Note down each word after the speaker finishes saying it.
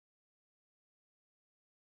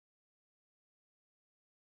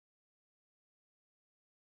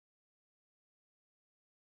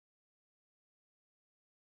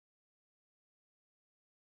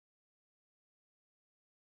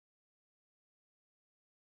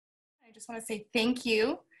I just want to say thank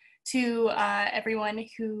you to everyone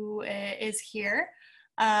who is here.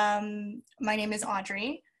 My name is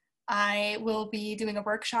Audrey. I will be doing a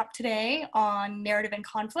workshop today on narrative and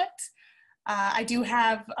conflict. I do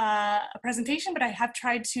have a presentation, but I have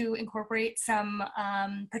tried to incorporate some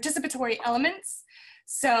participatory elements.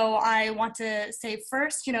 So I want to say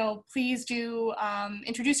first, please do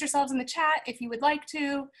introduce yourselves in the chat if you would like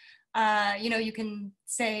to. You can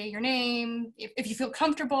say your name if you feel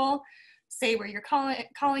comfortable, say where you're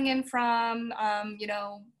calling in from,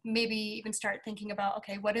 maybe even start thinking about,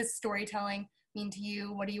 okay, what does storytelling mean to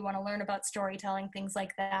you? What do you want to learn about storytelling? Things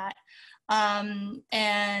like that. I'll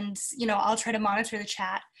try to monitor the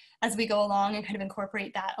chat as we go along and kind of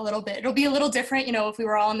incorporate that a little bit. It'll be a little different, if we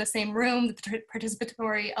were all in the same room, the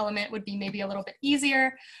participatory element would be maybe a little bit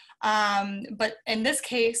easier. But in this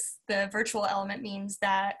case, the virtual element means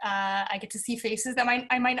that I get to see faces that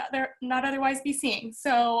I might not otherwise be seeing.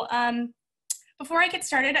 So before I get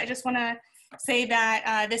started, I just want to say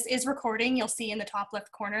that this is recording. You'll see in the top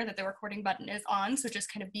left corner that the recording button is on, so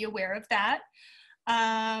just kind of be aware of that.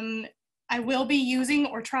 I will be using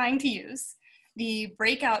or trying to use the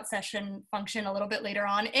breakout session function a little bit later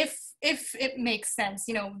on, if it makes sense.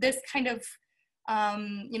 This kind of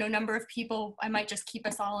number of people, I might just keep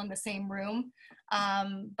us all in the same room,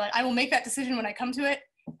 but I will make that decision when I come to it,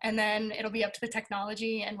 and then it'll be up to the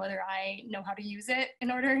technology and whether I know how to use it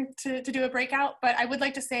in order to do a breakout. But I would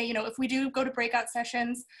like to say, if we do go to breakout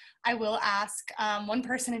sessions, I will ask one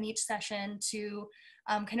person in each session to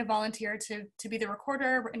kind of volunteer to be the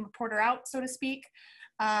recorder and reporter out, so to speak,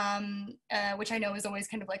 which I know is always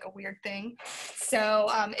kind of like a weird thing. So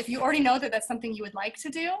if you already know that that's something you would like to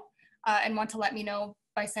do and want to let me know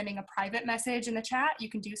by sending a private message in the chat, you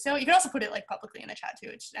can do so. You can also put it like publicly in the chat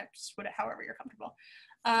too. Just put it however you're comfortable.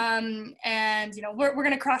 We're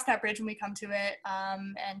going to cross that bridge when we come to it,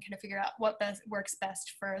 and kind of figure out what works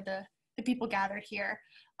best for the people gathered here.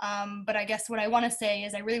 But I guess what I want to say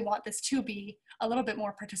is I really want this to be a little bit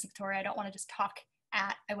more participatory. I don't want to just talk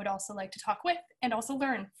at. I would also like to talk with and also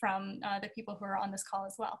learn from the people who are on this call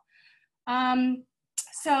as well.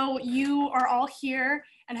 So you are all here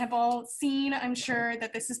and have all seen, I'm sure,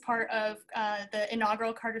 that this is part of the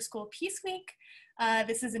inaugural Carter School Peace Week.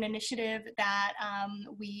 This is an initiative that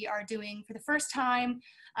we are doing for the first time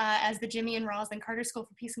as the Jimmy and Roslyn Carter School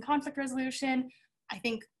for Peace and Conflict Resolution. I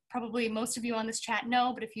think probably most of you on this chat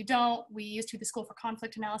know, but if you don't, we used to be the School for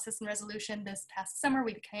Conflict Analysis and Resolution. This past summer,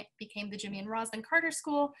 we became the Jimmy and Roslyn Carter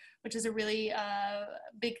School, which is a really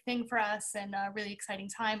big thing for us and a really exciting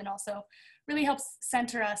time, and also really helps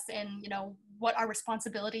center us in, what our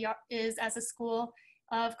responsibility is as a school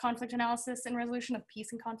of conflict analysis and resolution, of peace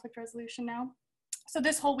and conflict resolution now. So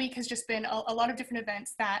this whole week has just been a lot of different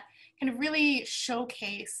events that kind of really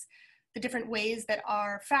showcase the different ways that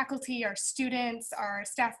our faculty, our students, our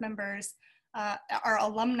staff members, our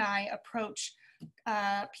alumni approach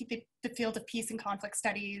the field of peace and conflict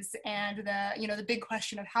studies, and the big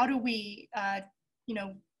question of how do we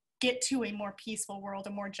get to a more peaceful world,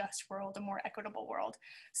 a more just world, a more equitable world.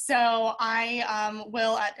 So I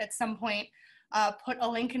will at some point put a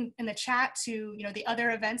link in the chat to the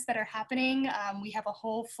other events that are happening. We have a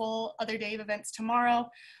whole full other day of events tomorrow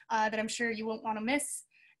that I'm sure you won't want to miss.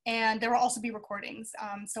 And there will also be recordings.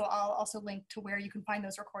 So I'll also link to where you can find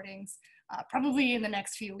those recordings probably in the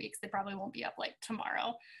next few weeks. They probably won't be up like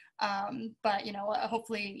tomorrow. But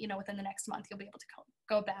hopefully, within the next month, you'll be able to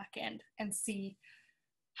go back and see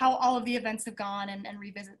how all of the events have gone and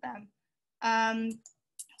revisit them.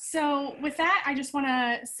 So with that, I just want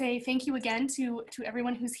to say thank you again to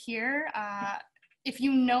everyone who's here. If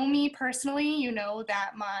you know me personally, you know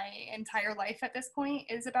that my entire life at this point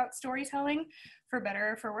is about storytelling, for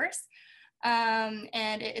better or for worse.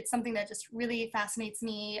 And it's something that just really fascinates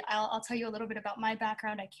me. I'll tell you a little bit about my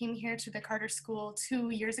background. I came here to the Carter School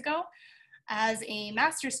 2 years ago as a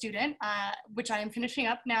master's student, which I am finishing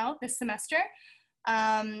up now this semester.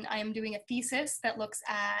 I am doing a thesis that looks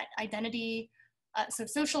at identity, so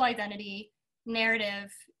social identity,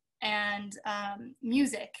 narrative, and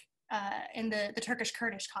music in the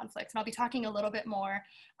Turkish-Kurdish conflict. And I'll be talking a little bit more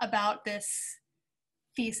about this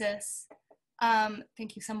thesis.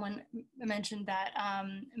 Thank you. Someone mentioned that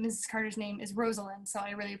Mrs. Carter's name is Rosalind, so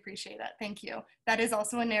I really appreciate that. Thank you. That is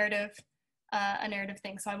also a narrative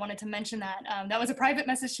thing, so I wanted to mention that. That was a private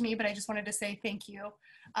message to me, but I just wanted to say thank you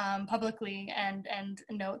publicly and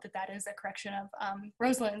note that that is a correction of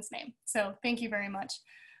Rosalind's name. So thank you very much.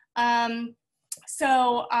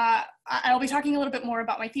 So I'll be talking a little bit more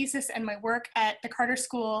about my thesis and my work at the Carter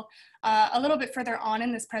School a little bit further on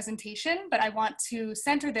in this presentation, but I want to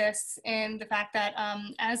center this in the fact that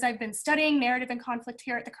as I've been studying narrative and conflict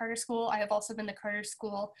here at the Carter School, I have also been the Carter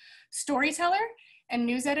School storyteller and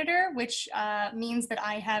news editor, which means that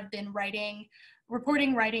I have been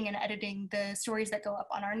reporting, writing, and editing the stories that go up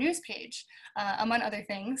on our news page, among other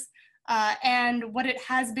things. And what it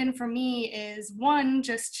has been for me is, one,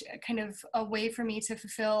 just kind of a way for me to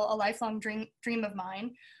fulfill a lifelong dream of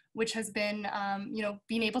mine, which has been,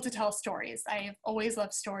 being able to tell stories. I've always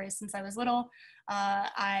loved stories since I was little.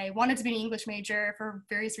 I wanted to be an English major for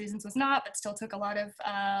various reasons, was not, but still took a lot of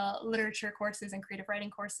literature courses and creative writing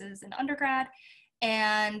courses in undergrad.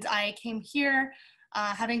 And I came here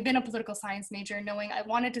having been a political science major, knowing I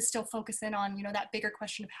wanted to still focus in on, that bigger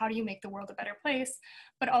question of how do you make the world a better place,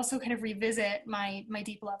 but also kind of revisit my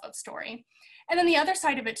deep love of story. And then the other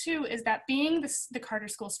side of it too is that being the Carter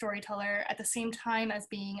School storyteller at the same time as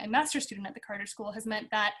being a master's student at the Carter School has meant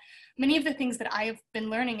that many of the things that I have been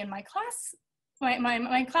learning in my class,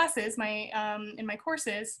 my classes, in my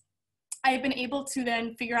courses, I have been able to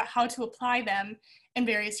then figure out how to apply them in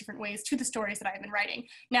various different ways to the stories that I've been writing.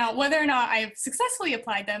 Now, whether or not I've successfully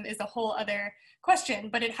applied them is a whole other question,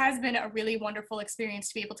 but it has been a really wonderful experience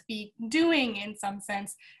to be able to be doing in some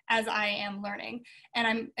sense as I am learning.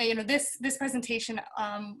 And this presentation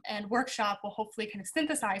and workshop will hopefully kind of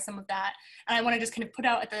synthesize some of that. And I want to just kind of put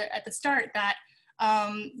out at the start that,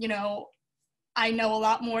 I know a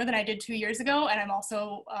lot more than I did 2 years ago, and I'm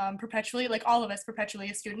also perpetually, like all of us, perpetually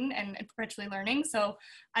a student and perpetually learning. So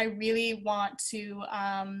I really want to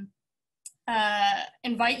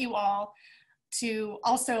invite you all to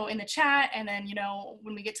also in the chat, and then,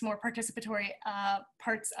 when we get to more participatory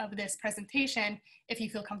parts of this presentation, if you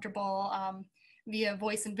feel comfortable via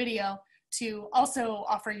voice and video, to also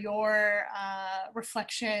offer your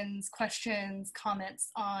reflections, questions, comments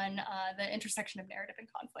on the intersection of narrative and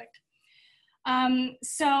conflict.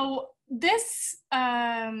 So this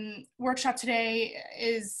workshop today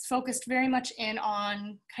is focused very much in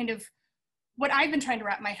on kind of what I've been trying to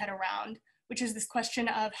wrap my head around, which is this question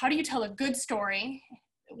of how do you tell a good story,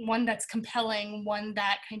 one that's compelling, one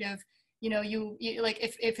that kind of, you like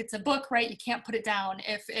if it's a book, right, you can't put it down.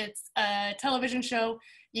 If it's a television show,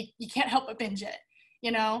 you can't help but binge it,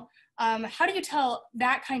 How do you tell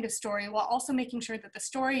that kind of story while also making sure that the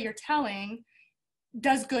story you're telling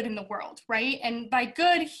does good in the world, right? And by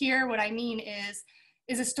good here, what I mean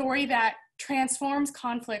is a story that transforms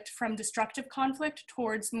conflict from destructive conflict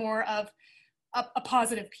towards more of a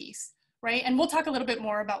positive peace, right? And we'll talk a little bit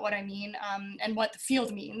more about what I mean and what the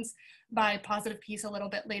field means by positive peace a little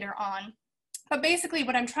bit later on. But basically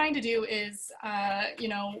what I'm trying to do is,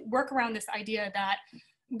 work around this idea that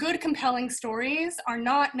good, compelling stories are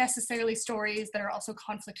not necessarily stories that are also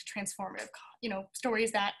conflict transformative,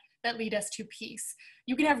 stories that lead us to peace.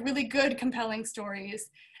 You can have really good, compelling stories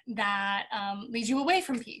that lead you away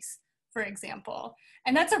from peace, for example.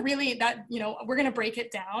 And that's we're gonna break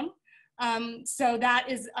it down. So that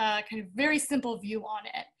is a kind of very simple view on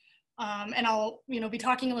it. And I'll be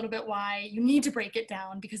talking a little bit why you need to break it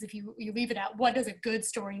down, because if you leave it at what does a good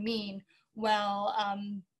story mean, well,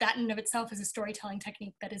 that in and of itself is a storytelling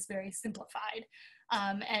technique that is very simplified.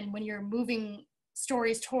 And when you're moving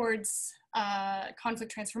stories towards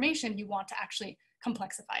conflict transformation, you want to actually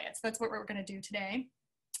complexify it. So that's what we're going to do today.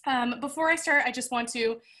 Before I start, I just want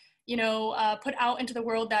to, put out into the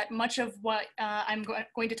world that much of what I'm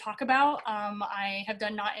going to talk about, I have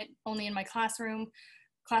done not only in my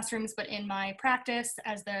classrooms, but in my practice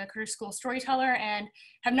as the Carter School storyteller, and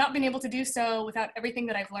have not been able to do so without everything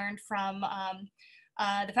that I've learned from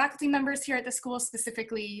the faculty members here at the school,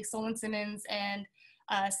 specifically Solon Simmons and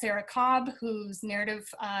Sarah Cobb, whose narrative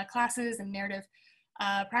classes and narrative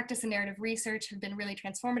practice and narrative research have been really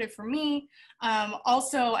transformative for me.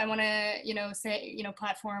 Also, I want to,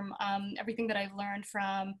 platform everything that I've learned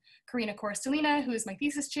from Karina Korostelina, who is my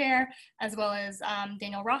thesis chair, as well as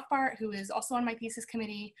Daniel Rothbart, who is also on my thesis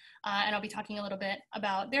committee. And I'll be talking a little bit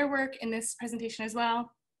about their work in this presentation as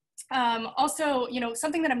well. Also,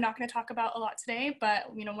 something that I'm not going to talk about a lot today, but,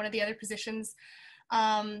 one of the other positions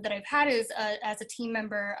that I've had is as a team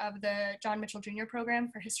member of the John Mitchell Jr. program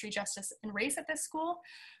for History, Justice, and Race at this school.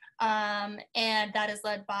 And that is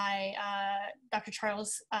led by Dr.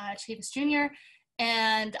 Charles Chavis Jr.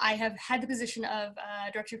 And I have had the position of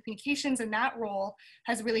Director of Communications, and that role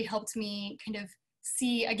has really helped me kind of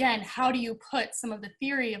see, again, how do you put some of the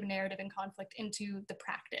theory of narrative and conflict into the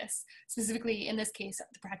practice, specifically in this case,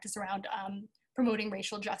 the practice around promoting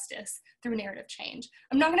racial justice through narrative change.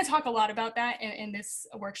 I'm not going to talk a lot about that in this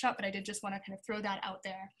workshop, but I did just want to kind of throw that out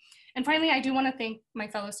there. And finally, I do want to thank my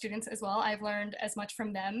fellow students as well. I've learned as much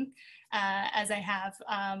from them as I have,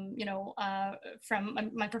 from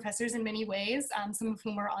my professors in many ways, some of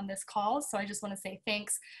whom are on this call. So I just want to say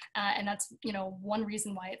thanks. And that's, one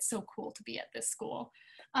reason why it's so cool to be at this school.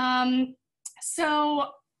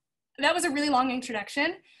 So that was a really long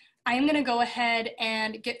introduction. I am going to go ahead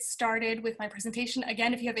and get started with my presentation.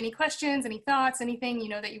 Again, if you have any questions, any thoughts, anything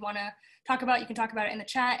that you want to talk about, you can talk about it in the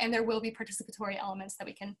chat, and there will be participatory elements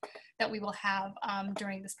that we will have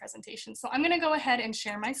during this presentation. So I'm going to go ahead and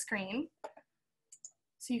share my screen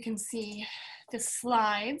so you can see the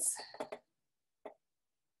slides.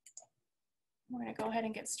 We're going to go ahead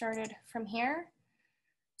and get started from here.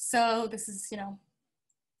 So this is,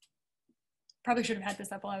 probably should have had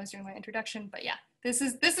this up while I was doing my introduction, but yeah, this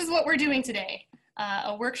is what we're doing today,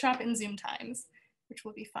 a workshop in Zoom times, which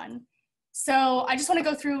will be fun. So I just want to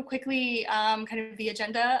go through quickly kind of the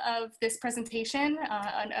agenda of this presentation,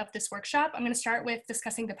 of this workshop. I'm going to start with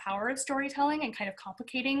discussing the power of storytelling and kind of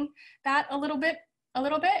complicating that a little bit.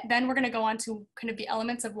 Then we're going to go on to kind of the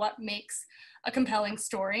elements of what makes a compelling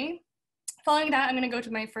story. Following that, I'm going to go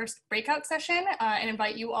to my first breakout session and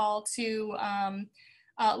invite you all to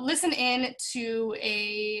listen in to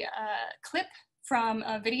a clip from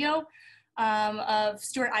a video of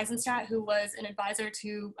Stuart Eisenstadt, who was an advisor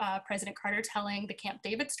to President Carter, telling the Camp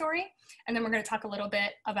David story. And then we're going to talk a little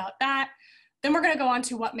bit about that. Then we're going to go on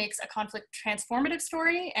to what makes a conflict transformative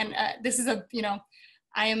story. And this is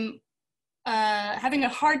I am having a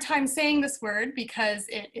hard time saying this word because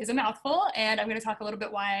it is a mouthful. And I'm going to talk a little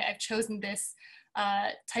bit why I've chosen this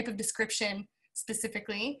type of description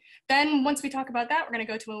specifically. Then once we talk about that, we're going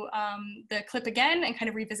to go to the clip again and kind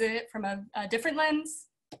of revisit it from a different lens.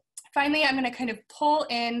 Finally, I'm going to kind of pull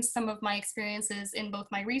in some of my experiences in both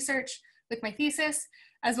my research with my thesis,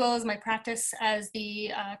 as well as my practice as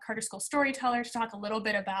the Carter School storyteller, to talk a little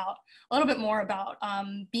bit more about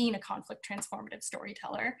being a conflict transformative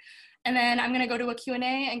storyteller. And then I'm going to go to a Q&A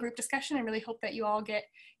and group discussion. I really hope that you all get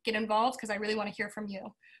involved, because I really want to hear from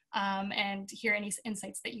you and hear any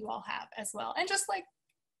insights that you all have as well. And just like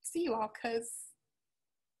see you all, because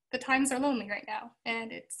the times are lonely right now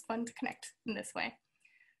and it's fun to connect in this way.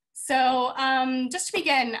 So just to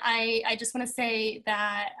begin, I just want to say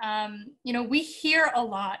that, we hear a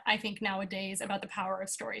lot, I think, nowadays about the power of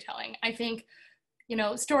storytelling. I think,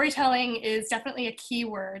 storytelling is definitely a key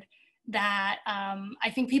word that I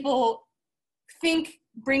think people think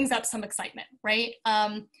brings up some excitement, right?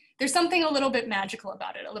 There's something a little bit magical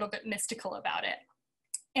about it, a little bit mystical about it.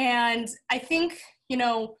 And I think,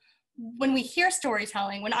 when we hear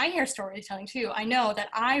storytelling, when I hear storytelling too, I know that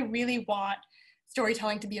I really want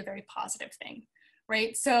storytelling to be a very positive thing,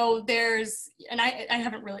 right? So there's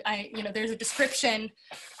a description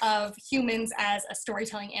of humans as a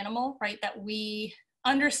storytelling animal, right? That we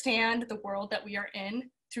understand the world that we are in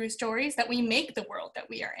through stories, that we make the world that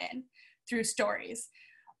we are in through stories.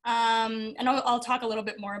 And I'll talk a little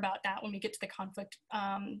bit more about that when we get to the conflict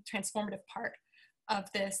transformative part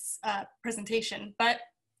of this presentation. But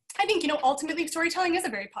I think, ultimately storytelling is a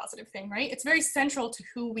very positive thing, right? It's very central to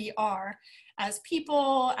who we are as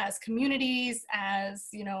people, as communities, as,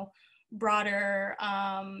 broader,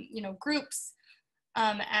 groups,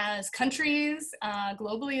 as countries,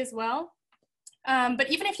 globally as well.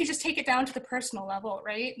 But even if you just take it down to the personal level,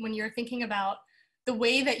 right? When you're thinking about the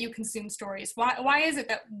way that you consume stories, why is it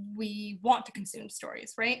that we want to consume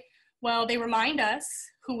stories, right? Well, they remind us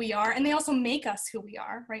who we are, and they also make us who we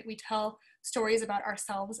are, right? We tell stories about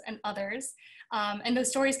ourselves and others. And those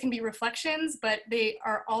stories can be reflections, but they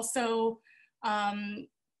are also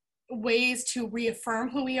ways to reaffirm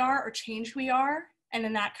who we are or change who we are. And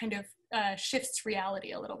then that kind of shifts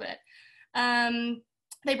reality a little bit.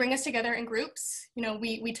 They bring us together in groups.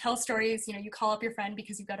 We tell stories, you call up your friend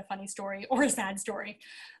because you've got a funny story or a sad story.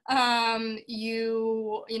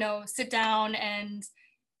 You sit down and,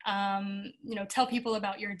 tell people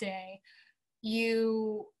about your day.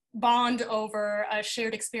 You bond over a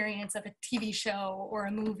shared experience of a TV show or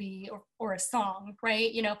a movie or a song,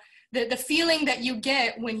 right? The feeling that you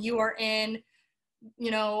get when you are in,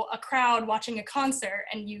 a crowd watching a concert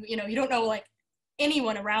and you don't know like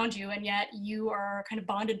anyone around you, and yet you are kind of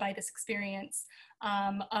bonded by this experience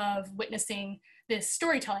of witnessing this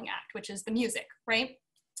storytelling act, which is the music, right?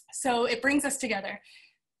 So it brings us together.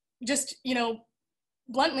 Just,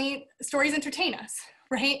 bluntly, stories entertain us,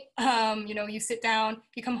 right? You sit down,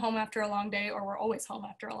 you come home after a long day, or we're always home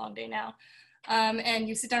after a long day now, and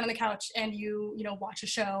you sit down on the couch and you watch a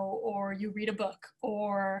show, or you read a book,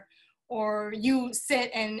 or or you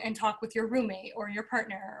sit and talk with your roommate or your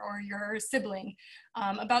partner or your sibling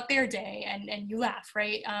about their day and you laugh,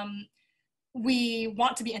 right? We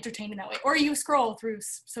want to be entertained in that way. Or you scroll through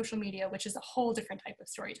social media, which is a whole different type of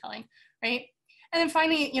storytelling, right? And then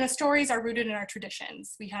finally, stories are rooted in our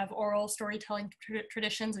traditions. We have oral storytelling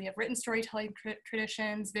traditions, we have written storytelling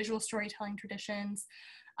traditions, visual storytelling traditions.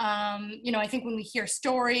 I think when we hear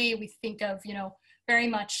story, we think of, very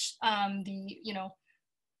much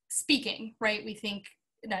speaking, right? We think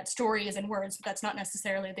that story is in words, but that's not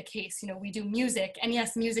necessarily the case. We do music, and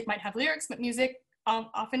yes, music might have lyrics, but music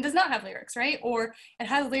often does not have lyrics, right? Or it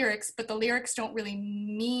has lyrics, but the lyrics don't really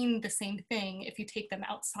mean the same thing if you take them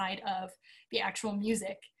outside of the actual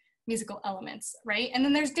musical elements, right? And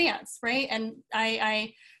then there's dance, right? And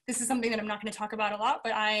this is something that I'm not going to talk about a lot,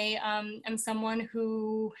 but I am someone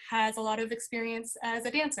who has a lot of experience as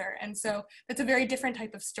a dancer. And so that's a very different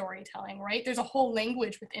type of storytelling, right? There's a whole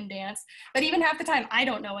language within dance that even half the time I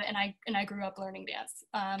don't know it, and I grew up learning dance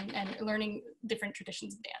and learning different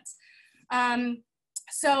traditions of dance.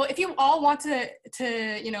 So if you all want to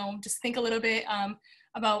just think a little bit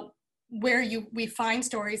about where we find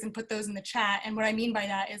stories and put those in the chat. And what I mean by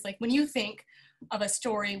that is, like, when you think of a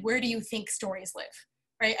story, where do you think stories live,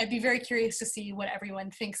 right? I'd be very curious to see what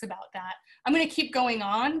everyone thinks about that. I'm going to keep going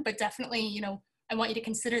on, but definitely, I want you to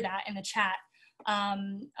consider that in the chat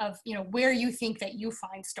of, where you think that you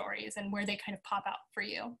find stories and where they kind of pop out for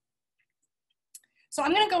you. So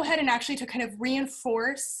I'm going to go ahead and actually to kind of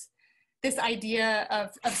reinforce this idea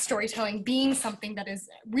of storytelling being something that is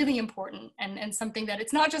really important and something that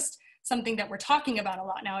it's not just something that we're talking about a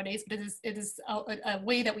lot nowadays, but it is a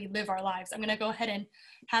way that we live our lives. I'm going to go ahead and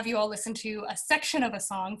have you all listen to a section of a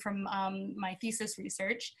song from my thesis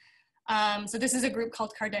research. So this is a group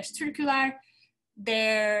called Kardeş Türküler.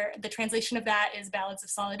 The translation of that is Ballads of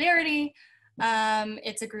Solidarity.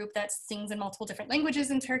 It's a group that sings in multiple different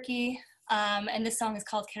languages in Turkey. And this song is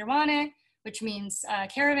called Kervane, which means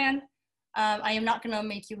caravan. I am not going to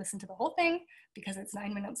make you listen to the whole thing because it's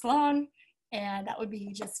 9 minutes long and that would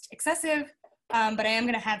be just excessive. But I am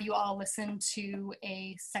going to have you all listen to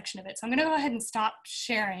a section of it. So I'm going to go ahead and stop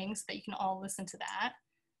sharing so that you can all listen to that.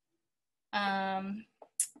 I'm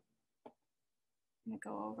going to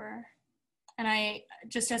go over. And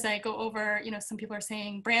just as I go over, some people are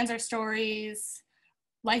saying brands are stories,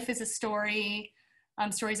 life is a story,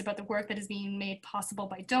 stories about the work that is being made possible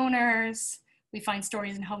by donors. We find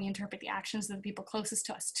stories in how we interpret the actions of the people closest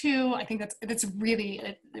to us too. I think that's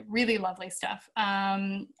really, really lovely stuff.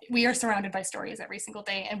 We are surrounded by stories every single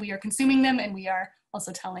day, and we are consuming them, and we are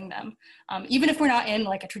also telling them. Even if we're not in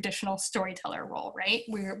like a traditional storyteller role, right?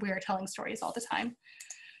 We are telling stories all the time.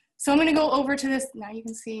 So I'm gonna go over to this, now you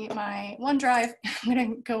can see my OneDrive. I'm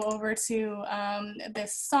gonna go over to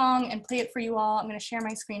this song and play it for you all. I'm gonna share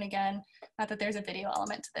my screen again. Not that there's a video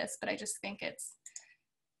element to this, but I just think it's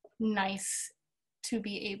nice to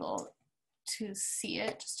be able to see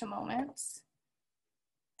it. Just a moment.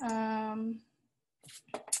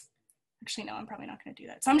 Actually, no, I'm probably not gonna do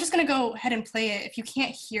that. So I'm just gonna go ahead and play it. If you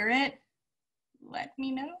can't hear it, let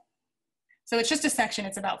me know. So it's just a section,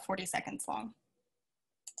 it's about 40 seconds long.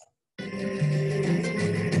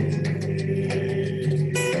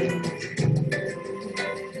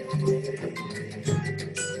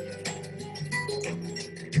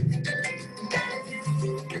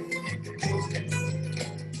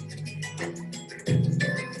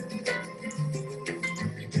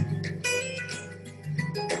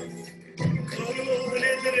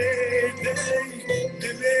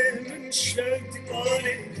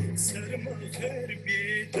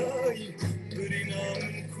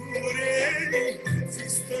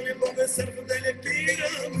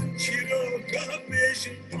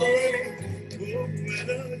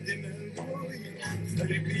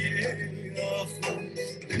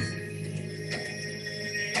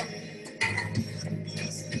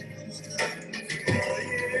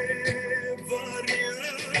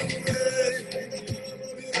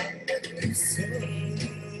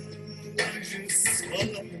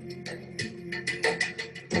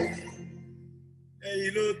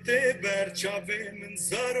 من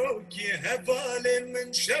زاروكي هفال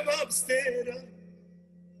من شباب ستيرا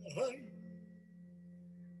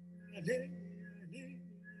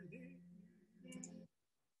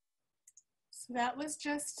So that was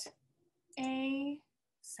just a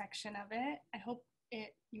section of it. I hope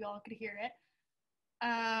you all could hear it.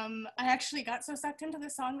 I actually got so sucked into the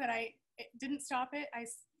song that it didn't stop it.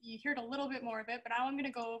 You heard a little bit more of it, but now I'm going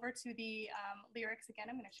to go over to the lyrics again.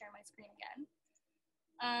 I'm going to share my screen again.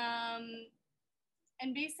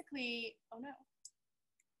 And basically, oh no.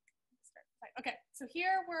 Okay, so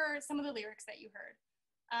here were some of the lyrics that you heard.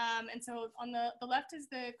 And so on the left is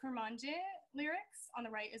the commemorate lyrics, on the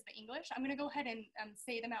right is the English. I'm going to go ahead and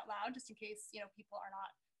say them out loud just in case, people are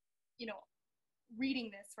not,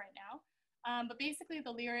 reading this right now. But basically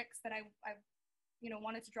the lyrics that I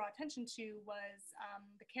wanted to draw attention to was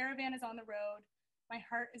the caravan is on the road. My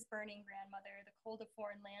heart is burning, grandmother. The cold of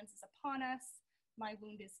foreign lands is upon us. My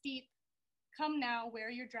wound is deep. Come now,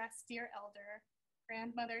 wear your dress, dear elder.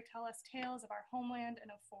 Grandmother, tell us tales of our homeland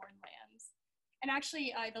and of foreign lands. And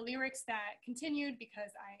actually, the lyrics that continued,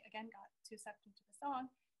 because I, again, got too sucked into the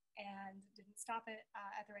song and didn't stop it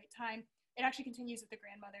at the right time, it actually continues with the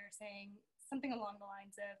grandmother saying something along the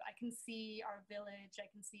lines of, I can see our village, I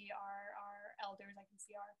can see our elders, I can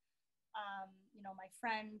see our, my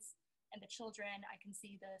friends and the children, I can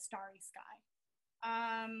see the starry sky.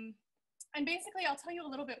 And basically, I'll tell you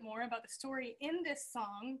a little bit more about the story in this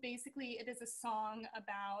song. Basically, it is a song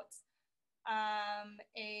about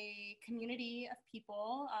a community of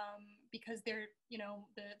people, because they're,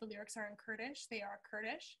 the lyrics are in Kurdish, they are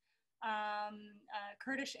Kurdish.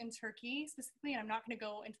 Kurdish in Turkey specifically, and I'm not going to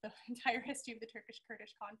go into the entire history of the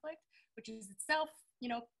Turkish-Kurdish conflict, which is itself,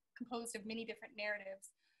 composed of many different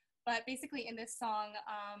narratives. But basically in this song,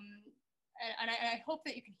 and I hope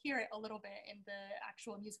that you can hear it a little bit in the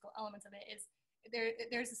actual musical elements of it, is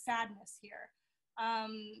there's a sadness here.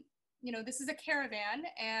 This is a caravan,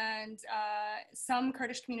 and some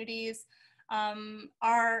Kurdish communities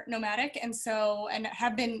are nomadic, and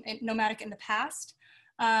have been nomadic in the past.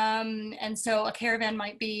 And so a caravan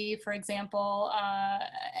might be, for example,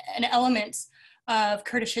 an element of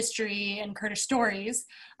Kurdish history and Kurdish stories.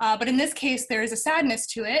 But in this case, there is a sadness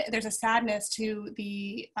to it. There's a sadness to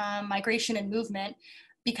the migration and movement,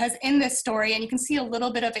 because in this story, and you can see a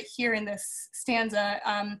little bit of it here in this stanza,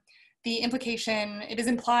 the implication, it is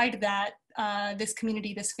implied that this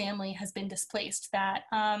community, this family has been displaced, that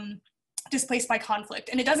displaced by conflict.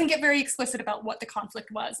 And it doesn't get very explicit about what the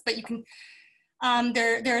conflict was, but you can,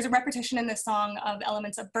 there is a repetition in this song of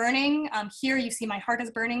elements of burning. Here you see my heart is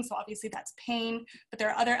burning, so obviously that's pain, but there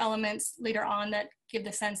are other elements later on that give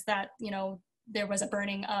the sense that, there was a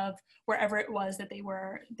burning of wherever it was that they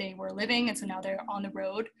were living, and so now they're on the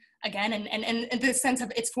road again, and the sense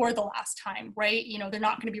of it's for the last time, right? They're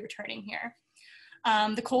not going to be returning here.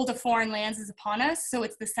 The cold of foreign lands is upon us, so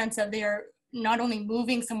it's the sense of they are not only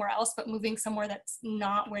moving somewhere else, but moving somewhere that's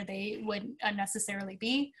not where they would necessarily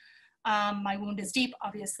be. My wound is deep,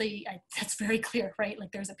 obviously, that's very clear, right?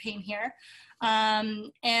 Like there's a pain here.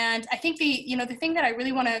 And I think the thing that I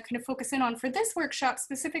really want to kind of focus in on for this workshop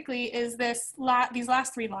specifically is these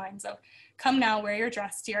last three lines of, come now, wear your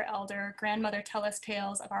dress, dear elder, grandmother, tell us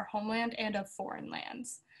tales of our homeland and of foreign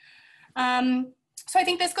lands. So I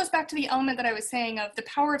think this goes back to the element that I was saying of the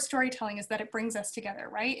power of storytelling is that it brings us together,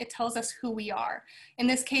 right? It tells us who we are. In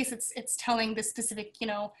this case, it's telling the specific,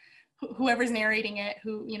 whoever's narrating it,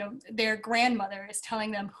 their grandmother is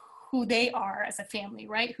telling them who they are as a family,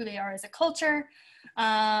 right? Who they are as a culture,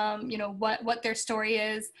 what their story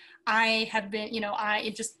is. I have been,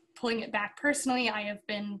 just pulling it back personally, I have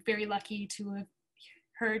been very lucky to have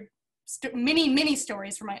heard many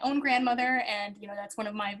stories from my own grandmother, and that's one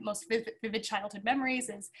of my most vivid childhood memories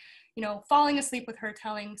is falling asleep with her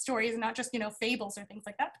telling stories, not just fables or things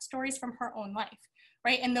like that, but stories from her own life,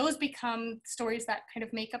 right? And those become stories that kind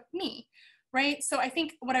of make up me, right? So I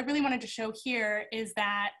think what I really wanted to show here is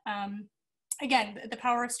that again, the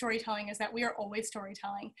power of storytelling is that we are always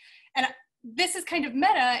storytelling, and this is kind of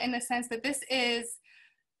meta in the sense that this is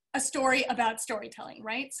a story about storytelling,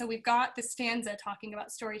 right? So we've got the stanza talking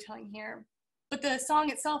about storytelling here, but the song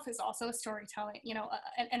itself is also a storytelling,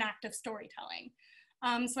 an act of storytelling.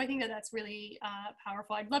 So I think that that's really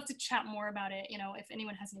powerful. I'd love to chat more about it, if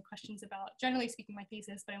anyone has any questions about, generally speaking, my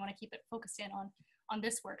thesis, but I want to keep it focused in on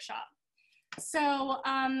this workshop. So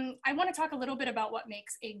I want to talk a little bit about what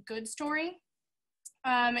makes a good story.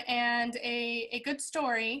 And a good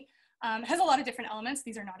story has a lot of different elements.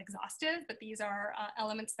 These are not exhaustive, but these are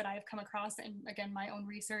elements that I've come across in, again, my own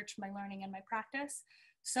research, my learning, and my practice.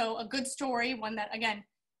 So a good story, one that, again,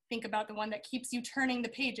 think about the one that keeps you turning the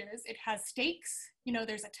pages. It has stakes,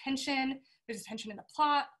 there's a tension in the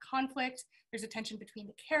plot, conflict, there's a tension between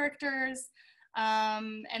the characters,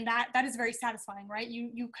 and that is very satisfying, right?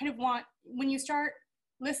 You kind of want, when you start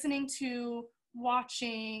listening to,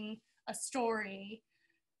 watching a story,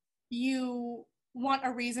 you want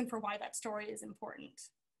a reason for why that story is important,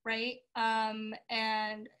 right?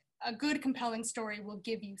 And a good, compelling story will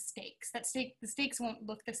give you stakes. The stakes won't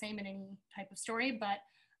look the same in any type of story, but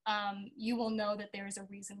you will know that there's a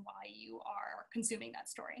reason why you are consuming that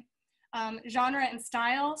story. Genre and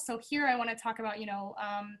style. So here I want to talk about,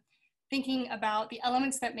 thinking about the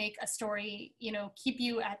elements that make a story, keep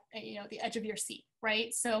you at, the edge of your seat,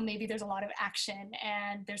 right? So maybe there's a lot of action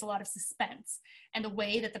and there's a lot of suspense, and the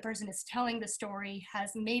way that the person is telling the story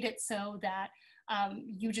has made it so that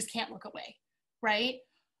you just can't look away, right?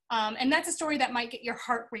 And that's a story that might get your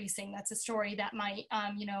heart racing. That's a story that might,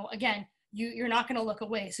 again, you're not going to look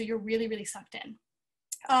away. So you're really, really sucked in.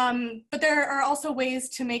 But there are also ways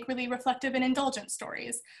to make really reflective and indulgent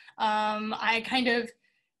stories. I kind of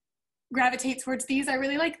gravitate towards these. I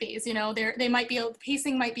really like these. They might be, the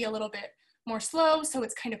pacing might be a little bit more slow, so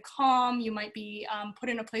it's kind of calm. You might be put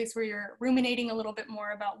in a place where you're ruminating a little bit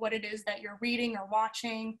more about what it is that you're reading or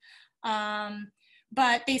watching.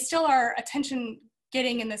 But they still are attention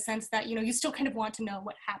getting in the sense that, you still kind of want to know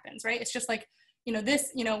what happens, right? It's just like,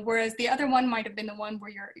 whereas the other one might have been the one where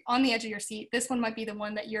you're on the edge of your seat, this one might be the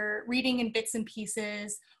one that you're reading in bits and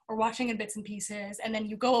pieces or watching in bits and pieces, and then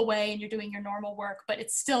you go away and you're doing your normal work, but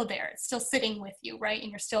it's still there. It's still sitting with you, right? And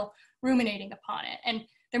you're still ruminating upon it. And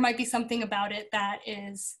there might be something about it that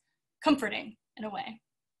is comforting in a way.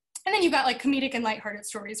 And then you got like comedic and lighthearted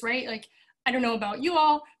stories, right? Like, I don't know about you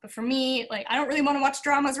all, but for me, like, I don't really want to watch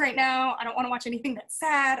dramas right now. I don't want to watch anything that's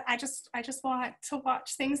sad. I just want to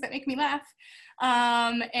watch things that make me laugh.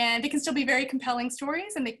 And they can still be very compelling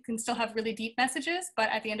stories, and they can still have really deep messages. But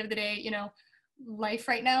at the end of the day, life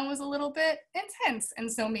right now is a little bit intense.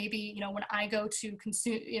 And so maybe, when I go to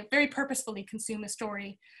consume, very purposefully consume a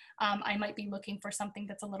story, I might be looking for something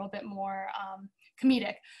that's a little bit more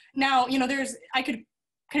comedic. Now, I could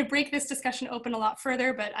kind of break this discussion open a lot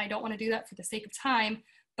further, but I don't want to do that for the sake of time.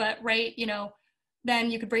 But right, then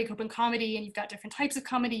you could break open comedy, and you've got different types of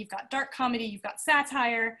comedy. You've got dark comedy, you've got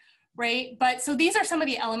satire, right? But so these are some of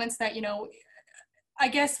the elements that, I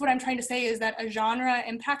guess what I'm trying to say is that a genre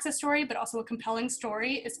impacts a story, but also a compelling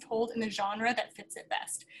story is told in the genre that fits it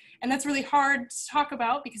best. And that's really hard to talk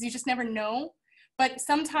about because you just never know. But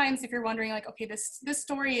sometimes if you're wondering like, okay, this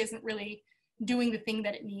story isn't really doing the thing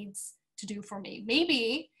that it needs to do for me.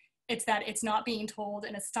 Maybe it's that it's not being told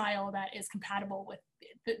in a style that is compatible with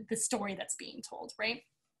the story that's being told, right?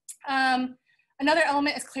 Another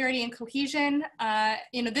element is clarity and cohesion.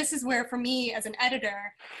 This is where for me as an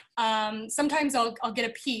editor, sometimes I'll get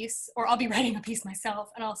a piece, or I'll be writing a piece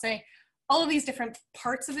myself, and I'll say, all of these different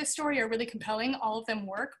parts of this story are really compelling. All of them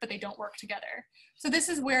work, but they don't work together. So this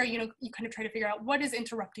is where, you kind of try to figure out what is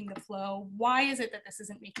interrupting the flow. Why is it that this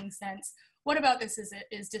isn't making sense? What about this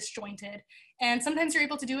is disjointed? And sometimes you're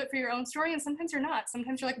able to do it for your own story, and sometimes you're not.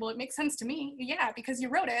 Sometimes you're like, well, it makes sense to me. Yeah, because you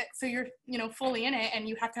wrote it, so you're, fully in it, and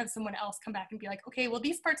you have to have someone else come back and be like, okay, well,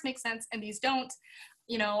 these parts make sense and these don't.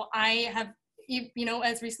 I have,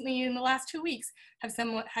 as recently in the last 2 weeks, had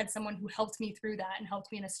someone who helped me through that and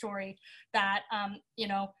helped me in a story that,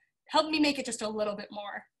 helped me make it just a little bit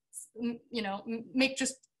more,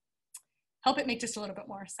 help it make just a little bit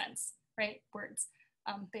more sense, right? Words.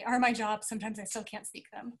 They are my job. Sometimes I still can't speak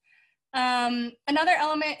them. Another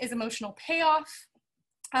element is emotional payoff.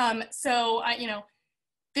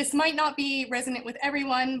 This might not be resonant with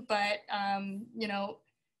everyone, but,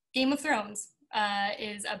 Game of Thrones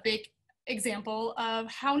is a big example of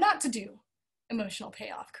how not to do emotional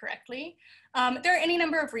payoff correctly. There are any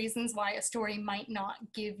number of reasons why a story might not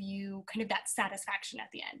give you kind of that satisfaction at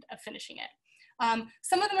the end of finishing it.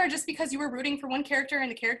 Some of them are just because you were rooting for one character and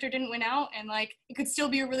the character didn't win out, and like it could still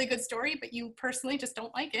be a really good story, but you personally just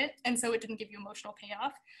don't like it, and so it didn't give you emotional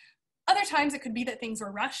payoff. Other times it could be that things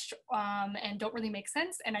were rushed and don't really make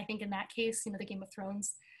sense, and I think in that case, the Game of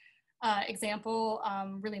Thrones example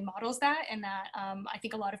really models that, and that I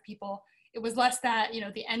think a lot of people, it was less that,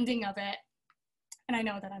 the ending of it, and I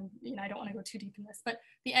know that I don't want to go too deep in this, but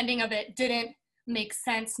the ending of it didn't make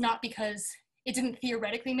sense, not because it didn't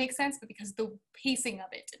theoretically make sense, but because the pacing of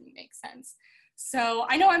it didn't make sense. So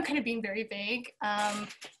I know I'm kind of being very vague.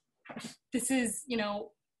 This is,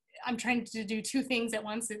 I'm trying to do two things at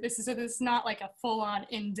once. This is not like a full-on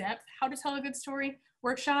in-depth how to tell a good story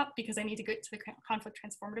workshop, because I need to get to the conflict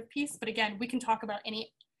transformative piece. But again, we can talk about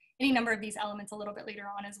any number of these elements a little bit later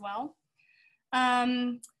on as well.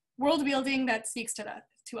 World building that speaks to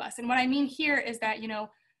us. And what I mean here is that,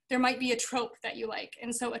 there might be a trope that you like.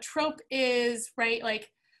 And so a trope is, right,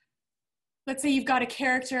 like, let's say you've got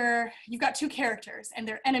two characters and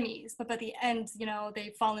they're enemies, but by the end,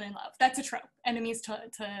 they've fallen in love. That's a trope. Enemies to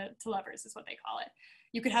lovers is what they call it.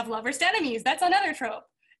 You could have lovers to enemies. That's another trope.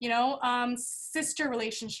 Sister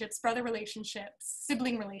relationships, brother relationships,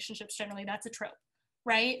 sibling relationships, generally, that's a trope,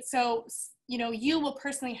 right? So, you will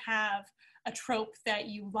personally have a trope that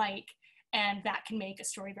you like, and that can make a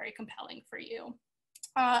story very compelling for you.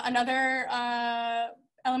 Another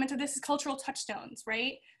element of this is cultural touchstones,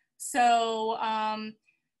 right? So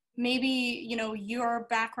maybe, you know, your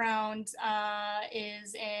background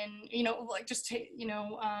is in, you know, like just to, you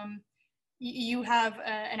know, you have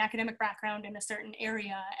an academic background in a certain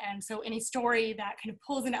area, and so any story that kind of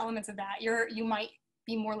pulls in elements of that, you might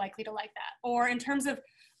be more likely to like that. Or in terms of,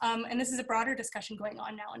 and this is a broader discussion going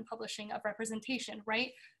on now in publishing of representation, right?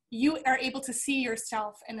 You are able to see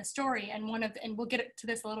yourself in the story, and and we'll get to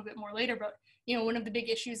this a little bit more later, but you know, one of the big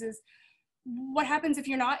issues is what happens if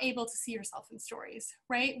you're not able to see yourself in stories,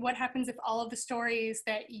 right? What happens if all of the stories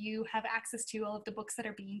that you have access to, all of the books that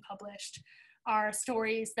are being published, are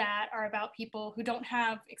stories that are about people who don't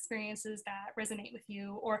have experiences that resonate with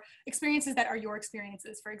you, or experiences that are your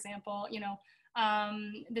experiences. For example, you know,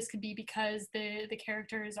 this could be because the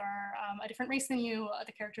characters are a different race than you,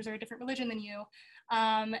 the characters are a different religion than you.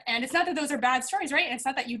 And it's not that those are bad stories, right? And it's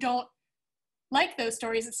not that you don't like those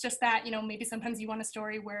stories. It's just that, you know, maybe sometimes you want a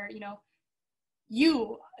story where, you know,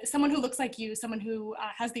 someone who looks like you, someone who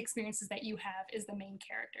has the experiences that you have is the main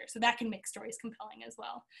character. So that can make stories compelling as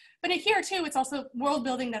well. But here too, it's also world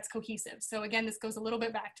building that's cohesive. So again, this goes a little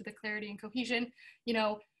bit back to the clarity and cohesion. You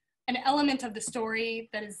know, an element of the story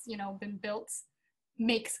that has, you know, been built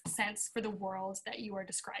makes sense for the world that you are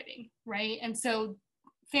describing, right? And so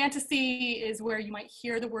fantasy is where you might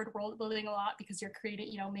hear the word world building a lot, because you're creating,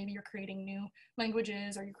 you know, maybe you're creating new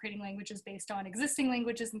languages, or you're creating languages based on existing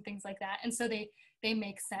languages and things like that. And so they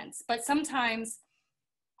make sense. But sometimes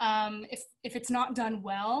if it's not done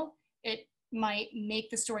well, it might make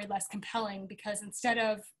the story less compelling, because instead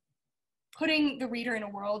of putting the reader in a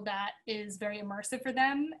world that is very immersive for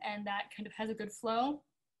them and that kind of has a good flow,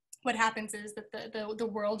 what happens is that the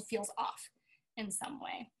world feels off in some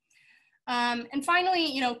way. And finally,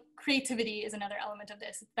 you know, creativity is another element of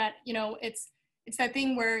this. That, you know, it's that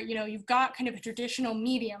thing where, you know, you've got kind of a traditional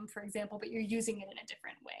medium, for example, but you're using it in a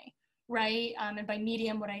different way, right? And by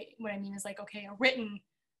medium, what I mean is like, okay, a written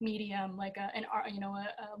medium, like a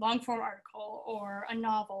long form article, or a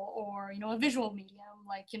novel, or, you know, a visual medium,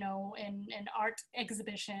 like, you know, in an art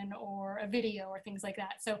exhibition or a video or things like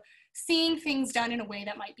that. So seeing things done in a way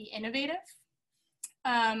that might be innovative,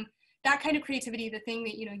 that kind of creativity, the thing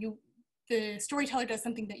that, you know, the storyteller does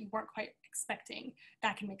something that you weren't quite expecting,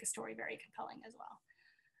 that can make a story very compelling as well.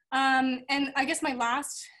 And I guess my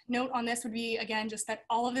last note on this would be, again, just that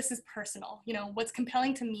all of this is personal. You know, what's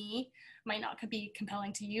compelling to me might not be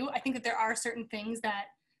compelling to you. I think that there are certain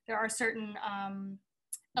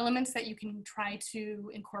elements that you can try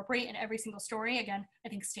to incorporate in every single story. Again, I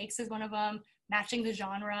think stakes is one of them, matching the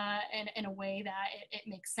genre in a way that it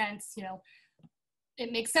makes sense. You know,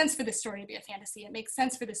 it makes sense for this story to be a fantasy. It makes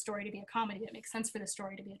sense for this story to be a comedy. It makes sense for this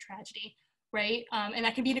story to be a tragedy, right? And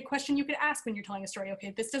that can be the question you could ask when you're telling a story.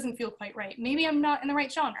 Okay, this doesn't feel quite right. Maybe I'm not in the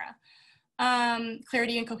right genre.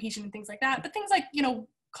 Clarity and cohesion and things like that. But things like, you know,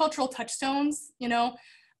 cultural touchstones, you know,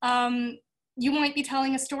 you might be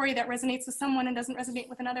telling a story that resonates with someone and doesn't resonate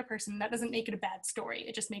with another person. That doesn't make it a bad story.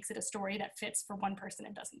 It just makes it a story that fits for one person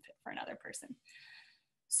and doesn't fit for another person.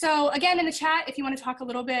 So again, in the chat, if you want to talk a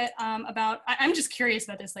little bit about, I'm just curious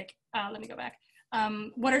about this, like, let me go back.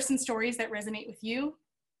 What are some stories that resonate with you?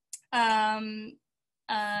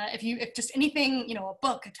 If just anything, you know, a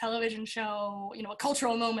book, a television show, you know, a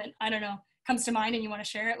cultural moment, I don't know, comes to mind and you want to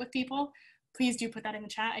share it with people, please do put that in the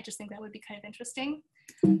chat. I just think that would be kind of interesting.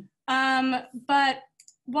 But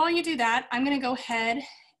while you do that, I'm going to go ahead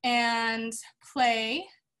and play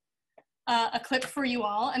a clip for you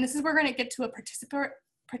all. And this is where we're going to get to a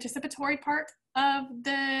participatory part of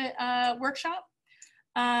the workshop.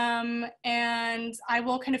 And I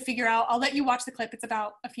will kind of figure out, I'll let you watch the clip. It's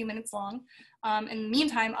about a few minutes long. In the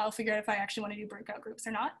meantime, I'll figure out if I actually want to do breakout groups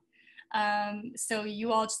or not. So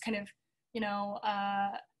you all just kind of, you know,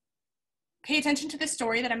 pay attention to the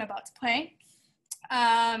story that I'm about to play.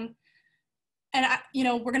 And you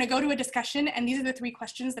know, we're going to go to a discussion, and these are the 3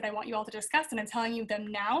 questions that I want you all to discuss, and I'm telling you them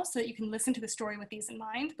now so that you can listen to the story with these in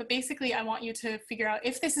mind. But basically, I want you to figure out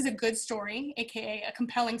if this is a good story, aka a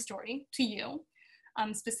compelling story to you,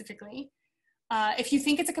 specifically. If you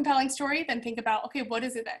think it's a compelling story, then think about, okay, what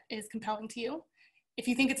is it that is compelling to you? If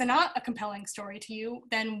you think it's not a compelling story to you,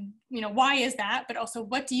 then, you know, why is that? But also,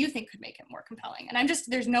 what do you think could make it more compelling? And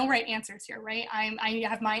there's no right answers here, right? I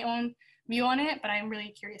have my own view on it, but I'm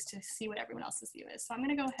really curious to see what everyone else's view is. So I'm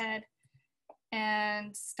going to go ahead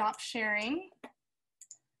and stop sharing.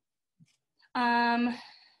 And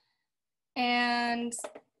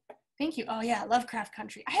thank you. Oh yeah, Lovecraft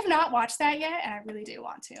Country. I have not watched that yet, and I really do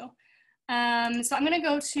want to. So I'm going to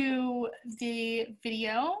go to the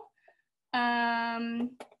video,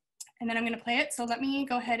 and then I'm going to play it. So let me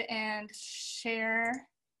go ahead and share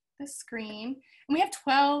the screen. And we have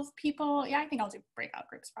 12 people. Yeah, I think I'll do breakout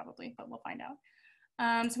groups probably, but we'll find out. So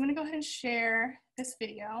I'm gonna go ahead and share this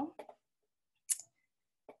video.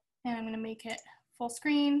 And I'm gonna make it full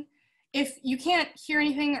screen. If you can't hear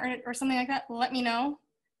anything or something like that, let me know.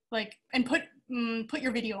 Like, and put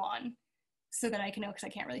your video on so that I can know, because I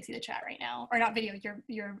can't really see the chat right now. Or not video,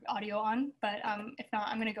 your audio on. But if not,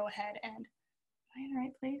 I'm gonna go ahead and, am I in the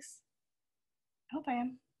right place? I hope I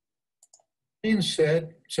am. Being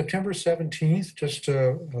said, September 17th, just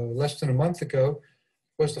less than a month ago,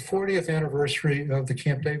 was the 40th anniversary of the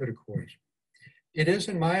Camp David Accords. It is,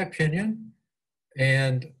 in my opinion,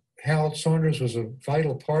 and Hal Saunders was a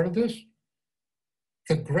vital part of this,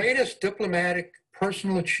 the greatest diplomatic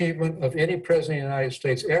personal achievement of any president of the United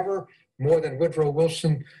States ever, more than Woodrow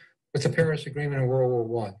Wilson with the Paris Agreement in World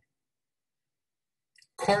War I.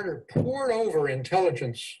 Carter poured over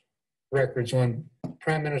intelligence records on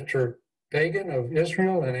Prime Minister Begin of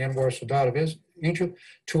Israel and Anwar Sadat of Egypt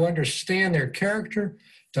to understand their character,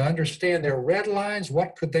 to understand their red lines,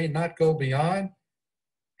 what could they not go beyond,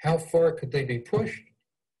 how far could they be pushed.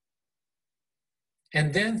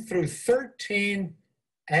 And then through 13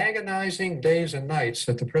 agonizing days and nights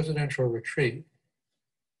at the presidential retreat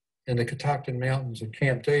in the Catoctin Mountains at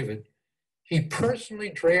Camp David, he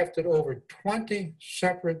personally drafted over 20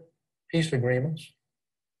 separate peace agreements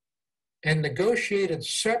and negotiated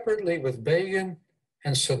separately with Begin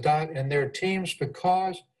and Sadat and their teams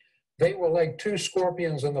because they were like two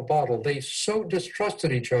scorpions in the bottle. They so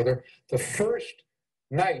distrusted each other. The first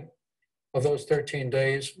night of those 13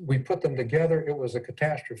 days, we put them together. It was a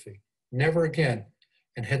catastrophe. Never again.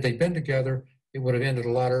 And had they been together, it would have ended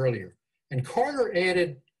a lot earlier. And Carter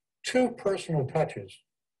added two personal touches.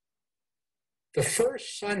 The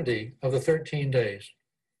first Sunday of the 13 days,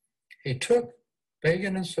 he took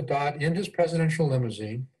Begin and Sadat in his presidential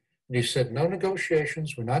limousine, and he said, no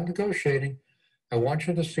negotiations, we're not negotiating. I want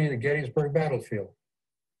you to see the Gettysburg battlefield.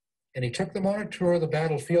 And he took them on a tour of the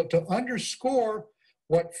battlefield to underscore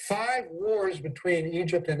what 5 wars between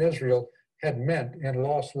Egypt and Israel had meant and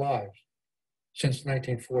lost lives since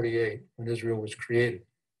 1948, when Israel was created.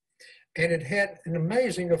 And it had an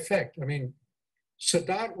amazing effect. I mean,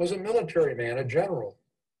 Sadat was a military man, a general,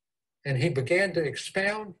 and he began to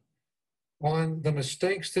expound on the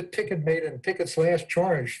mistakes that Pickett made in Pickett's last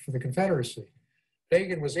charge for the Confederacy.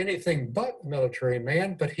 Begin was anything but a military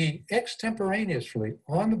man, but he extemporaneously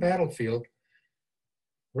on the battlefield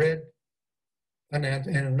read and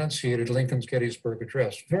enunciated Lincoln's Gettysburg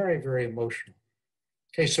Address. Very, very emotional.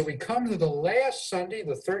 Okay, so we come to the last Sunday,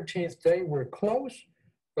 the 13th day. We're close,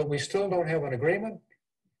 but we still don't have an agreement.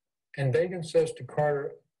 And Begin says to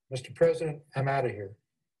Carter, Mr. President, I'm out of here.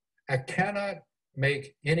 I cannot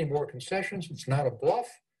make any more concessions. It's not a bluff.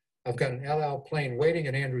 I've got an El Al plane waiting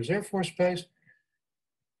at Andrews Air Force Base.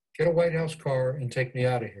 Get a White House car and take me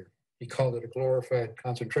out of here. He called it a glorified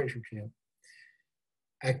concentration camp.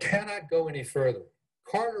 I cannot go any further.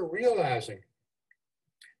 Carter, realizing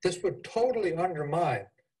this would totally undermine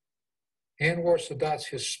Anwar Sadat's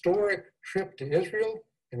historic trip to Israel,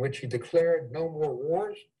 in which he declared no more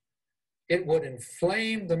wars. It would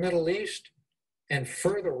inflame the Middle East and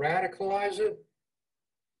further radicalize it,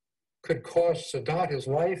 could cost Sadat his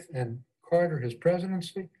life and Carter his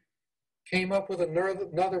presidency, came up with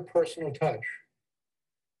another personal touch.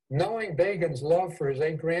 Knowing Begin's love for his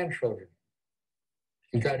 8 grandchildren,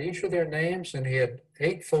 he got each of their names and he had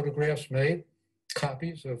 8 photographs made,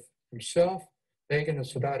 copies of himself, Begin and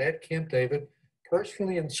Sadat at Camp David,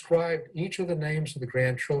 personally inscribed each of the names of the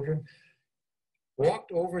grandchildren,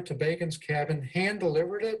 walked over to Begin's cabin,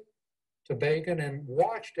 hand-delivered it to Begin, and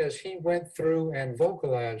watched as he went through and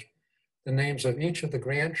vocalized the names of each of the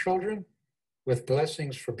grandchildren with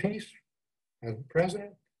blessings for peace as the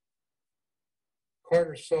president.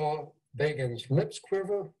 Carter saw Begin's lips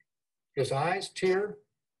quiver, his eyes tear,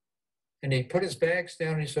 and he put his bags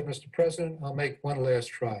down and he said, Mr. President, I'll make one last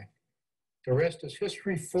try. The rest is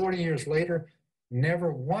history. 40 years later,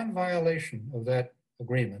 never one violation of that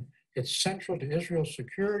agreement. It's central to Israel's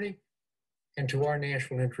security and to our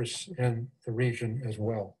national interests in the region as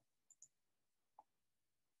well.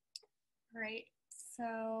 Great.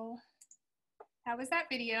 So that was that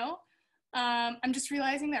video. I'm just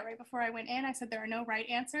realizing that right before I went in, I said there are no right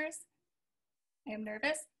answers. I am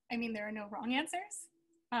nervous. I mean, there are no wrong answers.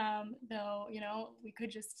 Though, you know, we could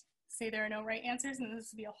just say there are no right answers and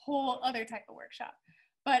this would be a whole other type of workshop.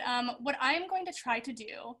 But what I'm going to try to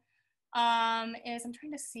do is I'm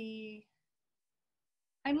trying to see,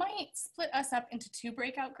 I might split us up into 2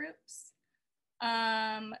 breakout groups.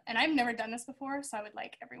 And I've never done this before, so I would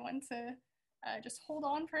like everyone to just hold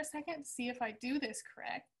on for a second to see if I do this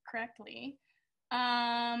correctly.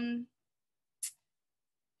 And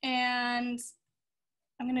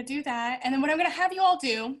I'm gonna do that. And then what I'm gonna have you all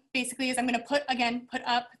do basically is I'm gonna put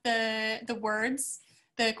up the words,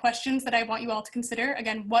 the questions that I want you all to consider.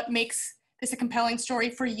 Again, what makes this a compelling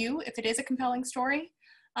story for you, if it is a compelling story.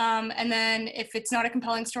 And then if it's not a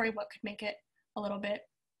compelling story, what could make it a little bit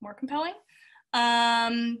more compelling?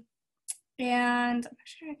 And I'm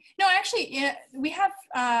sure, no, actually, yeah, we have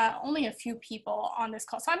only a few people on this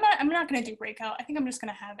call, so I'm not gonna do breakout. I think I'm just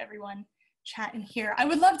gonna have everyone chat in here. I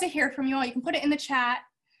would love to hear from you all. You can put it in the chat.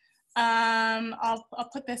 I'll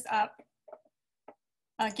put this up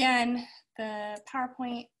again, the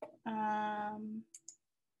PowerPoint.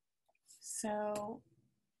 So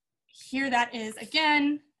here that is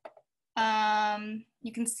again.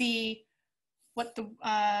 You can see what the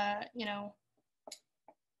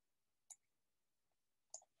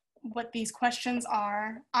what these questions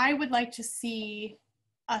are. I would like to see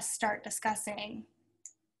us start discussing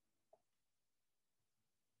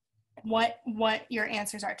what your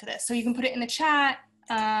answers are to this. So you can put it in the chat.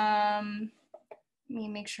 Let me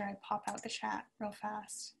make sure I pop out the chat real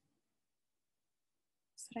fast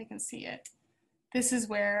so that I can see it. This is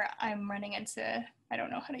where I'm running into, I don't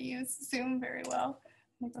know how to use Zoom very well.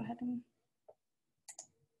 Let me go ahead and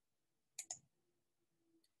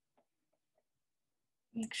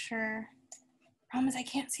make sure. Problem is I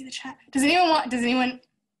can't see the chat. Does anyone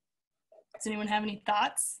have any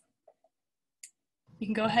thoughts? You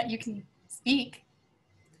can go ahead, you can speak.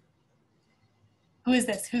 Who is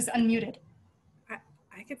this? Who's unmuted?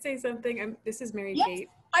 I could say something. This is Mary Yes. Kate.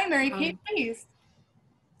 Hi, Mary Kate, please.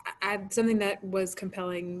 Something that was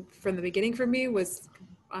compelling from the beginning for me was,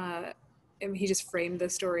 he just framed the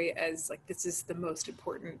story as like, this is the most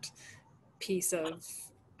important piece of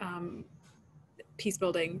peace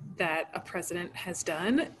building that a president has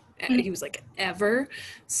done. Mm-hmm. He was like, ever.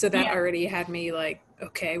 So that already had me like,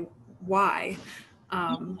 okay, why?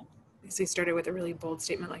 So he started with a really bold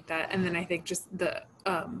statement like that. And then I think just the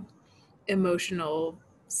emotional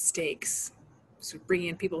stakes, so bringing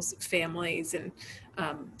in people's families, and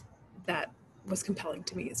that was compelling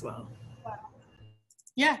to me as well. Wow.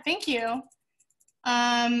 Yeah, thank you.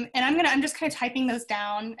 And I'm just kind of typing those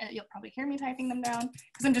down. You'll probably hear me typing them down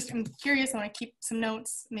because I'm curious. I want to keep some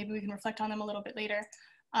notes. Maybe we can reflect on them a little bit later.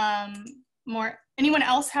 Anyone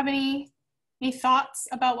else have any thoughts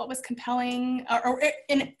about what was compelling,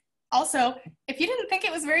 and also, if you didn't think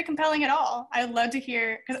it was very compelling at all, I would love to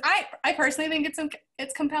hear, because I personally think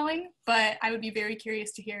it's compelling, but I would be very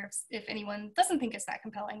curious to hear if anyone doesn't think it's that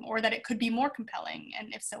compelling, or that it could be more compelling,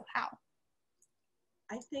 and if so, how?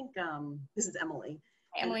 I think, this is Emily.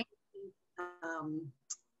 Emily.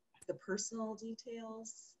 The personal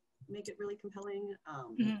details make it really compelling,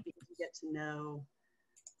 mm-hmm. because you get to know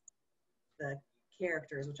the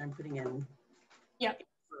characters, which I'm putting in. Yep.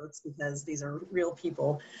 Because these are real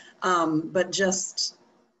people, but just,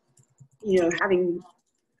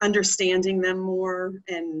 understanding them more,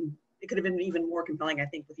 and it could have been even more compelling, I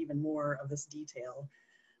think, with even more of this detail.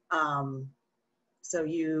 So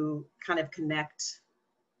you kind of connect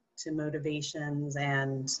to motivations,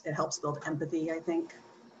 and it helps build empathy, I think.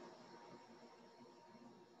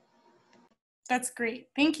 That's great.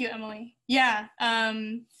 Thank you, Emily. Yeah.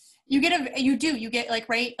 You get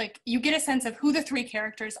a sense of who the three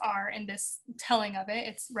characters are in this telling of it.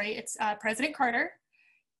 It's President Carter,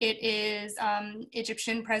 it is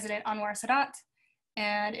Egyptian President Anwar Sadat,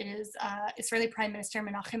 and it is Israeli Prime Minister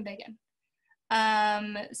Menachem Begin.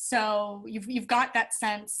 So you've got that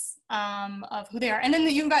sense of who they are, and then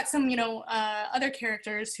you've got some other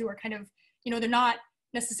characters who are kind of they're not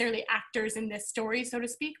necessarily actors in this story, so to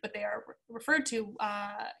speak, but they are referred to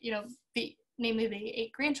namely the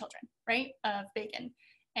 8 grandchildren, right, of Begin,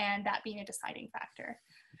 and that being a deciding factor.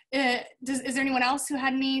 Is there anyone else who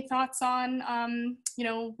had any thoughts on,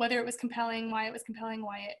 whether it was compelling, why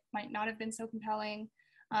it might not have been so compelling?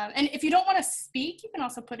 And if you don't want to speak, you can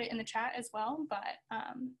also put it in the chat as well, but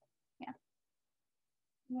yeah.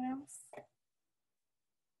 Anyone else?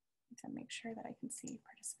 To make sure that I can see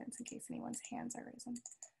participants in case anyone's hands are raising.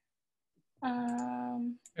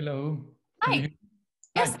 Hello. Hi.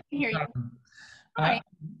 Yes, I can hear you.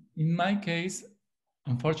 In my case,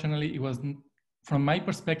 unfortunately, it wasn't, from my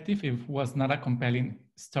perspective, it was not a compelling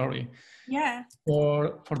story. Yeah.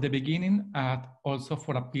 For the beginning, and also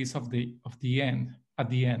for a piece of the end, at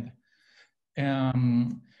the end.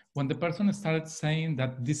 When the person started saying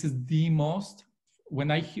that this is the most,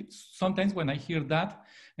 sometimes when I hear that,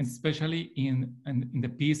 and especially in the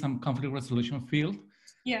peace and conflict resolution field,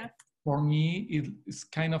 yeah, for me, it's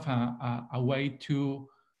kind of a way to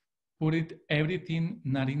put everything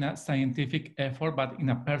not in a scientific effort, but in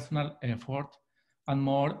a personal effort. And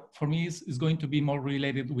more, for me, it's going to be more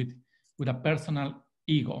related with a personal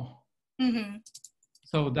ego. Mm-hmm.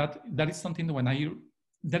 So that is something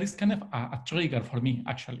that is kind of a trigger for me,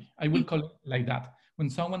 actually. I will call it like that. When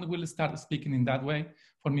someone will start speaking in that way,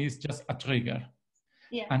 for me, it's just a trigger.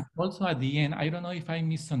 Yeah. And also at the end, I don't know if I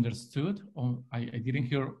misunderstood or I didn't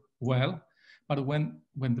hear well, but when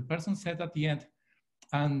the person said at the end,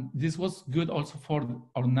 and this was good also for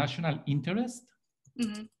our national interest,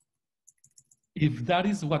 Mm-hmm. if that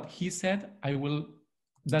is what he said,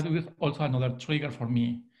 that was also another trigger for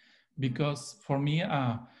me. Because for me,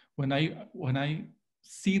 when I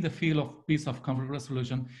see the field of peace of conflict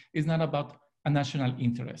resolution, it's not about a national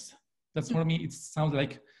interest. That's for me, it sounds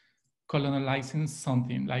like colonizing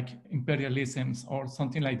something, like imperialisms or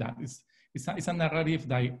something like that. It's a narrative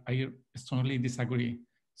that I strongly disagree.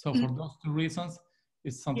 So for those two reasons,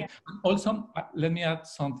 it's something. Yeah. Also, let me add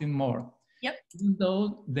something more. Yep. Even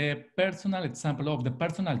though the personal example of the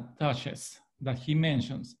personal touches that he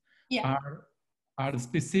mentions are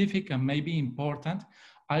specific and maybe important,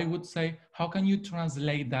 I would say, how can you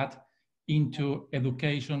translate that into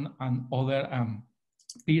education and other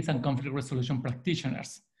peace and conflict resolution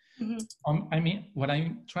practitioners? Mm-hmm. I mean, what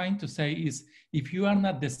I'm trying to say is, if you are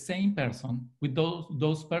not the same person with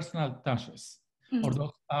those personal touches or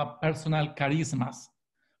those personal charismas,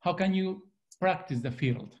 how can you practice the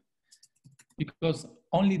field? Because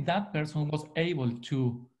only that person was able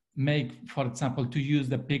to make, for example, to use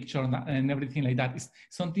the picture and everything like that. It's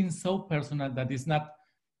something so personal that is not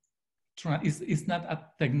a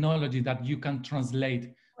technology that you can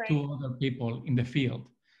translate to other people in the field.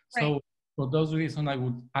 So for those reasons,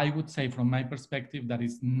 I would say from my perspective that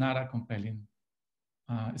it's not a compelling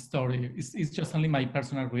story. It's just only my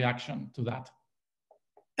personal reaction to that.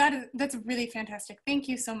 That's really fantastic. Thank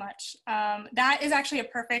you so much. That is actually a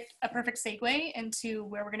perfect segue into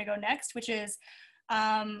where we're going to go next, which is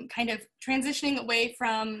kind of transitioning away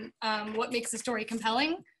from what makes a story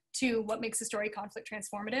compelling to what makes a story conflict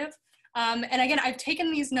transformative. And again, I've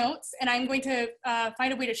taken these notes and I'm going to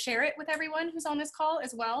find a way to share it with everyone who's on this call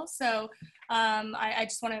as well. So I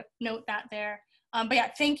just want to note that there. But yeah,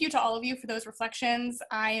 thank you to all of you for those reflections.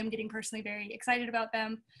 I am getting personally very excited about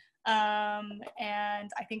them.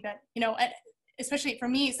 And I think that, you know, especially for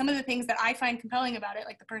me, some of the things that I find compelling about it,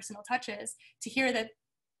 like the personal touches, to hear that,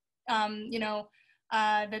 you know,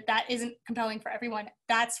 that isn't compelling for everyone,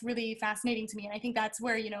 that's really fascinating to me. And I think that's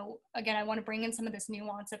where, you know, again, I want to bring in some of this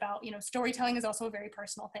nuance about, you know, storytelling is also a very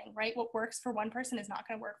personal thing, right? What works for one person is not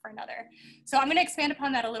going to work for another. So I'm going to expand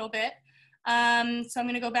upon that a little bit. So I'm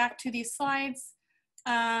going to go back to these slides.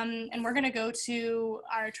 And we're going to go to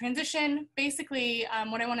our transition. Basically,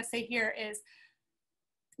 what I want to say here is,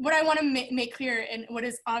 what I want to make clear and what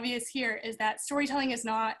is obvious here is that storytelling is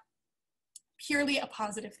not purely a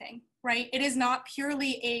positive thing, right? It is not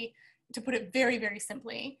purely to put it very, very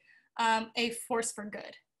simply, a force for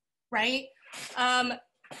good, right?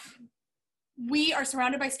 We are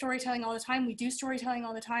surrounded by storytelling all the time. We do storytelling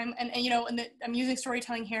all the time. And you know, I'm using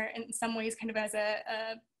storytelling here in some ways kind of as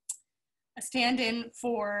a stand-in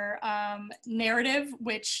for narrative,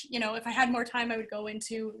 which, you know, if I had more time, I would go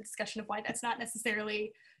into the discussion of why that's not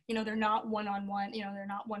necessarily, you know, they're not one-on-one, you know, they're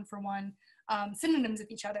not one-for-one synonyms of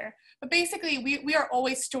each other. But basically, we are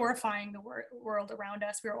always storifying the world around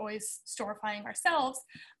us. We're always storifying ourselves.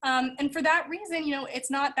 And for that reason, you know, it's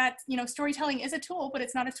not that, you know, storytelling is a tool, but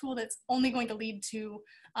it's not a tool that's only going to lead to,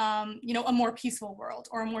 you know, a more peaceful world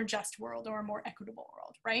or a more just world or a more equitable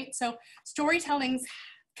world, right? So storytelling's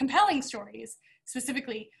compelling stories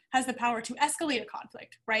specifically has the power to escalate a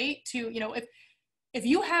conflict, right? To, you know, if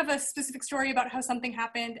you have a specific story about how something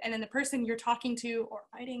happened and then the person you're talking to or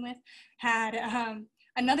fighting with had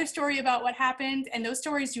another story about what happened, and those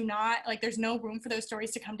stories do not, like, there's no room for those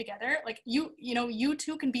stories to come together. Like you know, you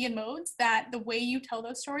two can be in modes that the way you tell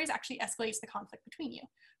those stories actually escalates the conflict between you,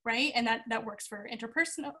 right? And that works for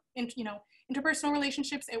interpersonal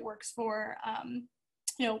relationships. It works for,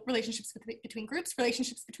 you know, relationships between groups,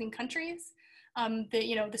 relationships between countries.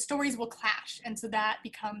 The stories will clash, and so that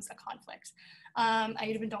becomes a conflict. I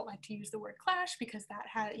even don't like to use the word clash because that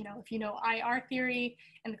has, you know, if you know IR theory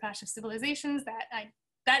and the clash of civilizations,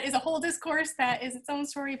 that is a whole discourse that is its own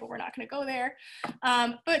story, but we're not going to go there.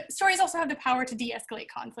 But stories also have the power to de-escalate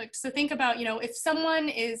conflict. So think about, you know, if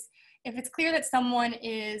it's clear that someone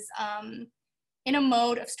is in a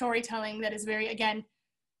mode of storytelling that is very, again,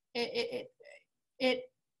 it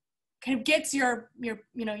kind of gets your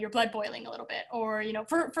blood boiling a little bit, or, you know,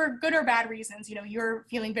 for good or bad reasons, you know, you're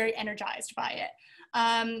feeling very energized by it.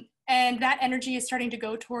 And that energy is starting to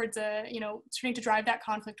go towards starting to drive that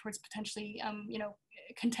conflict towards potentially,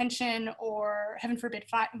 contention or, heaven forbid,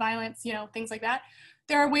 violence, you know, things like that.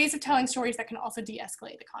 there are ways of telling stories that can also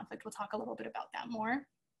de-escalate the conflict. We'll talk a little bit about that more.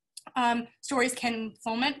 Stories can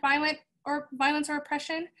foment violence or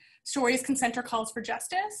oppression. Stories can center calls for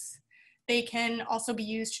justice. They can also be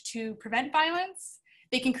used to prevent violence.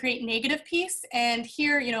 They can create negative peace. And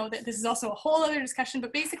here, you know, this is also a whole other discussion,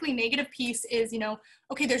 but basically negative peace is, you know,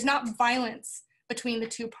 okay, there's not violence between the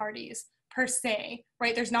two parties per se,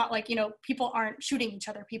 right? There's not like, you know, people aren't shooting each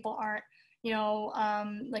other. People aren't, you know,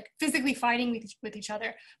 like physically fighting with each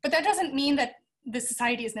other. But that doesn't mean that the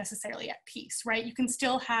society is necessarily at peace, right? You can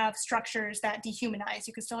still have structures that dehumanize.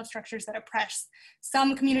 You can still have structures that oppress.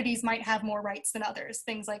 Some communities might have more rights than others,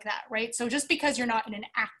 things like that, right? So just because you're not in an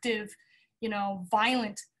active, you know,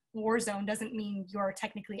 violent war zone doesn't mean you're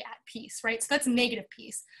technically at peace, right? So that's negative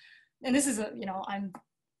peace. And this is a, you know,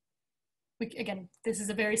 again, this is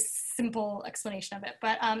a very simple explanation of it,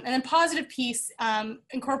 but, and then positive peace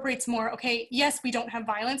incorporates more, okay, yes, we don't have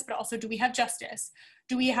violence, but also do we have justice?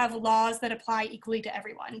 Do we have laws that apply equally to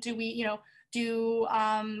everyone? Do we, you know, do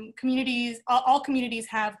communities, all communities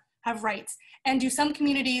have rights? And do some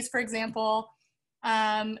communities, for example,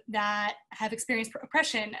 that have experienced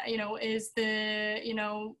oppression, you know, is the, you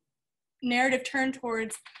know, narrative turned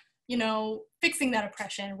towards, you know, fixing that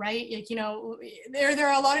oppression, right? Like, you know, there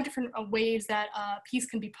are a lot of different ways that peace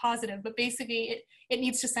can be positive, but basically it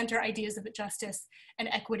needs to center ideas of justice and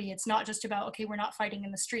equity. It's not just about, okay, we're not fighting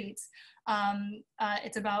in the streets.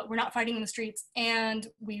 It's about, we're not fighting in the streets, and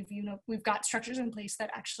we've got structures in place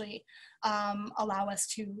that actually allow us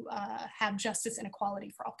to have justice and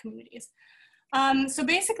equality for all communities. So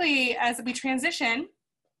basically, as we transition,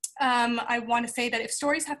 I want to say that if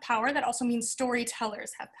stories have power, that also means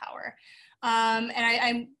storytellers have power. And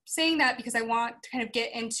I'm saying that because I want to kind of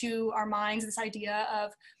get into our minds this idea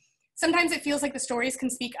of sometimes it feels like the stories can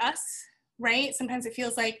speak us, right? Sometimes it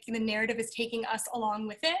feels like the narrative is taking us along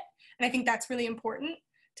with it. And I think that's really important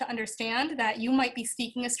to understand, that you might be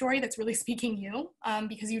speaking a story that's really speaking you,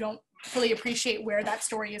 because you don't fully appreciate where that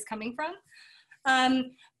story is coming from.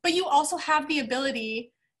 But you also have the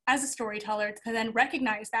ability as a storyteller to then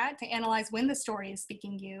recognize that, to analyze when the story is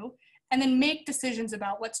speaking you, and then make decisions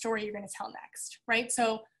about what story you're going to tell next, right?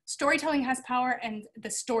 So storytelling has power, and the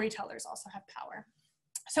storytellers also have power.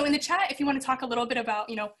 So in the chat, if you want to talk a little bit about,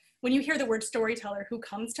 you know, when you hear the word storyteller, who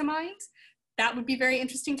comes to mind? That would be very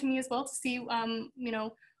interesting to me as well, to see, you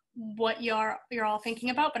know, what you're all thinking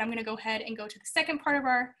about. But I'm going to go ahead and go to the second part of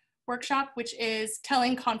our workshop, which is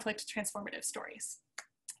telling conflict transformative stories.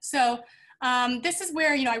 So this is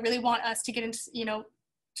where, you know, I really want us to get into, you know,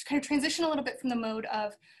 to kind of transition a little bit from the mode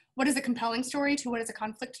of what is a compelling story to what is a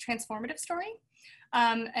conflict transformative story.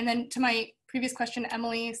 And then to my previous question,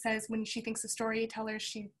 Emily says when she thinks of storytellers,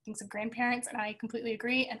 she thinks of grandparents, and I completely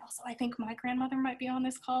agree. And also I think my grandmother might be on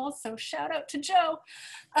this call, so shout out to Joe,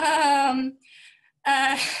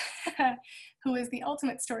 who is the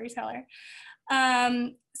ultimate storyteller.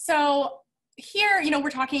 So here, you know, we're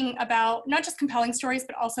talking about not just compelling stories,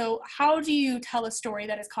 but also how do you tell a story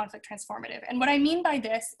that is conflict transformative? And what I mean by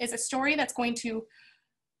this is a story that's going to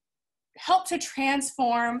help to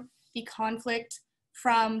transform the conflict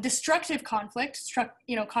from destructive conflict,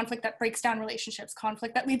 you know, conflict that breaks down relationships,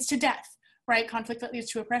 conflict that leads to death, right? Conflict that leads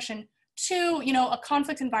to oppression, to, you know, a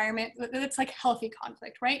conflict environment that's like healthy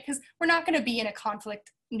conflict, right? Because we're not going to be in a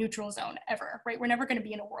conflict neutral zone ever, right? We're never going to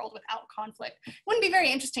be in a world without conflict. It wouldn't be very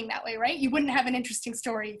interesting that way, right? You wouldn't have an interesting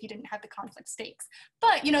story if you didn't have the conflict stakes.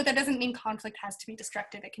 But, you know, that doesn't mean conflict has to be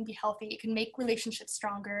destructive. It can be healthy. It can make relationships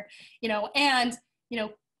stronger, you know, and, you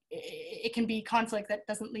know, it can be conflict that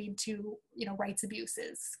doesn't lead to, you know, rights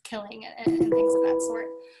abuses, killing, and things of that sort.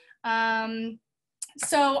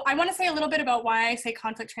 So I want to say a little bit about why I say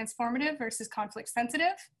conflict transformative versus conflict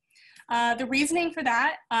sensitive. The reasoning for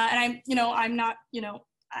that, and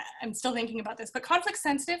I'm still thinking about this, but conflict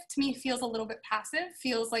sensitive to me feels a little bit passive,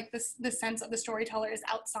 feels like the sense of the storyteller is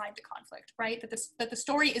outside the conflict, right? That the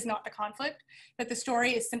story is not the conflict, that the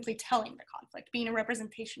story is simply telling the conflict, being a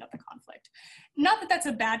representation of the conflict. Not that that's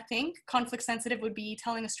a bad thing. Conflict sensitive would be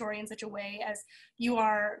telling a story in such a way as you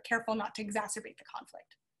are careful not to exacerbate the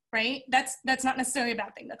conflict, right? That's not necessarily a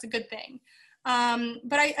bad thing. That's a good thing.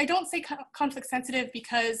 But I don't say conflict sensitive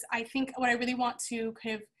because I think what I really want to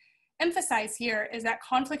kind of emphasize here is that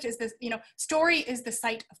conflict is this, you know, story is the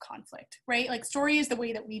site of conflict, right? Like story is the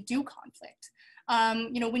way that we do conflict.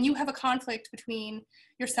 You know, when you have a conflict between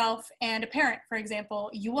yourself and a parent, for example,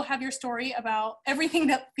 you will have your story about everything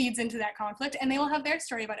that feeds into that conflict, and they will have their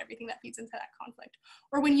story about everything that feeds into that conflict.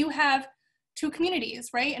 Or when you have two communities,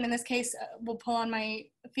 right? And in this case, we'll pull on my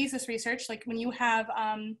thesis research, like when you have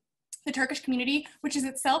the Turkish community, which is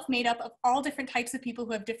itself made up of all different types of people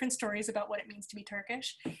who have different stories about what it means to be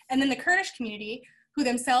Turkish. And then the Kurdish community, who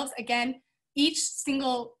themselves, again, each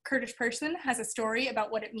single Kurdish person has a story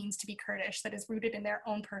about what it means to be Kurdish that is rooted in their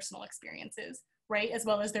own personal experiences, right? As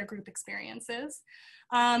well as their group experiences.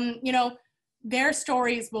 You know, their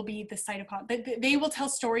stories will be the site of conflict. They will tell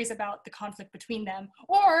stories about the conflict between them,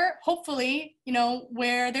 or hopefully, you know,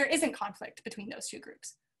 where there isn't conflict between those two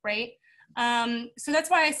groups, right? So that's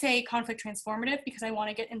why I say conflict transformative, because I want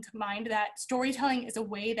to get into mind that storytelling is a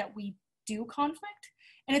way that we do conflict,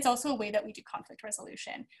 and it's also a way that we do conflict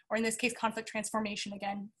resolution, or in this case, conflict transformation,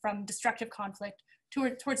 again, from destructive conflict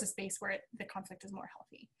towards a space where the conflict is more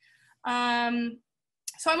healthy.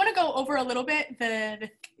 So I want to go over a little bit the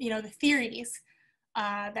theories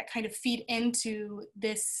that kind of feed into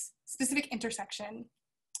this specific intersection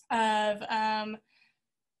of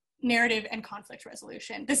narrative and conflict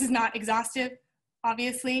resolution. This is not exhaustive,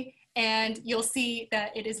 obviously, and you'll see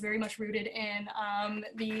that it is very much rooted in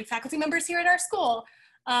the faculty members here at our school.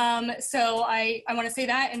 So I want to say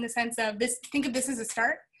that in the sense of this, think of this as a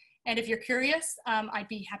start. And if you're curious, I'd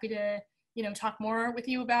be happy to, you know, talk more with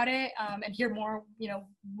you about it and hear more, you know,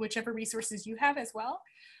 whichever resources you have as well.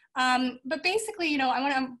 But basically, you know, I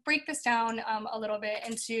want to break this down a little bit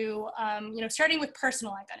into, you know, starting with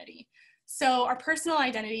personal identity. So our personal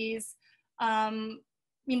identities,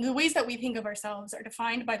 you know, the ways that we think of ourselves are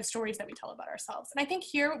defined by the stories that we tell about ourselves. And I think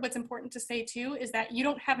here, what's important to say too, is that you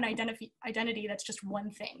don't have an identity that's just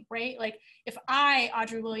one thing, right? Like if I,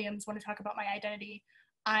 Audrey Williams, want to talk about my identity,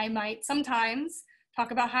 I might sometimes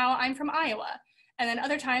talk about how I'm from Iowa. And then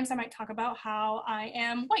other times I might talk about how I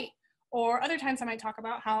am white, or other times I might talk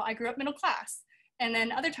about how I grew up middle class. And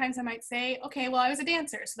then other times I might say, okay, well, I was a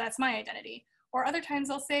dancer, so that's my identity. Or other times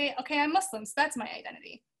I'll say, okay, I'm Muslim, so that's my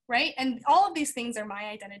identity, right? And all of these things are my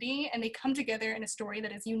identity, and they come together in a story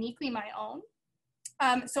that is uniquely my own.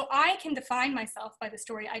 So I can define myself by the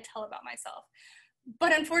story I tell about myself.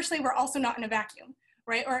 But unfortunately, we're also not in a vacuum,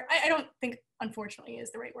 right? Or I don't think unfortunately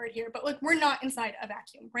is the right word here, but like we're not inside a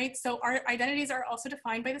vacuum, right? So our identities are also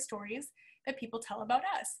defined by the stories that people tell about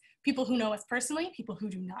us. People who know us personally, people who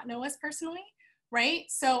do not know us personally, right?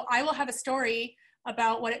 So I will have a story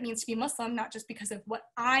about what it means to be Muslim, not just because of what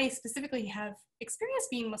I specifically have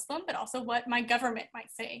experienced being Muslim, but also what my government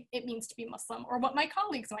might say it means to be Muslim, or what my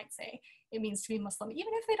colleagues might say it means to be Muslim,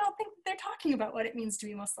 even if they don't think they're talking about what it means to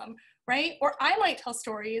be Muslim, right? Or I might tell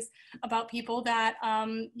stories about people that,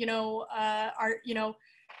 you know, are, you know,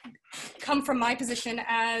 come from my position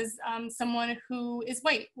as someone who is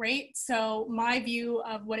white, right? So my view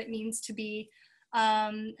of what it means to be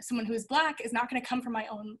someone who is Black is not going to come from my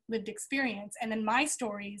own lived experience. And then my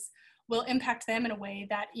stories will impact them in a way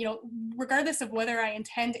that, you know, regardless of whether I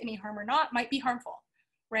intend any harm or not, might be harmful,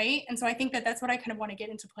 right? And so I think that that's what I kind of want to get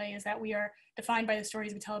into play, is that we are defined by the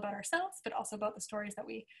stories we tell about ourselves, but also about the stories that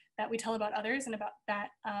we tell about others, and about that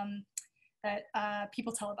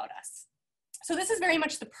people tell about us. So this is very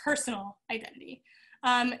much the personal identity.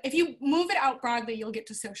 If you move it out broadly, you'll get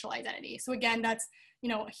to social identity. So again, that's, you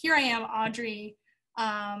know, here I am, Audrey,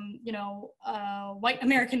 you know, white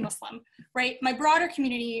American Muslim, right? My broader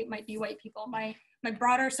community might be white people. My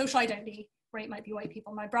broader social identity, right, might be white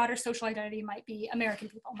people. My broader social identity might be American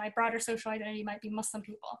people. My broader social identity might be Muslim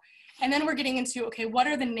people. And then we're getting into, okay, what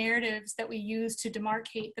are the narratives that we use to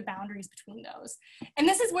demarcate the boundaries between those? And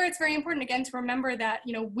this is where it's very important, again, to remember that,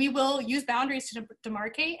 you know, we will use boundaries to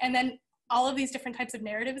demarcate, and then all of these different types of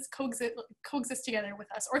narratives coexist together with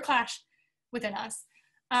us, or clash within us.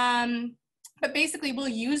 But basically we'll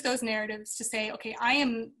use those narratives to say, okay, I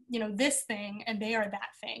am, you know, this thing and they are that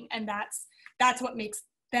thing. And that's what makes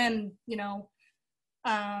them, you know,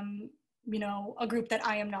 a group that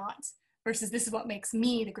I am not, versus this is what makes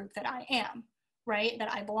me the group that I am, right?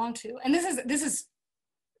 That I belong to. And this is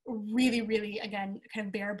really, really, again, kind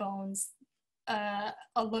of bare bones,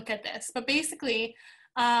 a look at this. But basically,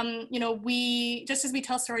 you know, we, just as we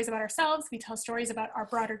tell stories about ourselves, we tell stories about our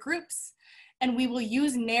broader groups. And we will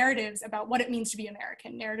use narratives about what it means to be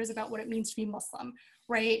American, narratives about what it means to be Muslim,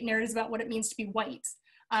 right? Narratives about what it means to be white.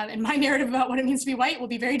 And my narrative about what it means to be white will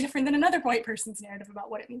be very different than another white person's narrative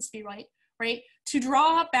about what it means to be white, right? To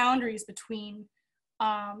draw boundaries between,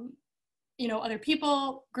 you know, other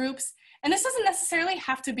people, groups. And this doesn't necessarily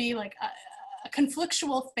have to be like a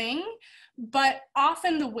conflictual thing, but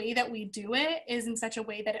often the way that we do it is in such a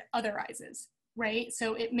way that it otherizes, right?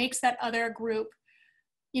 So it makes that other group,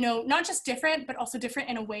 you know, not just different, but also different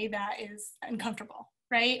in a way that is uncomfortable,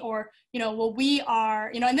 right? Or, you know, well, we are,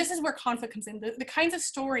 you know, and this is where conflict comes in. The kinds of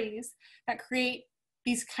stories that create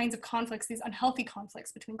these kinds of conflicts, these unhealthy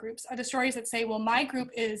conflicts between groups, are the stories that say, well, my group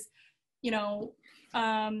is, you know,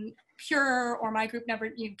 pure, or my group never,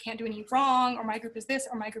 you can't do any wrong, or my group is this,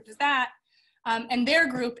 or my group is that. And their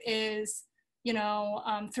group is,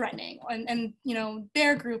 threatening, and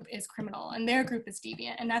their group is criminal and their group is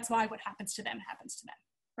deviant, and that's why what happens to them,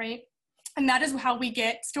 right? And that is how we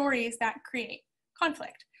get stories that create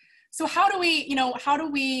conflict. So how do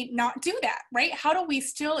we not do that, right? How do we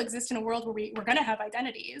still exist in a world where we're going to have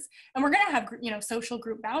identities and we're going to have, social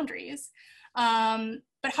group boundaries?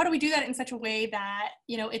 But how do we do that in such a way that,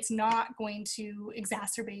 it's not going to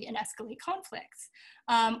exacerbate and escalate conflicts,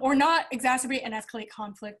 or not exacerbate and escalate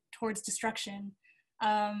conflict towards destruction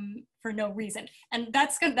for no reason? And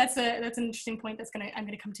that's an interesting point I'm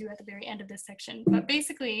going to come to at the very end of this section. But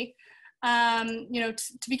basically,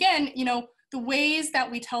 to begin, the ways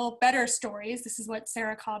that we tell better stories, this is what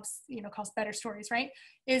Sarah Cobbs, calls better stories, right,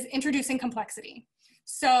 is introducing complexity.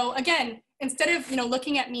 So again, instead of,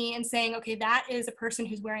 looking at me and saying, okay, that is a person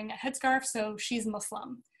who's wearing a headscarf, so she's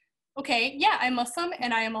Muslim. Okay, yeah, I'm Muslim,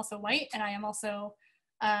 and I am also white, and I am also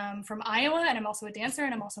from Iowa, and I'm also a dancer,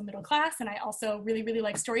 and I'm also middle class, and I also really, really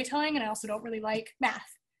like storytelling, and I also don't really like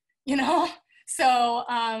math, So,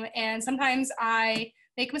 and sometimes I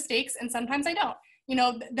make mistakes, and sometimes I don't.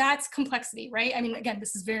 That's complexity, right? I mean, again,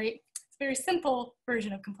 this is very simple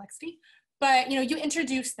version of complexity, but, you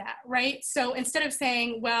introduce that, right? So instead of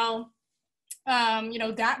saying, well,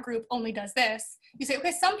 that group only does this, you say,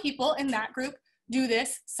 okay, some people in that group do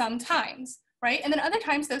this sometimes, right? And then other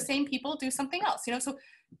times those same people do something else, so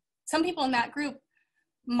some people in that group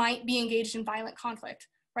might be engaged in violent conflict,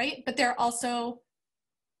 right? But they're also,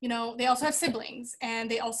 they also have siblings, and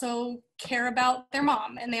they also care about their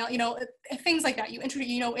mom, and they, things like that. You introduce,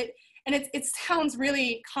 and it sounds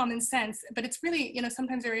really common sense, but it's really,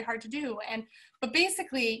 sometimes very hard to do. But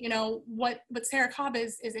basically, what Sarah Cobb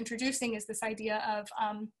is introducing is this idea of,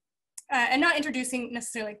 and not introducing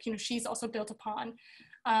necessarily, she's also built upon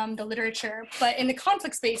the literature, but in the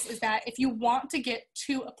conflict space, is that if you want to get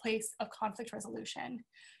to a place of conflict resolution,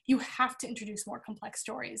 you have to introduce more complex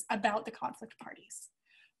stories about the conflict parties.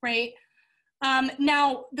 Right.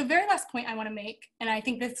 Now, the very last point I want to make, and I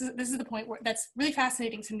think this is the point that's really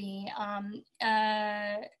fascinating to me,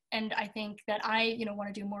 and I think that I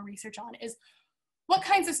want to do more research on, is what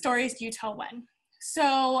kinds of stories do you tell when?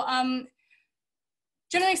 So,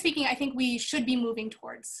 generally speaking, I think we should be moving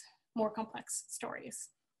towards more complex stories,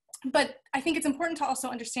 but I think it's important to also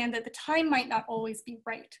understand that the time might not always be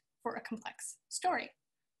right for a complex story,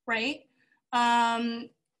 right?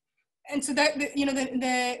 And so that,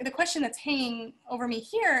 the question that's hanging over me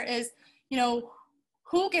here is,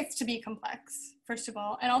 who gets to be complex, first of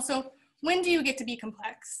all, and also, when do you get to be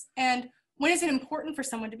complex? And when is it important for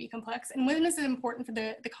someone to be complex? And when is it important for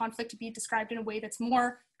the conflict to be described in a way that's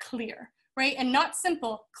more clear, right? And not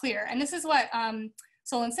simple, clear. And this is what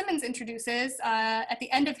Solon Simmons introduces at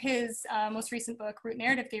the end of his most recent book, Root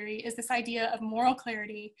Narrative Theory, is this idea of moral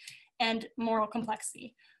clarity and moral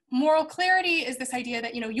complexity. Moral clarity is this idea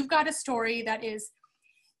that, you've got a story that is,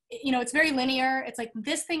 it's very linear. It's like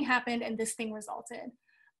this thing happened and this thing resulted.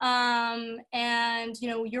 And,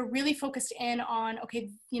 you're really focused in on, okay,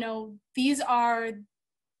 these are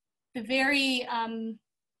the very,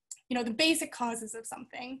 the basic causes of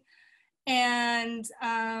something. And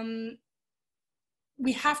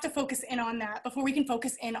we have to focus in on that before we can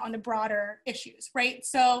focus in on the broader issues, right?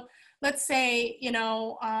 So let's say,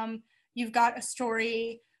 you've got a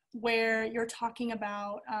story where you're talking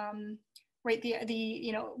about, right,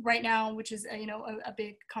 right now, which is, a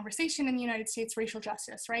big conversation in the United States, racial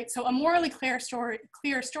justice, right? So a morally clear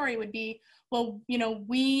story would be, well,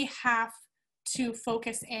 we have to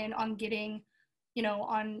focus in on getting,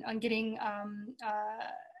 on getting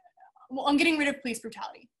rid of police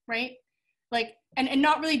brutality, right? Like, and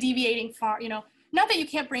not really deviating far, not that you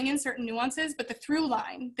can't bring in certain nuances, but the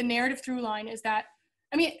narrative through line is that,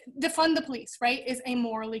 defund the police, right, is a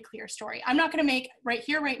morally clear story. I'm not going to make right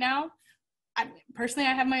here, right now, personally,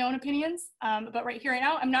 I have my own opinions, but right here, right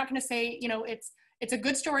now, I'm not going to say, it's a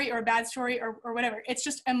good story or a bad story or whatever. It's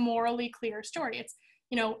just a morally clear story. It's,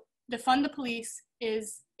 defund the police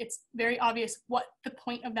it's very obvious what the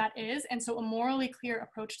point of that is. And so a morally clear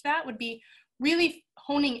approach to that would be really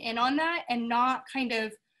honing in on that and not kind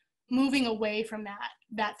of moving away from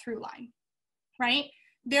that through line, right?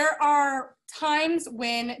 There are times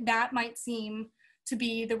when that might seem to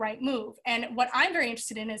be the right move. And what I'm very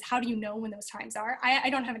interested in is, how do you know when those times are? I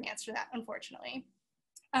don't have an answer to that, unfortunately.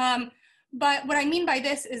 But what I mean by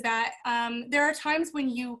this is that there are times when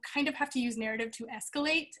you kind of have to use narrative to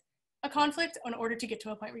escalate a conflict in order to get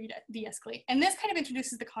to a point where you de-escalate. And this kind of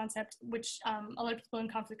introduces the concept, which a lot of people in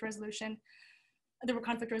the conflict resolution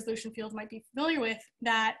field might be familiar with,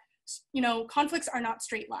 that, conflicts are not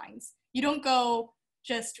straight lines. You don't go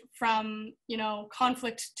just from,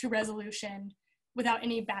 conflict to resolution without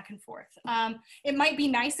any back and forth. It might be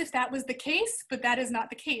nice if that was the case, but that is not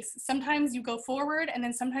the case. Sometimes you go forward and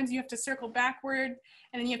then sometimes you have to circle backward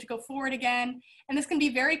and then you have to go forward again. And this can be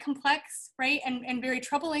very complex, right? And very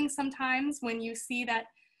troubling sometimes when you see that,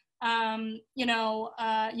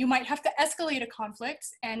 you might have to escalate a conflict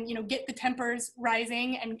and, get the tempers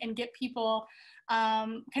rising and get people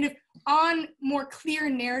kind of on more clear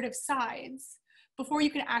narrative sides before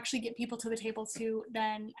you can actually get people to the table to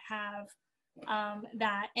then have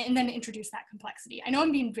that and then introduce that complexity. I know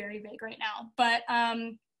I'm being very vague right now, but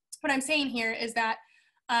what I'm saying here is that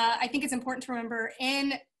I think it's important to remember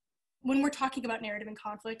when we're talking about narrative and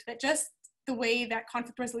conflict, that just the way that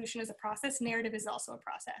conflict resolution is a process, narrative is also a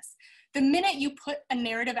process. The minute you put a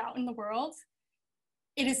narrative out in the world,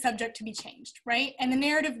 it is subject to be changed, right? And the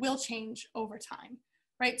narrative will change over time,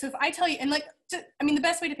 right? So if I tell you, and the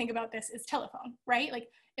best way to think about this is telephone, right? Like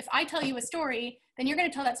if I tell you a story, then you're going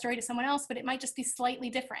to tell that story to someone else, but it might just be slightly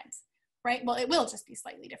different, right? Well, it will just be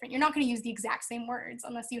slightly different. You're not going to use the exact same words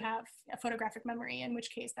unless you have a photographic memory, in which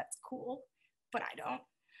case that's cool, but I don't.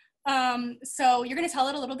 So you're going to tell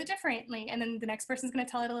it a little bit differently, and then the next person's going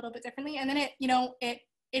to tell it a little bit differently, and then it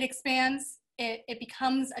expands. It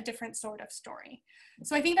becomes a different sort of story.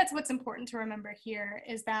 So I think that's what's important to remember here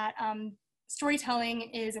is that storytelling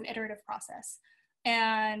is an iterative process,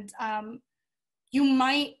 and you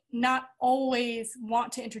might not always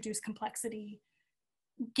want to introduce complexity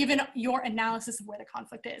given your analysis of where the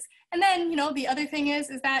conflict is. And then, the other thing is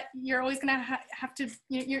that you're always going to have to,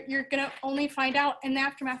 you're going to only find out in the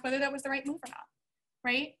aftermath whether that was the right move or not,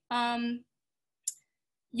 right?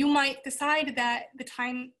 You might decide that the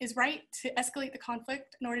time is right to escalate the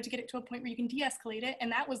conflict in order to get it to a point where you can de-escalate it,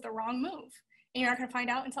 and that was the wrong move, and you're not going to find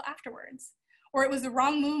out until afterwards. Or it was the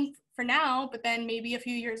wrong move for now, but then maybe a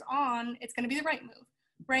few years on, it's going to be the right move,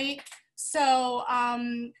 right? So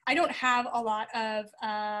I don't have a lot of,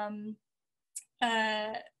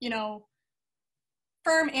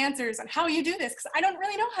 firm answers on how you do this, because I don't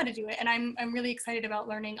really know how to do it, and I'm really excited about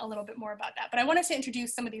learning a little bit more about that. But I wanted to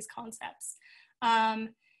introduce some of these concepts.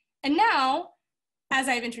 And now, as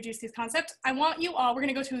I've introduced these concepts, I want you all, we're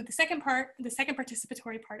going to go to the second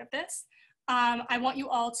participatory part of this. I want you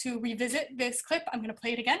all to revisit this clip. I'm going to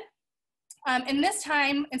play it again. And this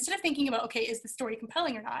time, instead of thinking about, okay, is the story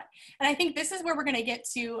compelling or not? And I think this is where we're going to get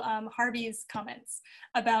to Harvey's comments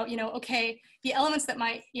about, okay, the elements that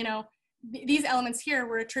might, these elements here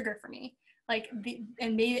were a trigger for me,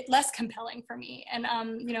 and made it less compelling for me. And,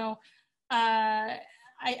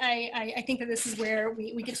 I think that this is where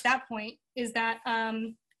we get to that point, is that,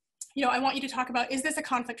 I want you to talk about, is this a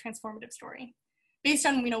conflict transformative story? Based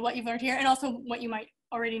on, what you've learned here, and also what you might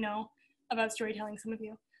already know about storytelling, some of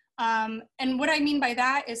you. And what I mean by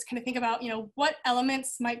that is kind of think about, what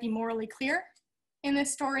elements might be morally clear in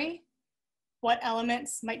this story? What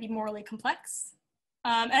elements might be morally complex?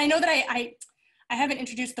 And I know that I haven't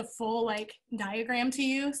introduced the full diagram to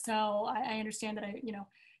you, so I understand that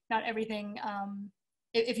not everything,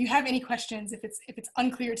 if you have any questions, if it's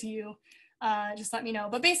unclear to you, just let me know.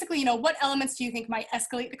 But basically, what elements do you think might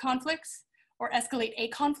escalate the conflict or escalate a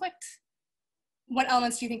conflict? What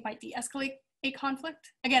elements do you think might de-escalate a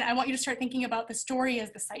conflict? Again, I want you to start thinking about the story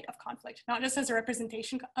as the site of conflict, not just as a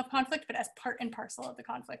representation of conflict, but as part and parcel of the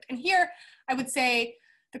conflict. And here, I would say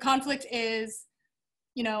the conflict is,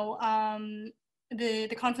 the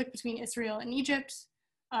conflict between Israel and Egypt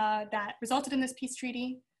that resulted in this peace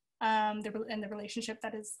treaty, and the relationship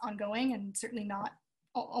that is ongoing, and certainly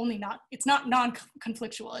it's not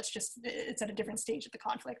non-conflictual, it's at a different stage of the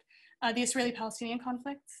conflict. The Israeli-Palestinian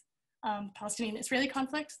conflict, Palestinian-Israeli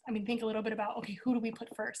conflict, think a little bit about, okay, who do we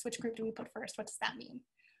put first? Which group do we put first? What does that mean,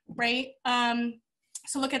 right?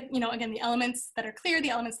 So look at, again, the elements that are clear, the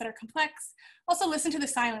elements that are complex. Also listen to the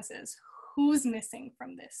silences. Who's missing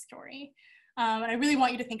from this story? And I really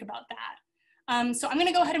want you to think about that. So I'm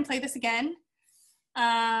gonna go ahead and play this again.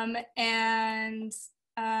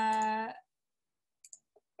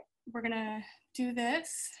 We're gonna do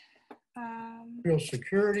this. Real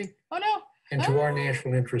security. Oh no. And to our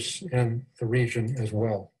national interests in the region as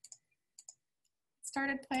well.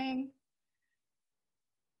 Started playing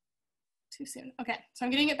too soon. Okay, so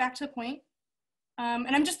I'm getting it back to the point.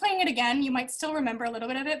 And I'm just playing it again. You might still remember a little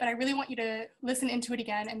bit of it, but I really want you to listen into it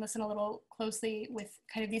again and listen a little closely with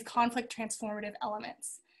kind of these conflict transformative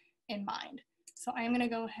elements in mind. So I'm gonna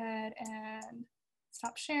go ahead and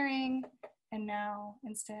stop sharing, and now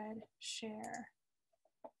instead share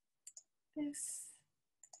this.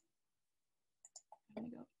 I'm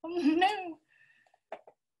gonna go, oh no.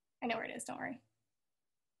 I know where it is, don't worry.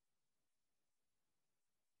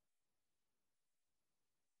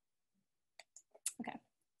 Okay,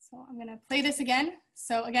 So I'm gonna play this again.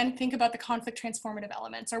 So again, think about the conflict transformative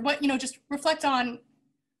elements, or what, just reflect on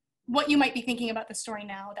what you might be thinking about the story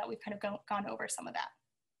now that we've kind of gone over some of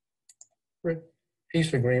that.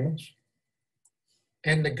 Peace agreements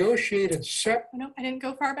and negotiated Oh, no, I didn't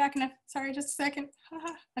go far back enough. Sorry, just a second.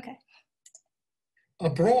 Okay.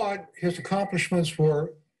 Abroad, his accomplishments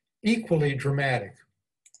were equally dramatic.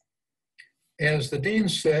 As the dean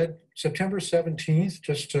said, September 17th,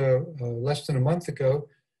 just less than a month ago,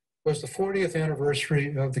 was the 40th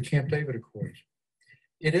anniversary of the Camp David Accords.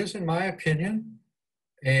 It is, in my opinion,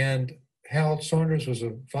 and Harold Saunders was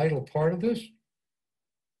a vital part of this,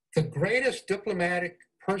 the greatest diplomatic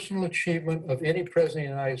personal achievement of any president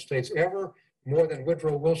of the United States ever, more than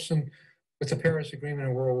Woodrow Wilson with the Paris Agreement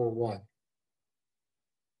in World War I.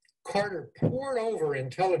 Carter poured over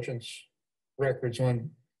intelligence records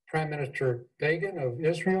on Prime Minister Begin of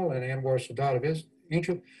Israel and Anwar Sadat of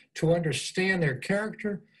Egypt to understand their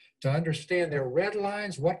character, to understand their red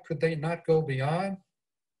lines, what could they not go beyond,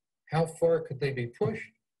 how far could they be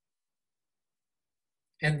pushed.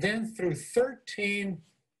 And then through 13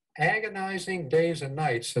 agonizing days and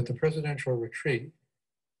nights at the presidential retreat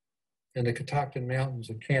in the Catoctin Mountains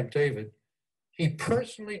at Camp David, he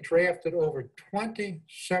personally drafted over 20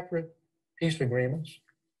 separate peace agreements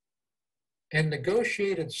and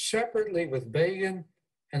negotiated separately with Begin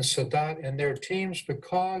and Sadat and their teams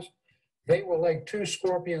because they were like two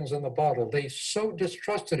scorpions in the bottle. They so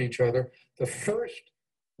distrusted each other. The first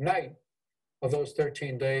night of those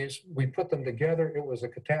 13 days, we put them together. It was a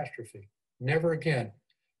catastrophe. Never again.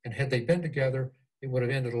 And had they been together, it would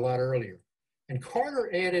have ended a lot earlier. And Carter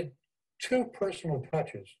added two personal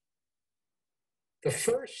touches. The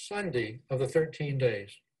first Sunday of the 13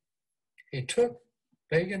 days, he took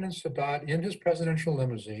Begin and Sadat in his presidential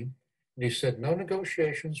limousine, and he said, no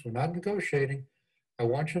negotiations, we're not negotiating. I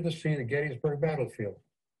want you to see the Gettysburg battlefield.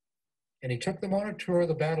 And he took them on a tour of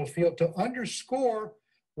the battlefield to underscore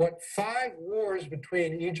what 5 wars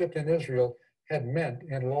between Egypt and Israel had meant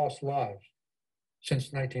and lost lives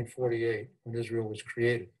since 1948, when Israel was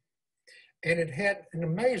created. And it had an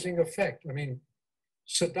amazing effect. I mean,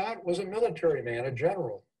 Sadat was a military man, a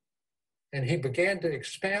general, and he began to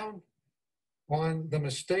expound on the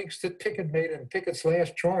mistakes that Pickett made in Pickett's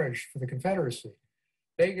last charge for the Confederacy.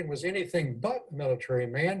 Begin was anything but a military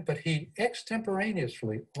man, but he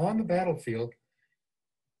extemporaneously on the battlefield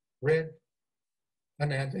read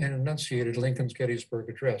and enunciated Lincoln's Gettysburg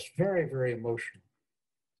Address. Very, very emotional.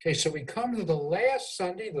 Okay, so we come to the last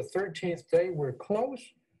Sunday, the 13th day. We're close,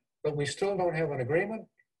 but we still don't have an agreement.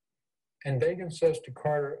 And Begin says to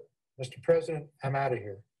Carter, Mr. President, I'm out of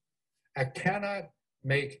here. I cannot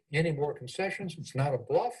make any more concessions. It's not a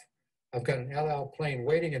bluff. I've got an El Al plane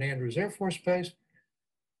waiting at Andrews Air Force Base.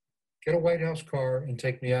 Get a White House car and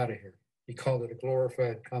take me out of here. He called it a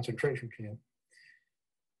glorified concentration camp.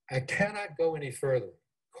 I cannot go any further.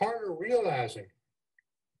 Carter, realizing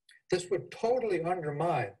this would totally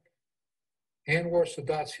undermine Anwar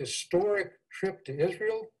Sadat's historic trip to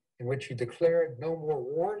Israel, in which he declared no more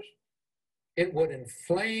wars. It would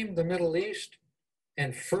inflame the Middle East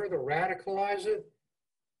and further radicalize it,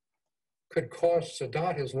 could cost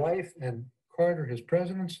Sadat his life and Carter his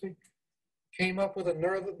presidency, came up with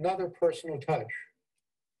another personal touch.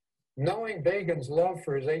 Knowing Begin's love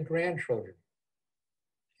for his 8 grandchildren,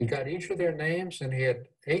 he got each of their names and he had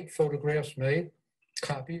 8 photographs made,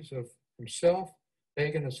 copies of himself,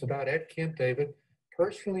 Begin, and Sadat at Camp David,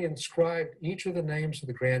 personally inscribed each of the names of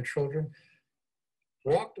the grandchildren,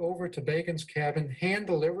 walked over to Begin's cabin,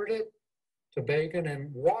 hand-delivered it to Begin,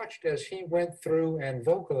 and watched as he went through and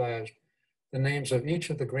vocalized the names of each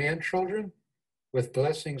of the grandchildren with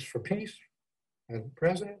blessings for peace and the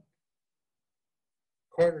president.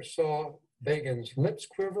 Carter saw Begin's lips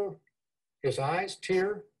quiver, his eyes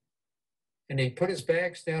tear, and he put his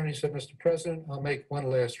bags down and he said, Mr. President, I'll make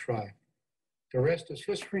one last try. The rest is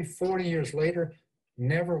history. 40 years later,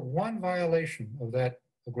 never one violation of that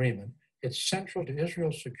agreement. It's central to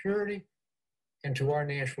Israel's security and to our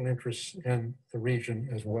national interests in the region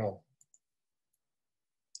as well.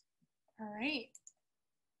 All right.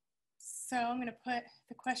 So I'm going to put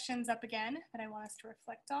the questions up again that I want us to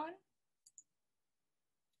reflect on.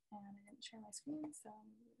 And I didn't share my screen, so I'm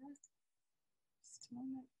going to do that. Just a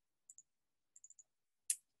moment.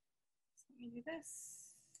 So let me do this.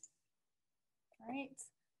 All right.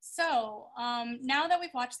 So now that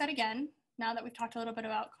we've watched that again, now that we've talked a little bit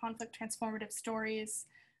about conflict transformative stories,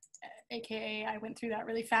 AKA I went through that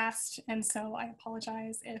really fast, and so I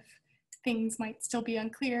apologize if things might still be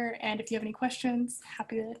unclear. And if you have any questions,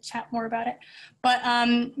 happy to chat more about it. But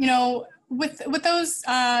you know, with those,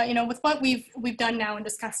 you know, with what we've done now and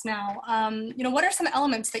discussed now, you know, what are some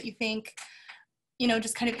elements that you think, you know,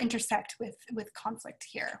 just kind of intersect with conflict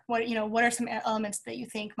here? What, you know, what are some elements that you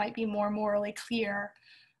think might be more morally clear?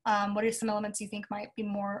 What are some elements you think might be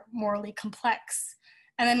more morally complex?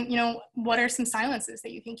 And then, you know, what are some silences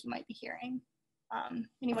that you think you might be hearing?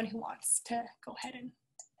 Anyone who wants to go ahead and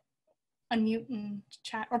unmute and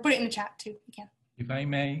chat, or put it in the chat too, you can. If I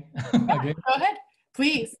may. Yeah, Again. go ahead,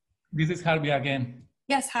 please. This is Harvey again.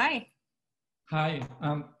 Yes, hi. Hi.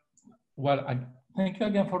 Well, thank you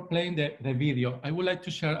again for playing the video. I would like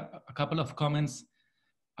to share a couple of comments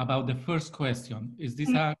about the first question. Is this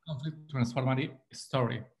a conflict transformative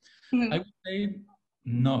story? I would say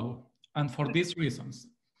no, and for these reasons.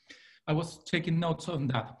 I was taking notes on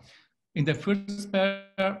that. In the first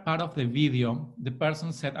part of the video, the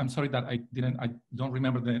person said, I'm sorry that I don't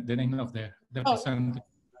remember the name of the presenter.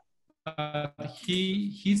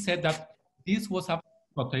 He said that this was a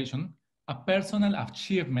quotation, a personal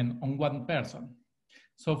achievement on one person.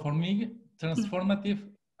 So for me, transformative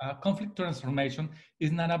conflict transformation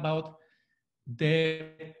is not about the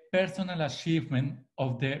personal achievement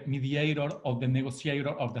of the mediator, of the negotiator,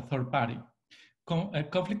 of the third party.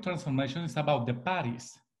 Conflict transformation is about the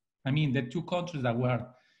parties. I mean, the two countries that were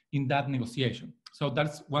in that negotiation. So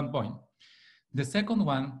that's one point. The second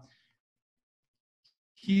one,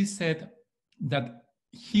 he said that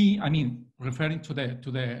I mean, referring to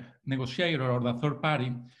the negotiator or the third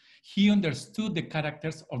party, he understood the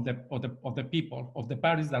characters of the people, of the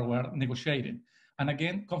parties that were negotiating. And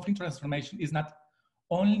again, conflict transformation is not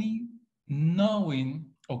only knowing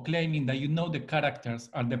or claiming that you know the characters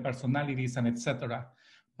or the personalities and etc.,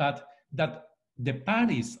 but that the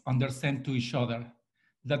parties understand to each other,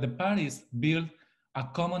 that the parties build a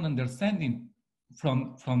common understanding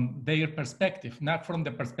from their perspective, not from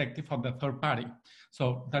the perspective of the third party.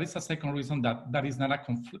 So that is a second reason that is not a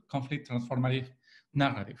conflict transformative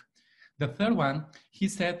narrative. The third one, he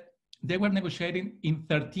said they were negotiating in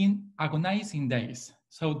 13 agonizing days.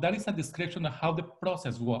 So that is a description of how the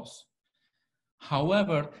process was.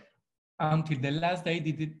 However, until the last day,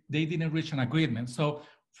 they didn't reach an agreement. So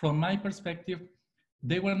from my perspective,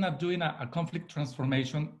 they were not doing a conflict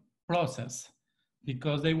transformation process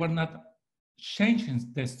because they were not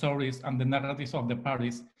changing the stories and the narratives of the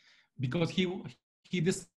parties, because he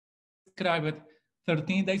described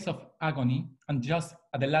 13 days of agony, and just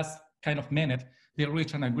at the last kind of minute, they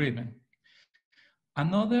reached an agreement.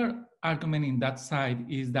 Another argument in that side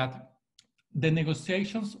is that the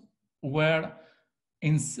negotiations were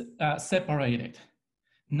separated,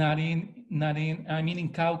 not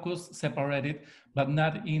in caucus separated, but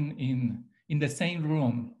not in the same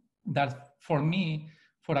room. That for me,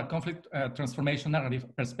 for a conflict transformation narrative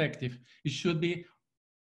perspective, it should be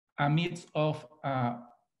a mix of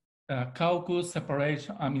caucus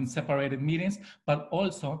separation, separated meetings, but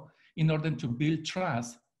also in order to build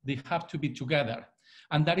trust, they have to be together.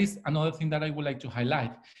 And that is another thing that I would like to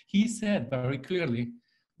highlight. He said very clearly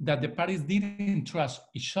that the parties didn't trust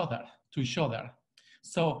each other.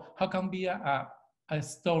 So how can be a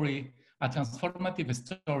story, a transformative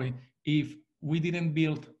story, if we didn't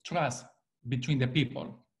build trust between the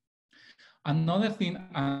people? Another thing,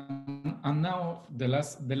 and now the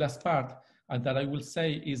last part that I will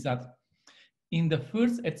say is that in the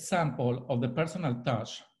first example of the personal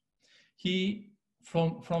touch, he,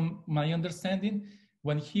 from my understanding,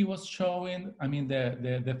 when he was showing,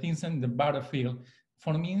 the things in the battlefield,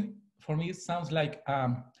 for me it sounds like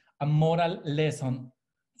a moral lesson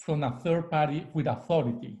from a third party with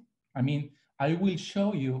authority. I will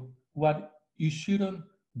show you what you shouldn't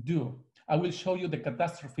do. I will show you the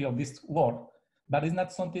catastrophe of this war, but it's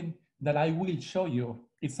not something that I will show you.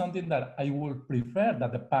 It's something that I would prefer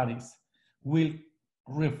that the parties will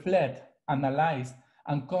reflect, analyze,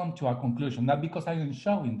 and come to a conclusion, not because I am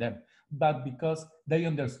showing them, but because they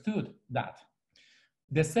understood that.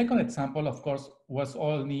 The second example, of course, was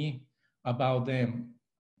only about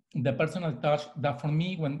the personal touch, that for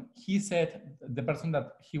me, when he said, the person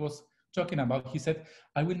that he was talking about, he said,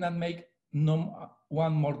 I will not make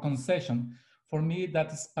one more concession. For me,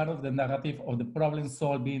 that is part of the narrative of the problem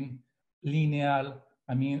solving, linear,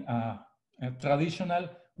 traditional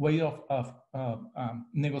way of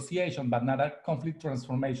negotiation, but not a conflict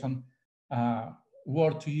transformation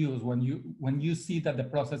word to use when you see that the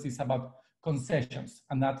process is about concessions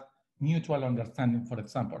and not mutual understanding, for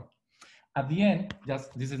example. At the end,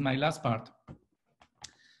 this is my last part,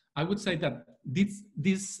 I would say that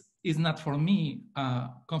this is not for me a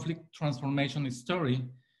conflict transformation story,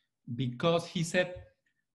 because he said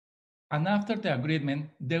And after the agreement,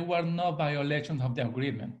 there were no violations of the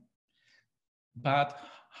agreement. But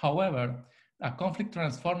however, a conflict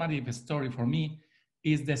transformative story for me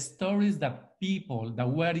is the stories that people that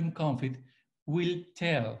were in conflict will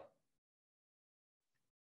tell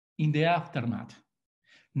in the aftermath.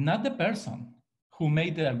 Not the person who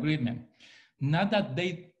made the agreement. Not that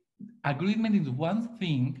agreement is one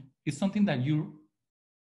thing, it's something that you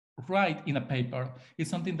write in a paper, it's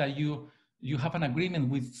something that you have an agreement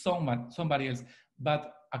with somebody else.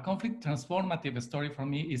 But a conflict transformative story for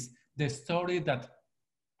me is the story that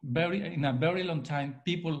in a very long time,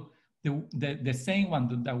 people, the same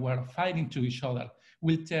one that were fighting to each other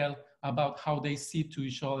will tell about how they see to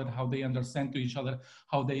each other, how they understand to each other,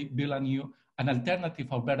 how they build an alternative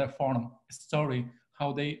or better form story,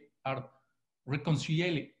 how they are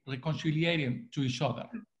reconciliating to each other.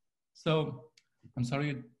 So I'm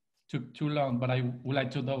sorry it took too long, but I would like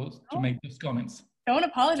to make those comments. Don't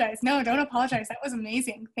apologize. No, don't apologize. That was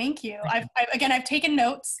amazing. Thank you. I've taken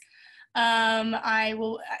notes. I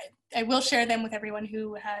will share them with everyone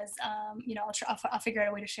who has, I'll figure out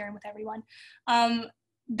a way to share them with everyone.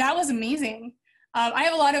 That was amazing. I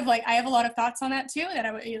have a lot of thoughts on that too that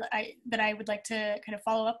I would like to kind of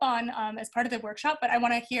follow up on as part of the workshop. But I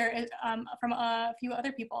want to hear from a few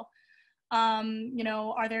other people.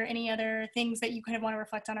 Are there any other things that you kind of want to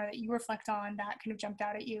reflect on, or that you reflect on, that kind of jumped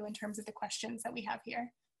out at you in terms of the questions that we have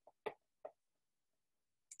here?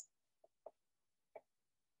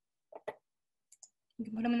 You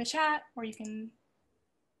can put them in the chat, or you can,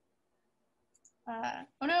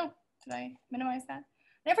 oh no, did I minimize that?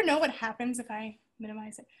 I never know what happens if I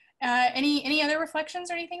minimize it. Any other reflections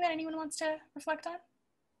or anything that anyone wants to reflect on?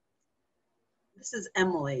 This is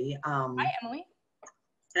Emily. Hi, Emily.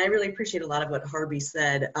 And I really appreciate a lot of what Harvey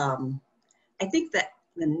said. I think that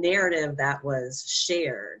the narrative that was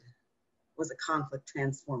shared was a conflict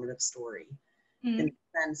transformative story, in the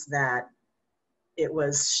sense that it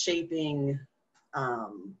was shaping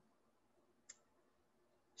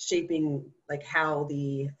like how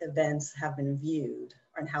the events have been viewed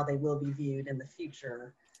and how they will be viewed in the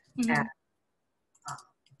future as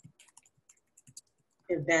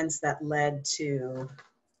events that led to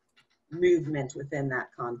movement within that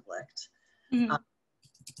conflict.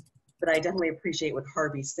 But I definitely appreciate what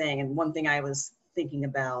Harvey's saying. And one thing I was thinking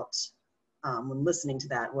about when listening to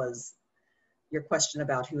that was your question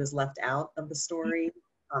about who is left out of the story.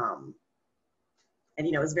 And,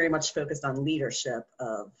 it was very much focused on leadership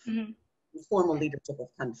of formal leadership of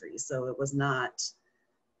countries. So it was not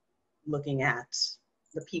looking at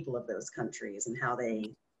the people of those countries and how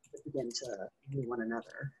they begin to view one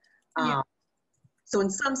another. So in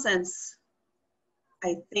some sense,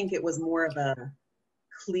 I think it was more of a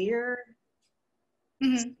clear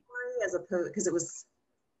story, as opposed, because it was,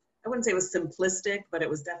 I wouldn't say it was simplistic, but it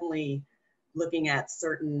was definitely looking at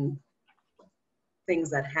certain things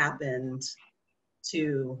that happened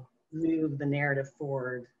to move the narrative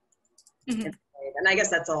forward. And I guess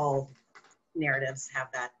that's all narratives have,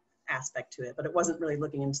 that aspect to it, but it wasn't really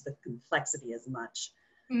looking into the complexity as much.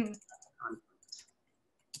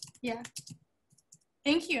 Yeah.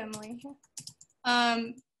 Thank you, Emily.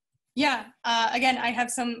 Again, I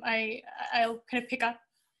have I'll kind of pick up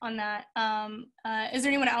on that. Is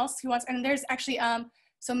there anyone else who wants, and there's actually,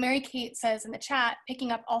 so Mary Kate says in the chat,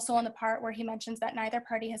 picking up also on the part where he mentions that neither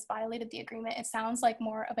party has violated the agreement, it sounds like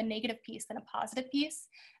more of a negative piece than a positive piece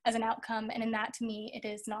as an outcome. And in that, to me, it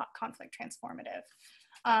is not conflict transformative.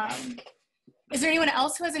 Is there anyone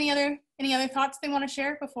else who has any other thoughts they want to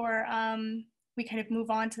share before we kind of move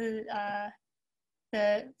on to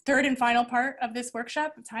the third and final part of this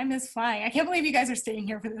workshop? Time is flying. I can't believe you guys are staying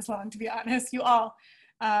here for this long, to be honest. You all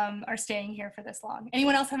are staying here for this long.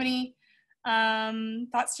 Anyone else have any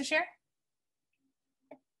thoughts to share?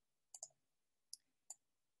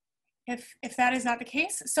 If that is not the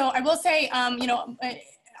case. So I will say,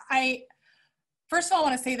 I first of all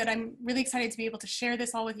want to say that I'm really excited to be able to share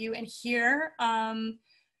this all with you and hear. And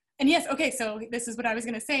yes, okay, so this is what I was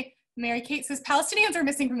going to say. Mary Kate says, Palestinians are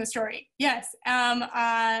missing from the story. Yes,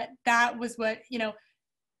 that was what,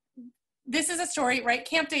 this is a story, right?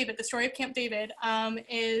 Camp David, the story of Camp David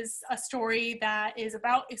is a story that is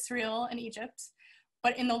about Israel and Egypt,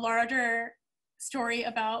 but in the larger story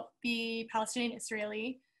about the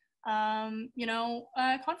Palestinian-Israeli,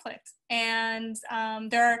 conflict. And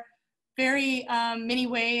there are very many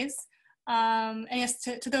ways. And yes,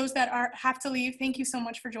 to those that have to leave, thank you so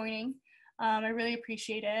much for joining. I really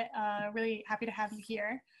appreciate it. Really happy to have you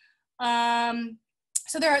here.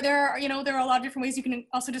 So there are a lot of different ways you can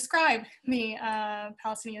also describe the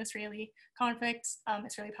Palestinian-Israeli conflict,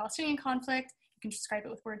 Israeli-Palestinian conflict. You can describe it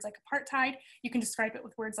with words like apartheid. You can describe it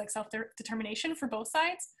with words like self-determination for both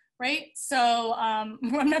sides, right? So I'm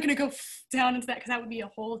not going to go down into that because that would be a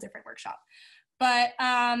whole different workshop. But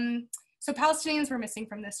so Palestinians were missing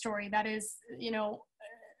from this story. That is, you know,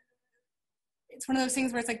 it's one of those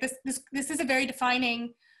things where it's like this is a very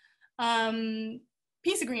defining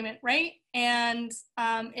peace agreement, right? And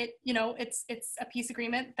it, you know, it's a peace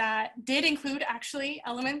agreement that did include actually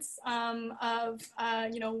elements of,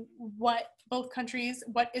 you know, what both countries,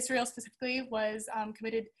 what Israel specifically was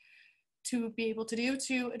committed to be able to do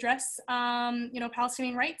to address, you know,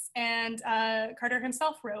 Palestinian rights. And Carter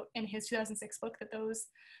himself wrote in his 2006 book that those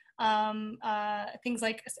things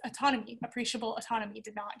like autonomy, appreciable autonomy,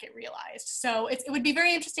 did not get realized. So it would be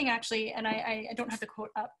very interesting, actually, and I don't have the quote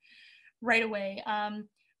up right away,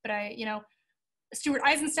 but you know, Stuart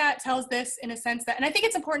Eisenstadt tells this in a sense that, and I think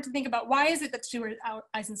it's important to think about, why is it that Stuart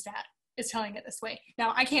Eisenstadt is telling it this way?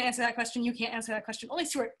 Now, I can't answer that question. You can't answer that question. Only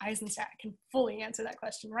Stuart Eisenstadt can fully answer that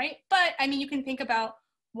question, right? But I mean, you can think about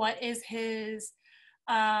what is his,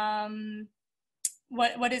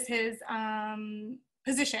 what is his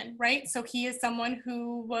position, right? So he is someone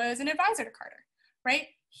who was an advisor to Carter, right?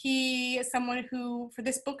 He is someone who, for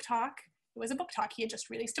this book talk, it was a book talk, he had just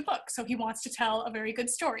released a book. So he wants to tell a very good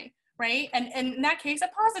story, right? And in that case, a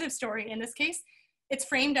positive story. In this case, it's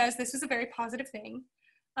framed as this is a very positive thing.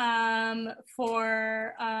 Oh,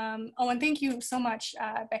 and thank you so much,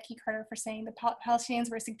 Becky Carter, for saying the Palestinians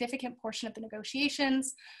were a significant portion of the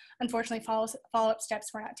negotiations. Unfortunately, follow-up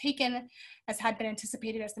steps were not taken, as had been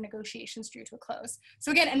anticipated as the negotiations drew to a close.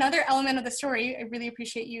 So again, another element of the story. I really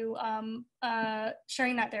appreciate you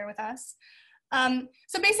sharing that there with us.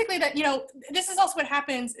 So basically that, you know, this is also what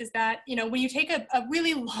happens is that, you know, when you take a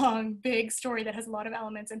really long, big story that has a lot of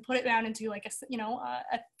elements and put it down into like a, you know,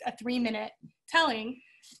 a 3-minute telling,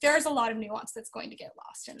 there's a lot of nuance that's going to get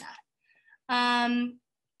lost in that.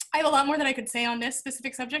 I have a lot more that I could say on this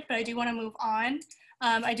specific subject, but I do want to move on.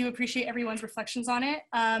 I do appreciate everyone's reflections on it.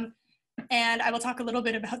 And I will talk a little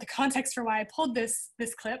bit about the context for why I pulled this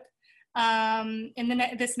clip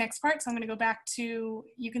in this next part. So I'm going to go back to,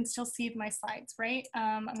 you can still see my slides, right?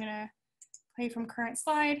 I'm going to play from current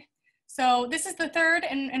slide. So this is the third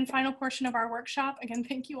and final portion of our workshop. Again,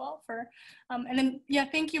 thank you all for, and then, yeah,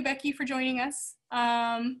 thank you, Becky, for joining us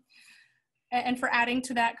and for adding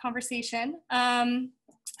to that conversation.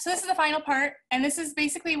 So this is the final part, and this is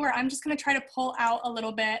basically where I'm just going to try to pull out a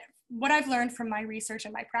little bit what I've learned from my research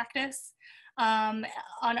and my practice on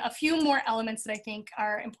a few more elements that I think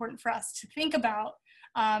are important for us to think about.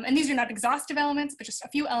 And these are not exhaustive elements, but just a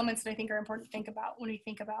few elements that I think are important to think about when we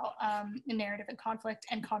think about narrative and conflict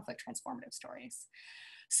transformative stories.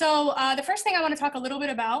 So the first thing I want to talk a little bit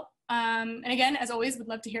about, and again, as always, would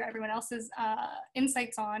love to hear everyone else's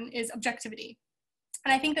insights on, is objectivity.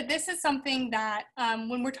 And I think that this is something that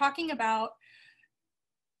when we're talking about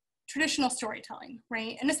traditional storytelling,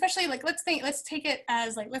 right? And especially like, let's take it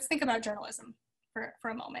as like, let's think about journalism for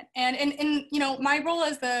a moment. And in you know, my role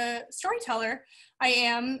as the storyteller, I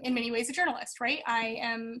am in many ways a journalist, right? I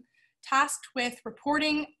am tasked with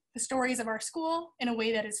reporting the stories of our school in a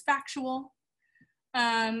way that is factual.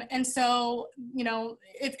 And so, you know,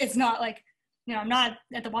 it's not like, you know, I'm not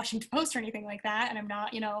at the Washington Post or anything like that. And I'm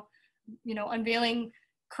not, you know, unveiling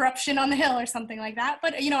corruption on the Hill or something like that.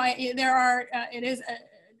 But, you know, there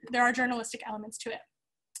are journalistic elements to it.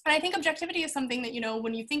 And I think objectivity is something that, you know,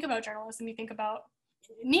 when you think about journalism, you think about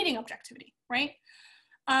needing objectivity, right?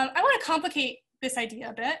 I want to complicate this idea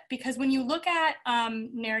a bit, because when you look at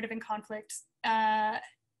narrative and conflict,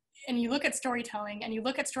 and you look at storytelling, and you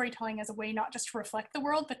look at storytelling as a way not just to reflect the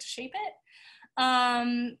world, but to shape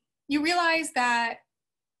it, you realize that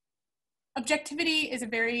objectivity is a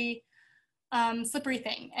very slippery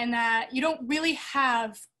thing, and that you don't really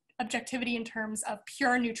have objectivity in terms of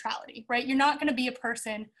pure neutrality, right? You're not going to be a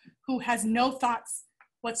person who has no thoughts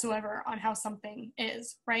whatsoever on how something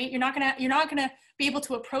is, right? You're not going to be able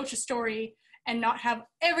to approach a story and not have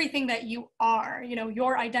everything that you are, you know,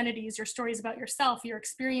 your identities, your stories about yourself, your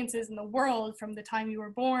experiences in the world from the time you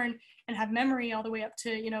were born, and have memory all the way up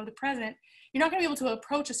to, you know, the present. You're not going to be able to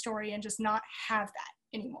approach a story and just not have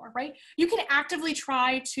that anymore, right? You can actively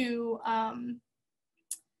try to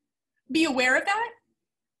be aware of that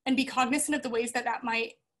and be cognizant of the ways that that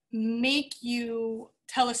might make you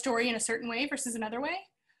tell a story in a certain way versus another way.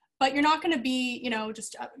 But you're not going to be, you know,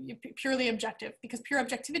 just purely objective, because pure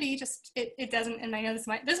objectivity just, it doesn't, and I know this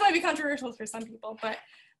might be controversial for some people, but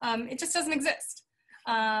it just doesn't exist.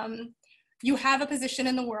 You have a position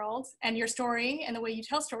in the world, and your story and the way you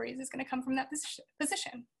tell stories is going to come from that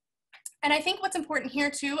position. And I think what's important here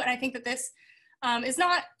too, and I think that this is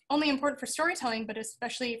not only important for storytelling, but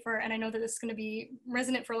especially for, and I know that this is going to be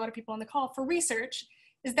resonant for a lot of people on the call, for research,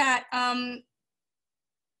 is that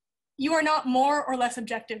you are not more or less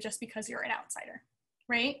objective just because you're an outsider,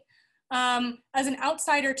 right? As an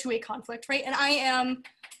outsider to a conflict, right? And I am,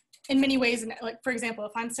 in many ways, like, for example,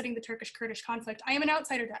 if I'm studying the Turkish-Kurdish conflict, I am an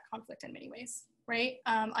outsider to that conflict in many ways, right?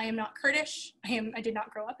 I am not Kurdish. I did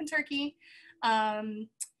not grow up in Turkey. And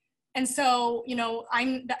so, you know,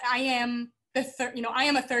 I am a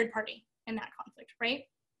third party in that conflict, right?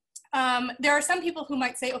 There are some people who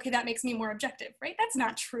might say, okay, that makes me more objective, right? That's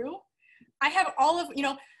not true. I have all of, you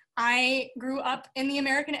know, I grew up in the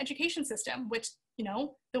American education system, which, you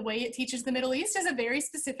know, the way it teaches the Middle East is a very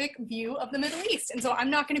specific view of the Middle East. And so I'm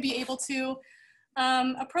not going to be able to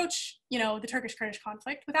approach, you know, the Turkish-Kurdish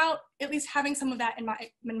conflict without at least having some of that in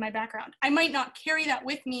my background. I might not carry that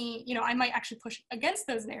with me, you know, I might actually push against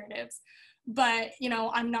those narratives, but, you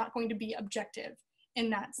know, I'm not going to be objective in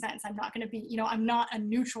that sense. I'm not going to be, you know, I'm not a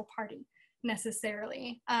neutral party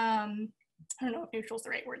necessarily. I don't know if neutral is the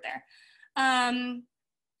right word there.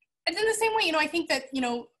 And in the same way, you know, I think that, you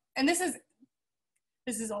know, and this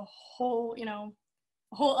is a whole, you know,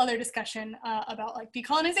 a whole other discussion about like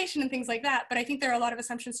decolonization and things like that. But I think there are a lot of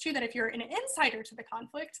assumptions too, that if you're an insider to the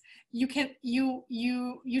conflict, you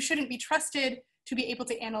shouldn't be trusted to be able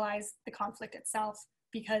to analyze the conflict itself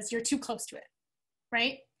because you're too close to it,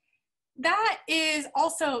 right? That is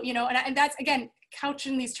also, you know, and that's, again, couched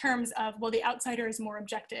in these terms of, well, the outsider is more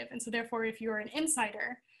objective. And so therefore, if you're an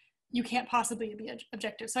insider, you can't possibly be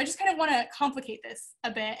objective. So I just kind of want to complicate this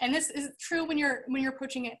a bit. And this is true when you're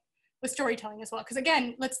approaching it with storytelling as well. Because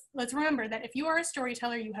again, let's remember that if you are a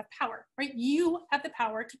storyteller, you have power, right? You have the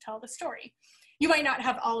power to tell the story. You might not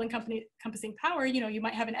have all encompassing power. You know, you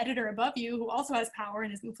might have an editor above you who also has power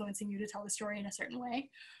and is influencing you to tell the story in a certain way,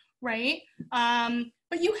 right?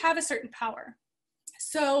 But you have a certain power.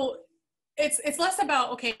 So it's less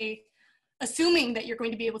about, okay, assuming that you're going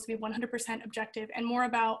to be able to be 100% objective and more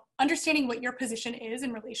about understanding what your position is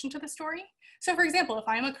in relation to the story. So for example, if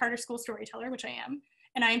I am a Carter School storyteller, which I am,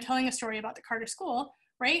 and I am telling a story about the Carter School,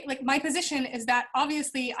 right? Like my position is that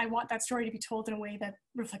obviously I want that story to be told in a way that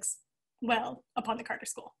reflects well upon the Carter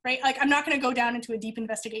School, right? Like I'm not going to go down into a deep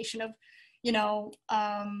investigation of,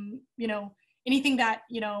 anything that,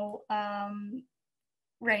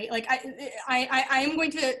 right? Like I am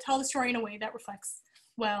going to tell the story in a way that reflects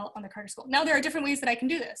well on the Carter School. Now there are different ways that I can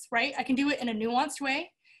do this, right? I can do it in a nuanced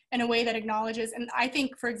way, in a way that acknowledges, and I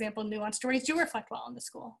think, for example, nuanced stories do reflect well on the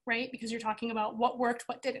school, right? Because you're talking about what worked,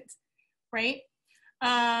 what didn't, right?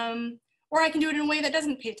 Or I can do it in a way that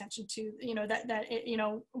doesn't pay attention to, that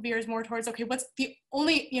it, veers more towards, okay, what's the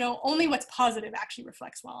only what's positive actually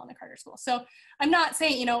reflects well on the Carter School. So I'm not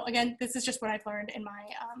saying, again, this is just what I've learned in my,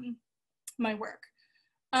 my work.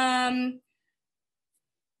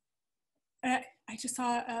 I just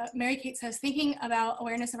saw Mary Kate says, thinking about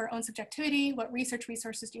awareness of our own subjectivity, what research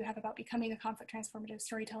resources do you have about becoming a conflict transformative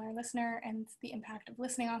storyteller and listener and the impact of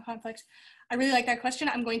listening on conflict? I really like that question.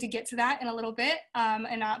 I'm going to get to that in a little bit, but I'm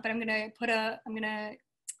going to put a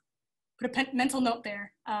mental note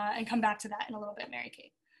there and come back to that in a little bit, Mary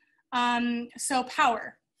Kate. So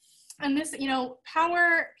power. And this,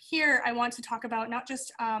 power here, I want to talk about not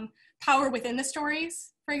just power within the stories,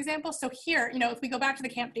 for example. So here, if we go back to the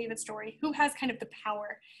Camp David story, who has kind of the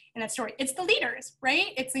power in that story? It's the leaders, right?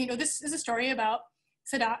 It's, this is a story about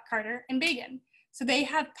Sadat, Carter, and Begin. So they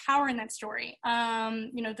have power in that story.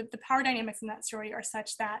 The power dynamics in that story are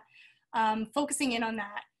such that focusing in on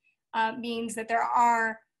that means that there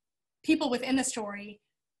are people within the story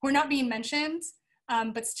who are not being mentioned,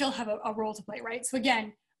 but still have a role to play, right? So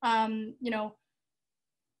again,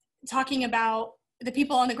 talking about the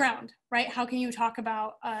people on the ground, right? How can you talk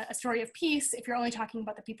about a story of peace if you're only talking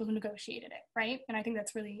about the people who negotiated it, right? And I think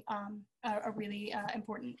that's really a really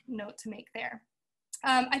important note to make there.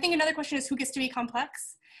 I think another question is who gets to be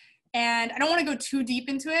complex? And I don't want to go too deep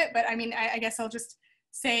into it, but I mean, I guess I'll just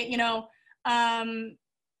say,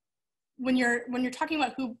 when you're talking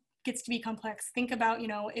about who gets to be complex, think about,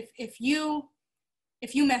 if you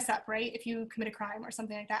mess up, right? If you commit a crime or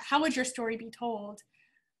something like that, how would your story be told?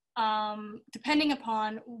 Depending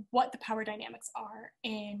upon what the power dynamics are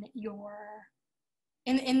in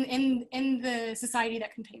the society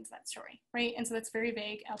that contains that story, right? And so that's very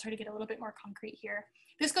vague. I'll try to get a little bit more concrete here.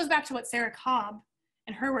 This goes back to what Sarah Cobb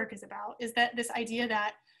and her work is about, is that this idea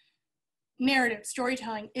that narrative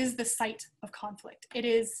storytelling is the site of conflict. It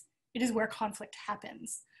is where conflict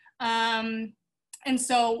happens. And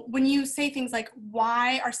so when you say things like,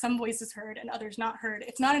 why are some voices heard and others not heard,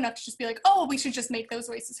 it's not enough to just be like, oh, we should just make those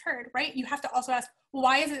voices heard, right? You have to also ask, well,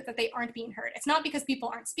 why is it that they aren't being heard? It's not because people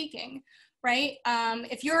aren't speaking, right?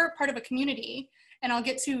 If you're part of a community, and I'll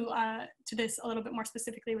get to this a little bit more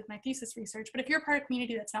specifically with my thesis research, but if you're part of a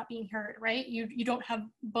community that's not being heard, right? You don't have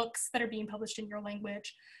books that are being published in your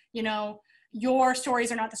language, you know, your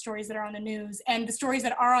stories are not the stories that are on the news, and the stories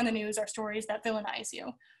that are on the news are stories that villainize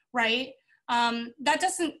you, right? That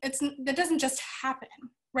doesn't just happen,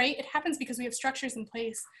 right? It happens because we have structures in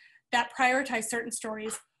place that prioritize certain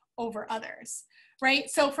stories over others, right?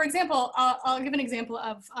 So for example, I'll give an example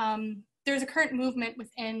of, there's a current movement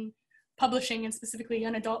within publishing, and specifically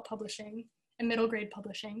young adult publishing and middle grade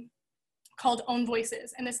publishing, called Own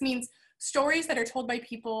Voices. And this means stories that are told by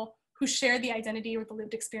people who share the identity or the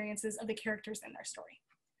lived experiences of the characters in their story,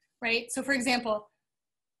 right? So for example,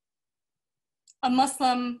 a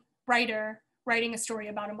Muslim writer writing a story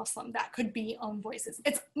about a Muslim, that could be Own Voices.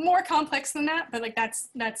 It's more complex than that, but like that's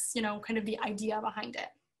you know, kind of the idea behind it.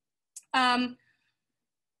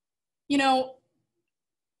 You know,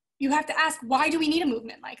 you have to ask, why do we need a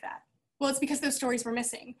movement like that? Well, it's because those stories were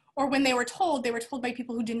missing, or when they were told by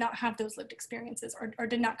people who did not have those lived experiences, or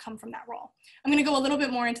did not come from that role. I'm going to go a little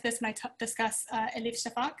bit more into this when I discuss Elif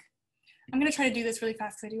Shafak. I'm going to try to do this really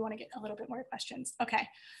fast because I do want to get a little bit more questions. Okay.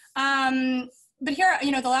 But here,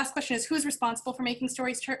 you know, the last question is, who's responsible for making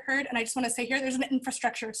stories heard? And I just want to say here, there's an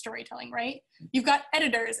infrastructure of storytelling, right? You've got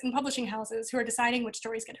editors and publishing houses who are deciding which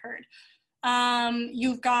stories get heard.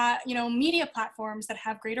 You've got, you know, media platforms that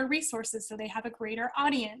have greater resources, so they have a greater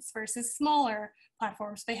audience versus smaller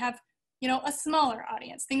platforms. They have, you know, a smaller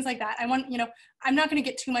audience, things like that. You know, I'm not going to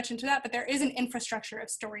get too much into that, but there is an infrastructure of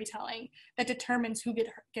storytelling that determines who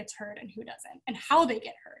gets heard and who doesn't, and how they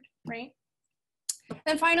get heard, right?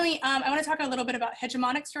 And finally, I want to talk a little bit about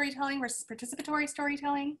hegemonic storytelling versus participatory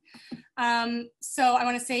storytelling. So I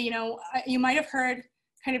want to say, you know, you might have heard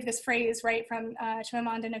kind of this phrase, right, from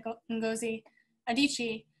Chimamanda Ngozi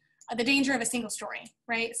Adichie, the danger of a single story,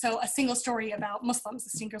 right? So a single story about Muslims, a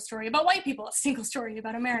single story about white people, a single story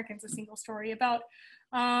about Americans, a single story about,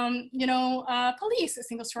 you know, police, a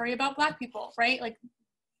single story about Black people, right? Like,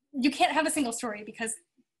 you can't have a single story because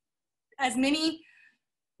as many,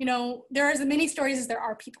 you know, there are as many stories as there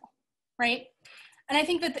are people, right? And I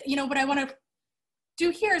think that, you know, what I want to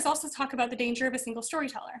do here is also talk about the danger of a single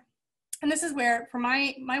storyteller. And this is where, for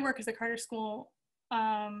my work as a Carter School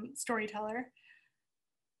storyteller,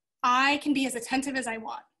 I can be as attentive as I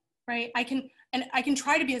want, right? I can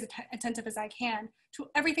try to be as attentive as I can to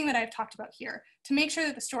everything that I've talked about here, to make sure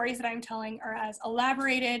that the stories that I'm telling are as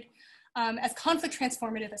elaborated, as conflict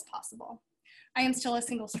transformative as possible. I am still a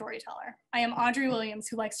single storyteller. I am Audrey Williams,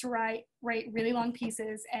 who likes to write really long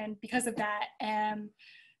pieces, and because of that,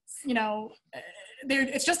 you know,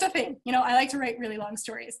 it's just a thing. You know, I like to write really long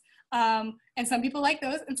stories. And some people like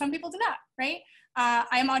those and some people do not, right? I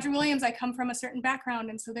am Audrey Williams. I come from a certain background,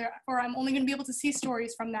 and so therefore I'm only going to be able to see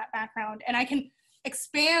stories from that background, and I can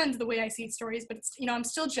expand the way I see stories, but it's, you know, I'm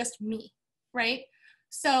still just me, right?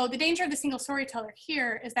 So the danger of the single storyteller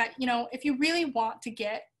here is that, you know, if you really want to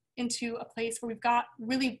get into a place where we've got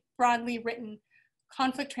really broadly written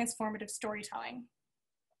conflict transformative storytelling,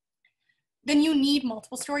 then you need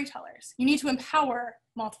multiple storytellers. You need to empower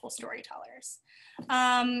multiple storytellers.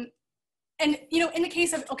 And, you know, in the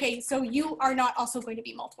case of, okay, so you are not also going to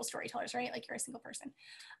be multiple storytellers, right? Like, you're a single person.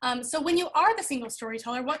 So when you are the single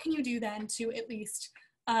storyteller, what can you do then to at least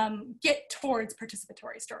get towards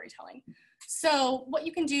participatory storytelling? So what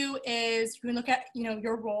you can do is you can look at, you know,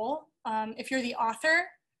 your role. If you're the author,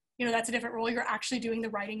 you know, that's a different role. You're actually doing the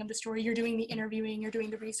writing of the story. You're doing the interviewing, you're doing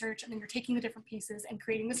the research, and then you're taking the different pieces and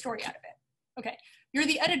creating the story out of it. Okay, you're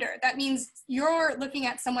the editor. That means you're looking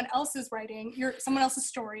at someone else's writing, someone else's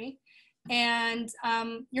story, and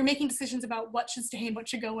you're making decisions about what should stay and what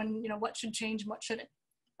should go, and, you know, what should change and what shouldn't,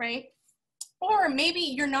 right? Or maybe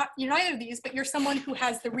you're neither of these, but you're someone who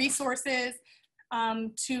has the resources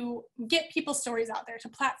to get people's stories out there, to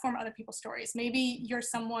platform other people's stories. Maybe you're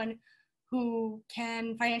someone who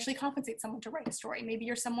can financially compensate someone to write a story. Maybe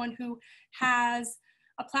you're someone who has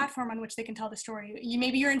a platform on which they can tell the story.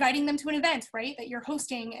 Maybe you're inviting them to an event, right, that you're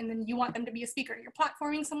hosting, and then you want them to be a speaker. You're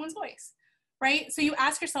platforming someone's voice, right? So you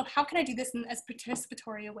ask yourself, how can I do this in as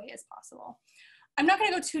participatory a way as possible? I'm not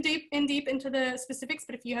gonna go too deep into the specifics,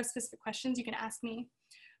 but if you have specific questions, you can ask me.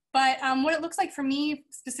 But what it looks like for me,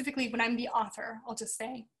 specifically when I'm the author, I'll just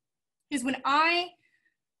say, is when I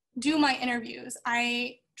do my interviews,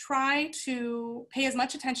 I try to pay as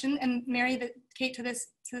much attention, and marry Kate to this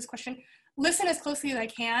question, listen as closely as I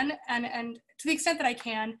can, and to the extent that I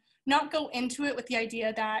can, not go into it with the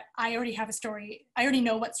idea that I already have a story, I already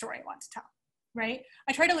know what story I want to tell, right?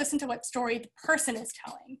 I try to listen to what story the person is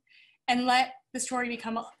telling and let the story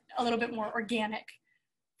become a little bit more organic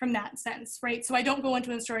from that sense, right? So I don't go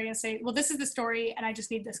into a story and say, well, this is the story and I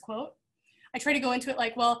just need this quote. I try to go into it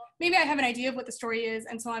like, well, maybe I have an idea of what the story is,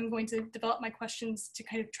 and so I'm going to develop my questions to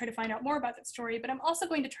kind of try to find out more about that story, but I'm also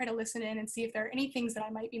going to try to listen in and see if there are any things that I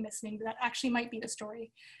might be missing that actually might be the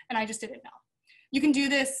story, and I just didn't know. You can do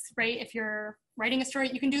this, right, if you're writing a story.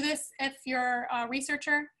 You can do this if you're a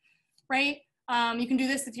researcher, right? You can do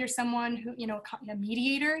this if you're someone who, you know, a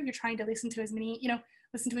mediator. You're trying to listen to as many, you know,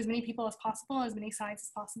 listen to as many people as possible, as many sides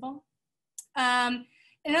as possible.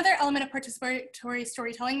 Another element of participatory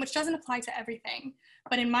storytelling, which doesn't apply to everything,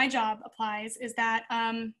 but in my job applies, is that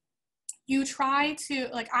you try to,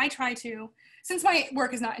 like I try to, since my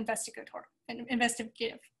work is not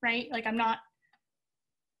investigative, right? Like I'm not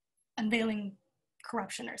unveiling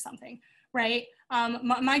corruption or something, right?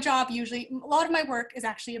 My job usually, a lot of my work is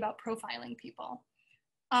actually about profiling people.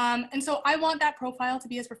 And so I want that profile to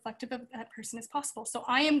be as reflective of that person as possible. So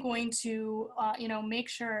I am going to, you know, make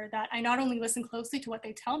sure that I not only listen closely to what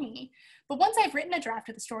they tell me, but once I've written a draft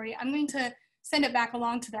of the story, I'm going to send it back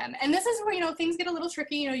along to them. And this is where, you know, things get a little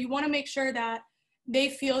tricky. You know, you want to make sure that they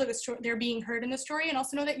feel that they're being heard in the story, and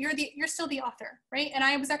also know that you're still the author, right? And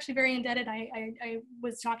I was actually very indebted. I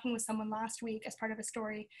was talking with someone last week as part of a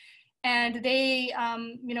story, and they,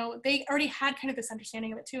 you know, they already had kind of this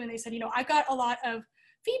understanding of it too. And they said, you know, I've got a lot of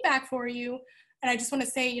feedback for you, and I just want to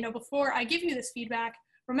say, you know, before I give you this feedback,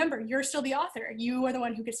 remember, you're still the author. You are the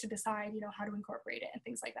one who gets to decide, you know, how to incorporate it and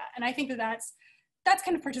things like that. And I think that that's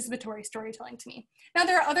kind of participatory storytelling to me. Now,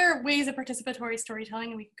 there are other ways of participatory storytelling,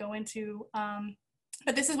 and we could go into,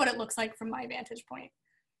 but this is what it looks like from my vantage point.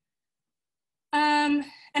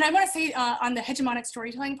 And I want to say on the hegemonic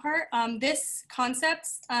storytelling part, this concept,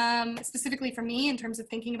 specifically for me in terms of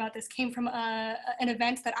thinking about this, came from an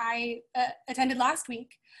event that I attended last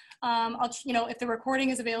week. You know, if the recording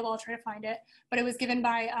is available, I'll try to find it, but it was given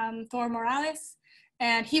by Thor Morales,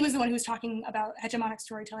 and he was the one who was talking about hegemonic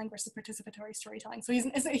storytelling versus participatory storytelling. So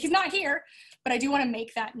he's not here, but I do want to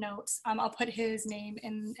make that note. I'll put his name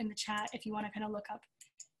in the chat if you want to kind of look up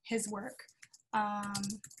his work.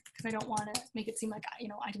 Because I don't want to make it seem like, you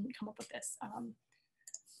know, I didn't come up with this.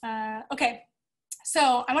 Okay,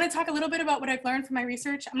 so I want to talk a little bit about what I've learned from my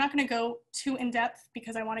research. I'm not going to go too in depth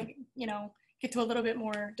because I want to, you know, get to a little bit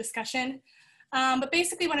more discussion. But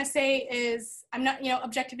basically what I say is, I'm not, you know,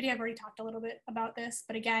 objectivity, I've already talked a little bit about this,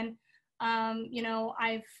 but again, you know,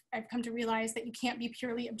 I've come to realize that you can't be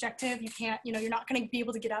purely objective. You can't, you know, you're not going to be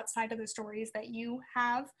able to get outside of the stories that you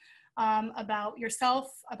have. About yourself,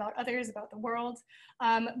 about others, about the world.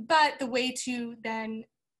 But the way to then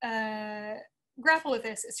grapple with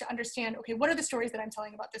this is to understand, okay, what are the stories that I'm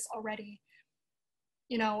telling about this already?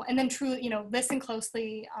 You know, and then truly, you know, listen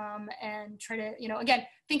closely and try to, you know, again,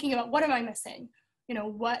 thinking about what am I missing? You know,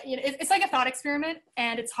 what, it's like a thought experiment,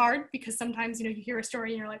 and it's hard because sometimes, you know, you hear a story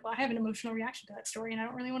and you're like, well, I have an emotional reaction to that story and I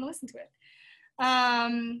don't really want to listen to it.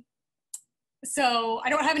 So I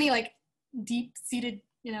don't have any like deep-seated,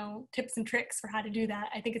 you know, tips and tricks for how to do that.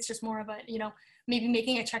 I think it's just more of a, you know, maybe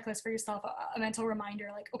making a checklist for yourself, a mental reminder,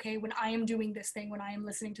 like, okay, when I am doing this thing, when I am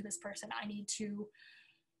listening to this person, I need to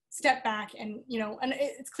step back and, you know, and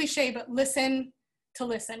it's cliche, but listen to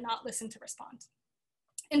listen, not listen to respond.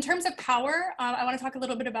 In terms of power, I want to talk a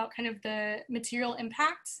little bit about kind of the material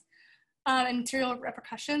impact and material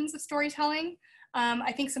repercussions of storytelling.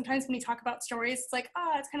 I think sometimes when we talk about stories, it's like,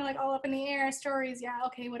 oh, it's kind of like all up in the air, stories, yeah,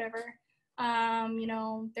 okay, whatever. You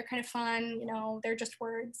know, they're kind of fun, you know, they're just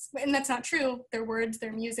words. And that's not true. They're words,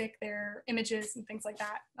 they're music, they're images and things like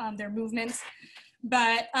that. They're movements.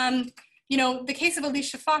 But, you know, the case of Alice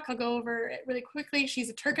Shafak, I'll go over it really quickly. She's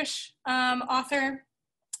a Turkish author.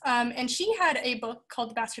 And she had a book called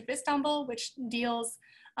The Bastard of Istanbul, which deals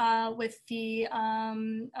with the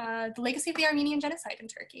legacy of the Armenian genocide in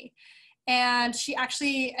Turkey. And she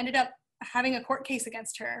actually ended up having a court case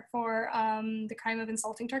against her for the crime of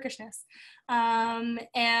insulting Turkishness.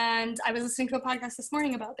 And I was listening to a podcast this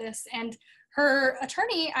morning about this, and her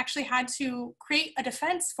attorney actually had to create a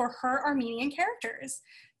defense for her Armenian characters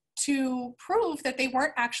to prove that they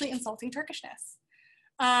weren't actually insulting Turkishness.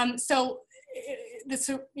 So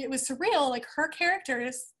it was surreal, like her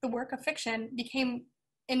characters, the work of fiction, became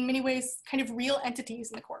in many ways kind of real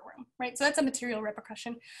entities in the courtroom, right? So that's a material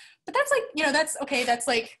repercussion. But that's like, you know, that's okay, that's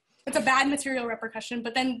like, it's a bad material repercussion.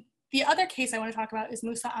 But then the other case I want to talk about is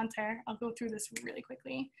Musa Anter. I'll go through this really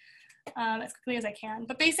quickly, as quickly as I can.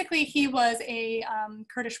 But basically, he was a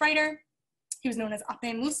Kurdish writer. He was known as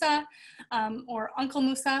Ape Musa, or Uncle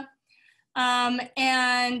Musa.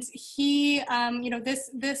 And he,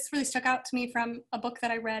 this really stuck out to me from a book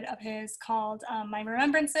that I read of his called My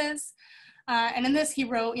Remembrances. And in this, he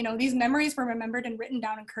wrote, these memories were remembered and written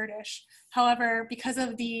down in Kurdish. However, because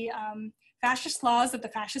of the fascist laws of the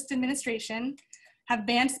fascist administration have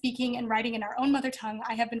banned speaking and writing in our own mother tongue,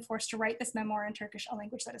 I have been forced to write this memoir in Turkish, a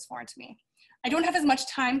language that is foreign to me. I don't have as much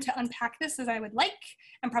time to unpack this as I would like,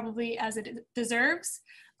 and probably as it deserves.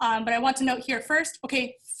 But I want to note here first,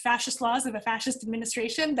 okay, fascist laws of a fascist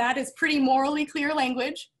administration, that is pretty morally clear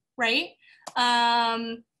language, right?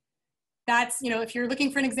 That's, if you're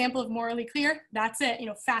looking for an example of morally clear, that's it.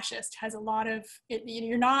 Fascist has a lot of,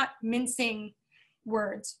 you're not mincing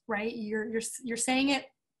words, right? You're saying it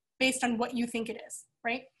based on what you think it is,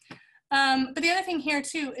 right? But the other thing here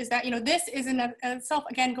too is that, this is in itself,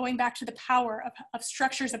 again, going back to the power of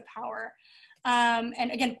structures of power.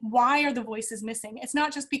 And again, why are the voices missing? It's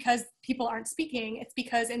not just because people aren't speaking, it's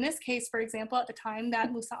because in this case, for example, at the time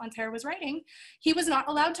that Musa Anter was writing, he was not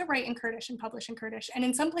allowed to write in Kurdish and publish in Kurdish. And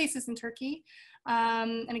in some places in Turkey,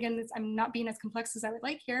 and again, I'm not being as complex as I would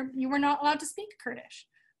like here, you were not allowed to speak Kurdish,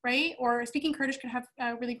 right? Or speaking Kurdish could have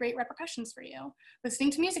really great repercussions for you.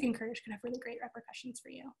 Listening to music in Kurdish could have really great repercussions for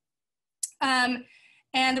you.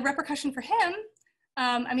 And the repercussion for him,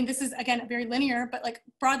 this is, again, very linear, but like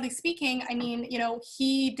broadly speaking,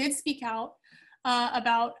 he did speak out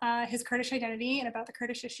about his Kurdish identity and about the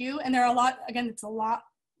Kurdish issue. And there are a lot, again, it's a lot,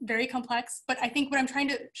 very complex, but I think what I'm trying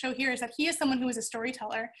to show here is that he is someone who is a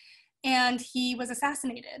storyteller, and he was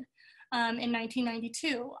assassinated in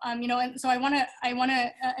 1992. And so I want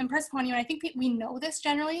to impress upon you, and I think we know this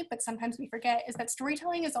generally, but sometimes we forget, is that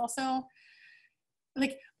storytelling is also,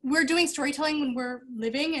 like, we're doing storytelling when we're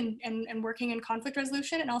living and working in conflict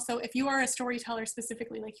resolution. And also, if you are a storyteller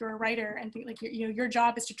specifically, like you're a writer, and like your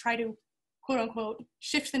job is to try to, quote unquote,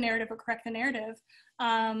 shift the narrative or correct the narrative,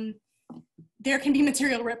 there can be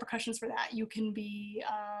material repercussions for that. You can be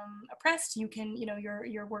oppressed. You can,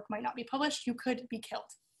 your work might not be published. You could be killed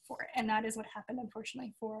for it. And that is what happened,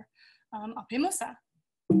 unfortunately, for Ape Musa.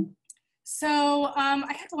 So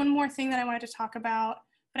I had one more thing that I wanted to talk about,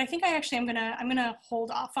 but I think I'm gonna hold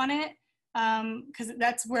off on it because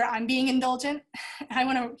that's where I'm being indulgent. I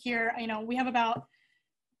want to hear, we have about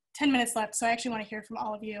 10 minutes left, so I actually want to hear from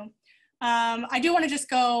all of you. I do want to just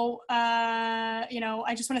go,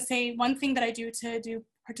 I just want to say one thing that I do to do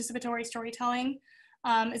participatory storytelling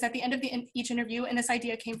is at the end of each interview, and this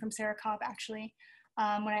idea came from Sarah Cobb, actually,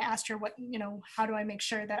 when I asked her how do I make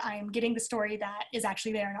sure that I am getting the story that is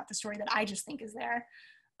actually there, not the story that I just think is there.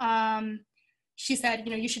 She said,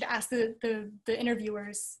 you should ask the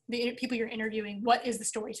interviewers, the people you're interviewing, what is the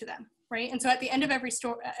story to them, right? And so at the end of every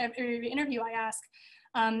interview, I ask,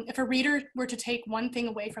 if a reader were to take one thing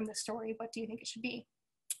away from the story, what do you think it should be?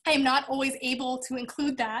 I am not always able to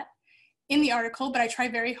include that in the article, but I try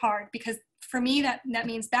very hard, because for me, that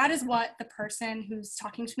means that is what the person who's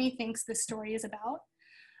talking to me thinks this story is about.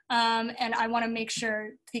 And I want to make sure,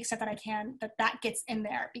 to the extent that I can, that gets in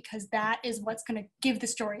there, because that is what's going to give the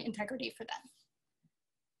story integrity for them.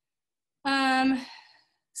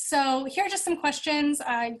 So here are just some questions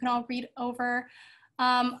you can all read over.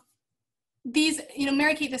 These,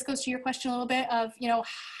 Mary Kate, this goes to your question a little bit of,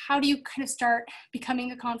 how do you kind of start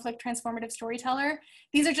becoming a conflict transformative storyteller?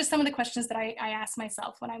 These are just some of the questions that I ask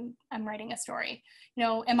myself when I'm writing a story.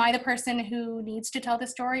 Am I the person who needs to tell the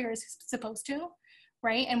story, or is supposed to,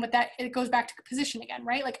 right? And with that, it goes back to position again,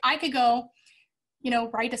 right? Like I could go,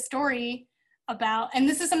 write a story about, and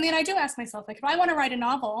this is something that I do ask myself, like if I want to write a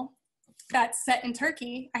novel that's set in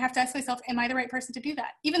Turkey, I have to ask myself, am I the right person to do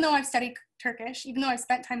that? Even though I've studied Turkish, even though I've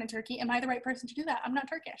spent time in Turkey, am I the right person to do that? I'm not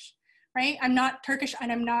Turkish, right? I'm not Turkish, and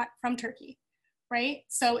I'm not from Turkey, right?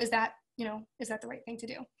 So is that the right thing to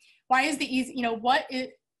do? Why is the easy, what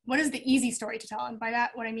is the easy story to tell? And by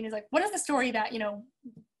that, what I mean is, like, what is the story that,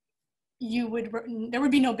 there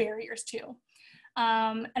would be no barriers to?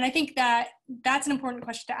 And I think that's an important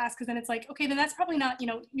question to ask, because then it's like, okay, then that's probably not,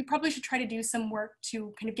 you probably should try to do some work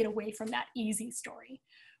to kind of get away from that easy story,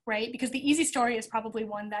 right? Because the easy story is probably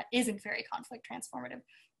one that isn't very conflict transformative.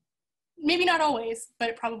 Maybe not always, but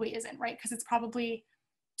it probably isn't, right? Because it's probably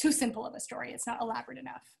too simple of a story. It's not elaborate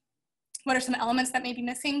enough. What are some elements that may be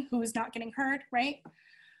missing? Who's not getting heard, right?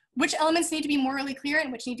 Which elements need to be morally clear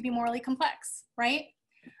and which need to be morally complex, right?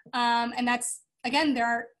 And that's, again,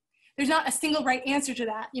 there's not a single right answer to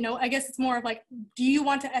that. I guess it's more of like, do you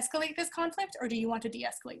want to escalate this conflict, or do you want to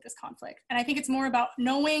de-escalate this conflict? And I think it's more about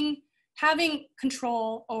having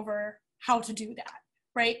control over how to do that,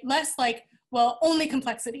 right? Less like, well, only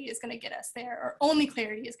complexity is going to get us there, or only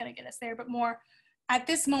clarity is going to get us there, but more, at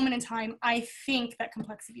this moment in time, I think that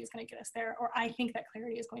complexity is going to get us there, or I think that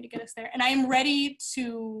clarity is going to get us there. And I am ready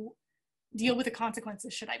to deal with the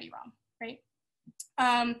consequences should I be wrong, right?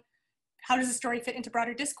 How does the story fit into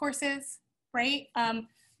broader discourses, right?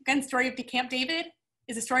 Again, story of Camp David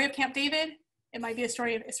is a story of Camp David. It might be a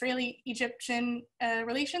story of Israeli-Egyptian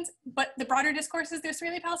relations, but the broader discourse is the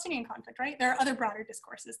Israeli-Palestinian conflict, right? There are other broader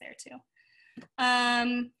discourses there too.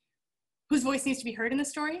 Whose voice needs to be heard in the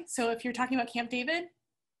story? So if you're talking about Camp David,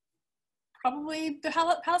 probably the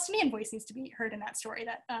Palestinian voice needs to be heard in that story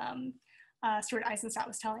that Stuart Eisenstadt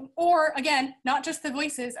was telling. Or again, not just the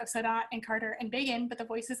voices of Sadat and Carter and Begin, but the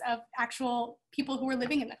voices of actual people who were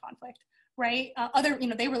living in the conflict, right?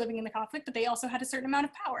 They were living in the conflict, but they also had a certain amount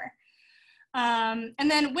of power. And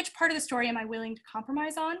then which part of the story am I willing to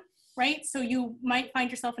compromise on, right? So you might find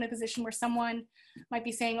yourself in a position where someone might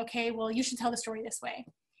be saying, okay, well, you should tell the story this way.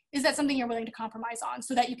 Is that something you're willing to compromise on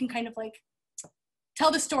so that you can kind of like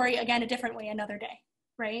tell the story again a different way another day,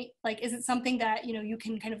 right? Like, is it something that, you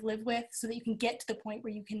can kind of live with so that you can get to the point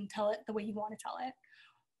where you can tell it the way you want to tell it?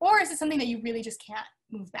 Or is it something that you really just can't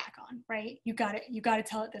move back on, right? You got to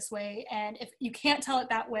tell it this way. And if you can't tell it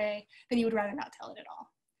that way, then you would rather not tell it at all.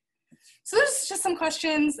 So there's just some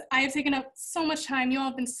questions. I have taken up so much time. You all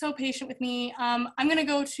have been so patient with me. I'm going to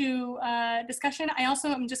go to discussion. I also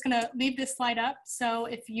am just going to leave this slide up. So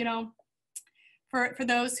if, for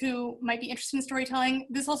those who might be interested in storytelling,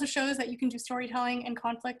 this also shows that you can do storytelling and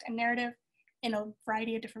conflict and narrative in a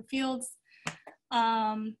variety of different fields.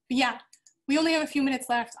 But yeah, we only have a few minutes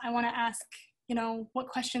left. I want to ask, what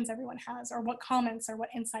questions everyone has, or what comments or what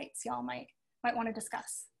insights y'all might want to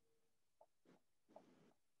discuss.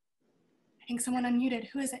 I think someone unmuted.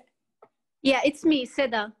 Who is it? Yeah, it's me,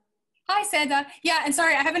 Seda. Hi, Seda. Yeah, and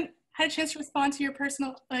sorry, I haven't had a chance to respond to your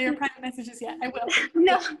your private messages yet. I will.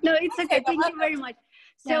 No, it's okay. Thank you very much.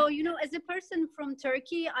 So, Yeah. as a person from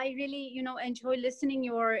Turkey, I really, enjoy listening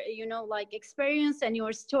your, experience and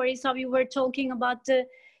your stories, how you were talking about the,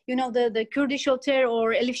 the Kurdish author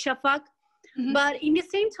or Elif Shafak. Mm-hmm. But in the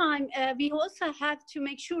same time, we also have to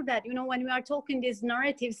make sure that, when we are talking these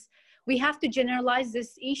narratives, we have to generalize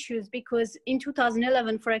these issues, because in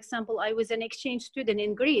 2011, for example, I was an exchange student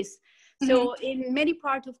in Greece. So in many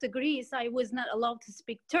parts of the Greece, I was not allowed to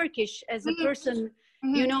speak Turkish as a person,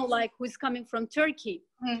 who's coming from Turkey.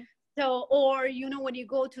 So, or, when you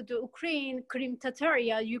go to the Ukraine, Krim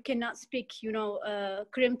Tataria, you cannot speak,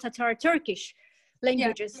 Krim Tatar Turkish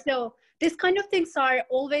languages. Yeah. So this kind of things are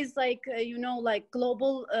always like,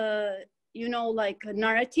 global,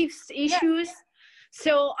 narratives issues. Yeah.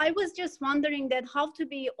 So I was just wondering that how to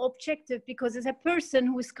be objective, because as a person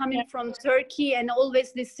who's coming from Turkey and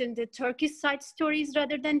always listen to Turkish side stories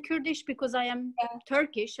rather than Kurdish, because I am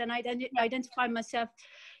Turkish and I identify myself,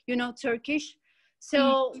 Turkish.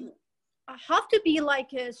 So I have to be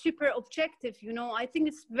like a super objective, I think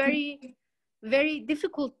it's very, very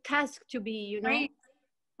difficult task to be,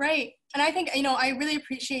 Right. And I think, I really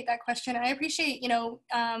appreciate that question. And I appreciate,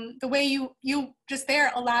 the way you just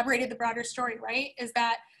there elaborated the broader story, right? Is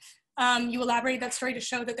that you elaborated that story to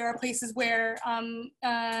show that there are places where,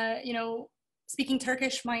 speaking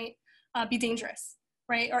Turkish might be dangerous,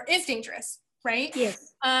 right? Or is dangerous, right?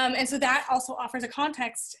 Yes. And so that also offers a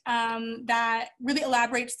context that really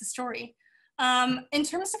elaborates the story. In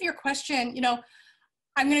terms of your question,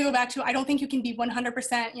 I'm going to go back to, I don't think you can be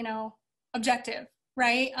 100%, objective.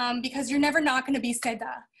 Right? Because you're never not going to be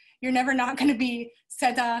Seda. You're never not going to be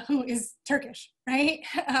Seda who is Turkish, right?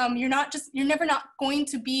 You're never not going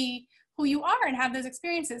to be who you are and have those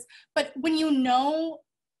experiences. But when you know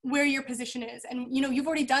where your position is, and you've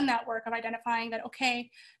already done that work of identifying that, okay,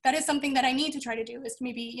 that is something that I need to try to do, is to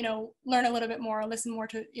maybe, learn a little bit more, listen more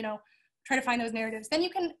to, try to find those narratives. Then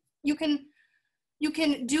you can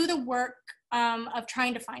do the work of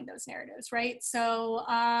trying to find those narratives, right? So,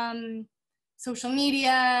 social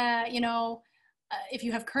media, if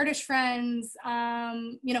you have Kurdish friends,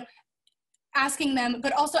 asking them,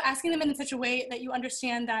 but also asking them in such a way that you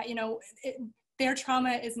understand that, their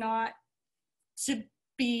trauma is not to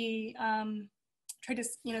be,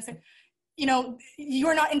 say, you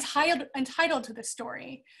are not entitled to the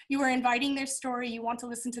story. You are inviting their story. You want to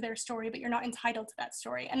listen to their story, but you're not entitled to that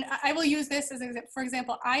story. And I will use this as an example. For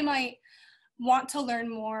example, I might want to learn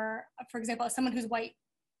more, for example, as someone who's white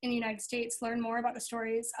in the United States, learn more about the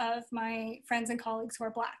stories of my friends and colleagues who are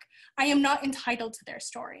Black. I am not entitled to their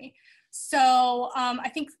story. So I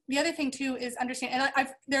think the other thing too is understand, and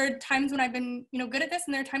there are times when I've been, good at this,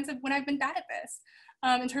 and there are times when I've been bad at this,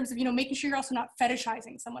 in terms of, making sure you're also not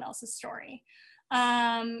fetishizing someone else's story.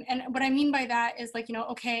 And what I mean by that is like,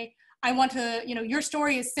 okay, I want to, your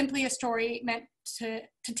story is simply a story meant to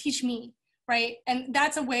teach me, right? And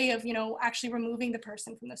that's a way of, you know, actually removing the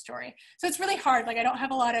person from the story. So it's really hard. Like I don't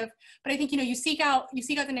have a lot of, but I think, you know, you seek out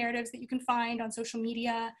the narratives that you can find on social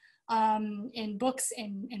media, in books,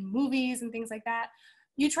 in movies and things like that.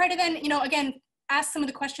 You try to then, you know, again, ask some of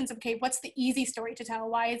the questions of, okay, what's the easy story to tell?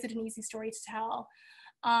 Why is it an easy story to tell?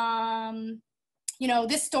 You know,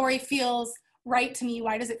 this story feels right to me.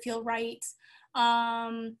 Why does it feel right?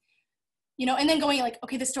 You know, and then going like,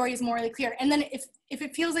 okay, the story is morally clear. And then if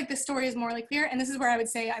it feels like the story is morally clear, and this is where I would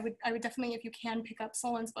say I would definitely, if you can, pick up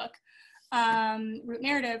Solon's book, Root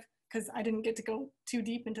Narrative, because I didn't get to go too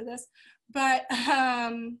deep into this. But,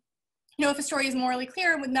 you know, if a story is morally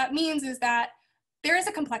clear, what that means is that there is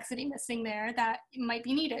a complexity missing there that might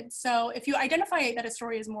be needed. So if you identify that a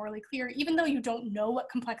story is morally clear, even though you don't know what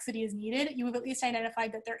complexity is needed, you have at least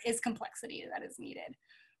identified that there is complexity that is needed,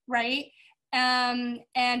 right? And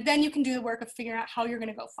then you can do the work of figuring out how you're going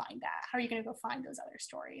to go find that. How are you going to go find those other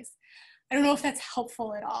stories? I don't know if that's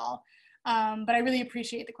helpful at all, but I really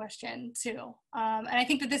appreciate the question too. And I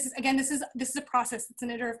think that this is, again, this is a process. It's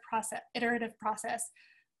an iterative process.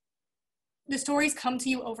 The stories come to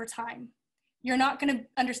you over time. You're not going to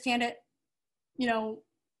understand it, you know,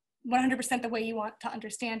 100% the way you want to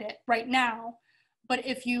understand it right now. But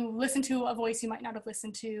if you listen to a voice you might not have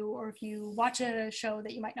listened to, or if you watch a show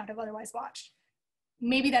that you might not have otherwise watched,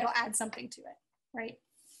 maybe that'll add something to it, right?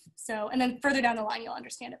 So, and then further down the line, you'll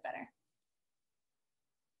understand it better.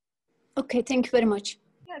 Okay, thank you very much.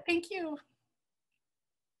 Yeah, thank you.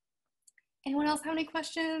 Anyone else have any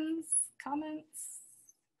questions, comments,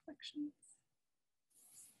 reflections?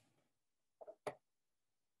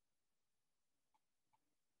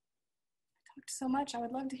 So much. I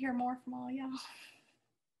would love to hear more from all y'all.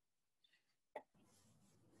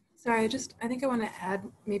 Sorry, I think I want to add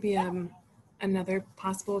maybe another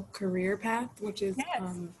possible career path, which is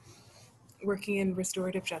working in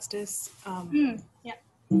restorative justice. Yeah.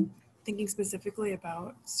 Thinking specifically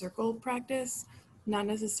about circle practice, not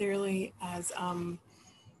necessarily as,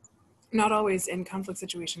 not always in conflict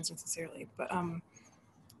situations necessarily, but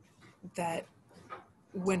that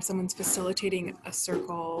when someone's facilitating a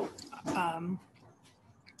circle,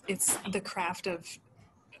 it's the craft of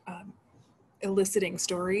eliciting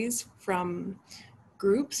stories from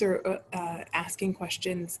groups, or asking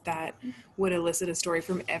questions that would elicit a story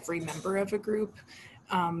from every member of a group,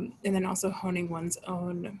 and then also honing one's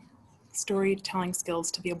own storytelling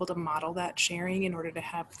skills to be able to model that sharing in order to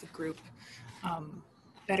have the group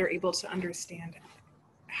better able to understand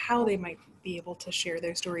how they might be able to share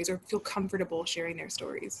their stories or feel comfortable sharing their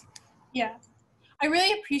stories. Yeah, I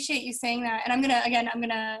really appreciate you saying that. And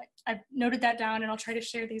I've noted that down, and I'll try to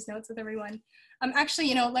share these notes with everyone. Actually,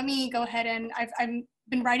 you know, let me go ahead, and I've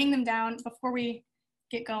been writing them down before we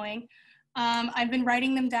get going. I've been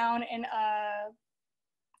writing them down in a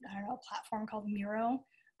platform called Miro.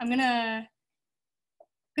 I'm gonna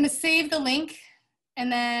save the link,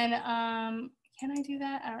 and then can I do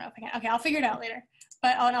that? I don't know if I can. Okay, I'll figure it out later.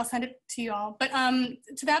 But I'll send it to you all. But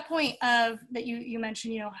to that point of that you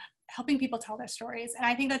mentioned, you know, helping people tell their stories, and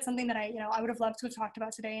I think that's something that I would have loved to have talked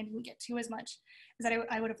about today and didn't get to as much as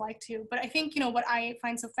I would have liked to. But I think, you know, what I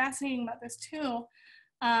find so fascinating about this too,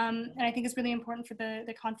 and I think is really important for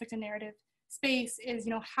the conflict and narrative space is, you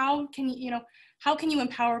know, how can you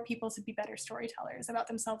empower people to be better storytellers about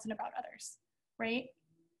themselves and about others, right?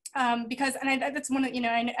 Because, and that's one of, you know,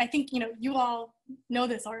 and I think, you know, you all know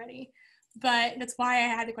this already, but that's why I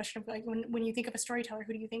had the question of like, when you think of a storyteller,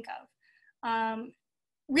 who do you think of?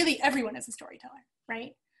 Really, everyone is a storyteller,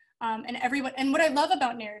 right? And what I love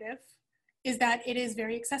about narrative is that it is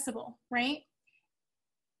very accessible, right?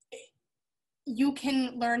 You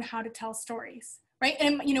can learn how to tell stories, right?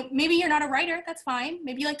 And, you know, maybe you're not a writer, that's fine.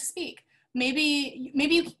 Maybe you like to speak. Maybe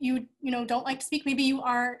you know, don't like to speak. Maybe you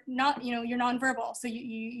are not, you know, you're nonverbal, so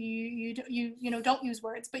you know, don't use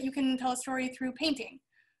words, but you can tell a story through painting,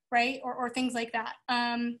 right? Or things like that.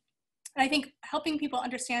 And I think helping people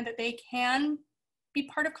understand that they can be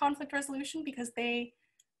part of conflict resolution because they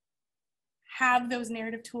have those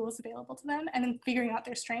narrative tools available to them, and then figuring out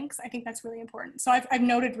their strengths, I think that's really important. So I've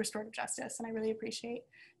noted restorative justice, and I really appreciate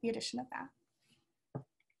the addition of that.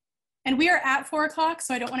 And we are at 4 o'clock,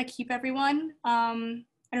 so I don't want to keep everyone. I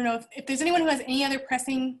don't know if there's anyone who has any other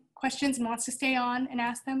pressing questions and wants to stay on and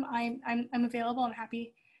ask them. I'm available. I'm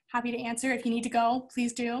happy to answer. If you need to go,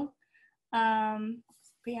 please do. But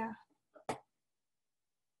yeah.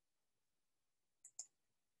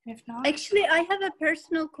 If not, actually, I have a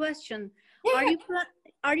personal question. Yeah.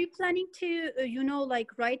 Are you planning to, you know, like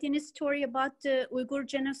write in a story about the Uyghur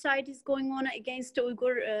genocide is going on against the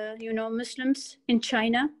Uyghur, you know, Muslims in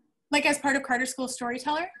China? Like as part of Carter School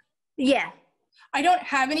Storyteller? Yeah. I don't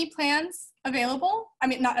have any plans available. I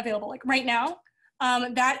mean, not available, like right now.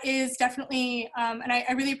 That is definitely, and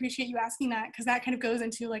I really appreciate you asking that, because that kind of goes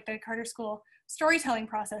into like the Carter School storytelling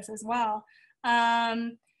process as well. I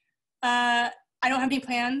don't have any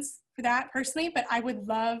plans for that personally, but I would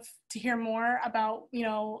love to hear more about, you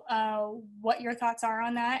know, what your thoughts are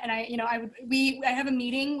on that. And I have a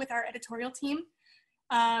meeting with our editorial team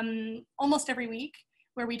almost every week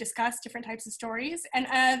where we discuss different types of stories.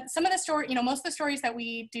 And some of the story, you know, most of the stories that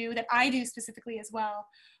we do, that I do specifically as well,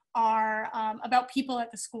 are about people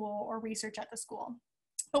at the school or research at the school.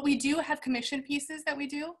 But we do have commissioned pieces that we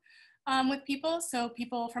do with people. So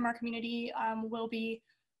people from our community will be,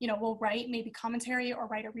 you know, will write maybe commentary or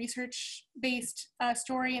write a research-based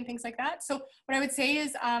story and things like that. So what I would say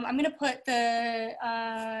is I'm going to put the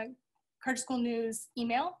Carter School News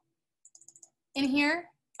email in here.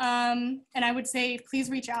 And I would say, please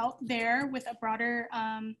reach out there with a broader,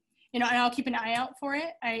 you know, and I'll keep an eye out for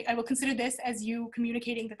it. I will consider this as you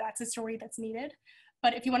communicating that that's a story that's needed.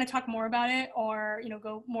 But if you want to talk more about it, or, you know,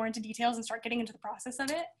 go more into details and start getting into the process of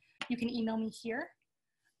it, you can email me here.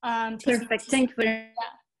 Perfect. Thank you. Yeah.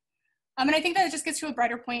 And I think that it just gets to a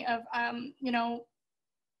brighter point of, you know,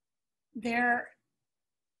 that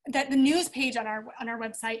the news page on our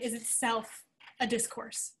website is itself a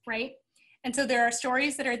discourse, right? And so there are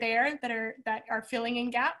stories that are there that are filling in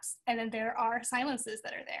gaps, and then there are silences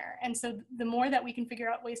that are there. And so the more that we can figure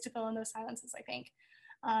out ways to fill in those silences, I think,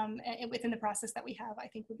 and within the process that we have, I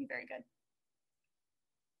think would be very good.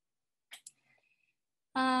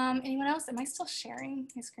 Anyone else? Am I still sharing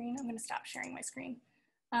my screen? I'm going to stop sharing my screen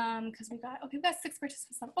because we've got 6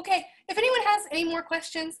 participants. Okay, if anyone has any more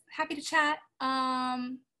questions, happy to chat.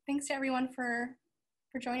 Thanks to everyone for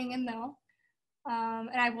joining in though. And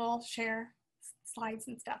I will share slides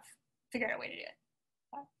and stuff, figure out a way to do it.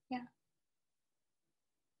 But, yeah.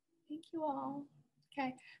 Thank you all.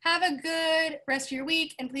 Okay, have a good rest of your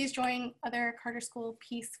week, and please join other Carter School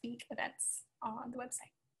Peace Week events on the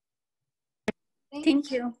website.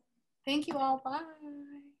 Thank you. Thank you all. Bye.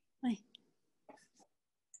 Bye.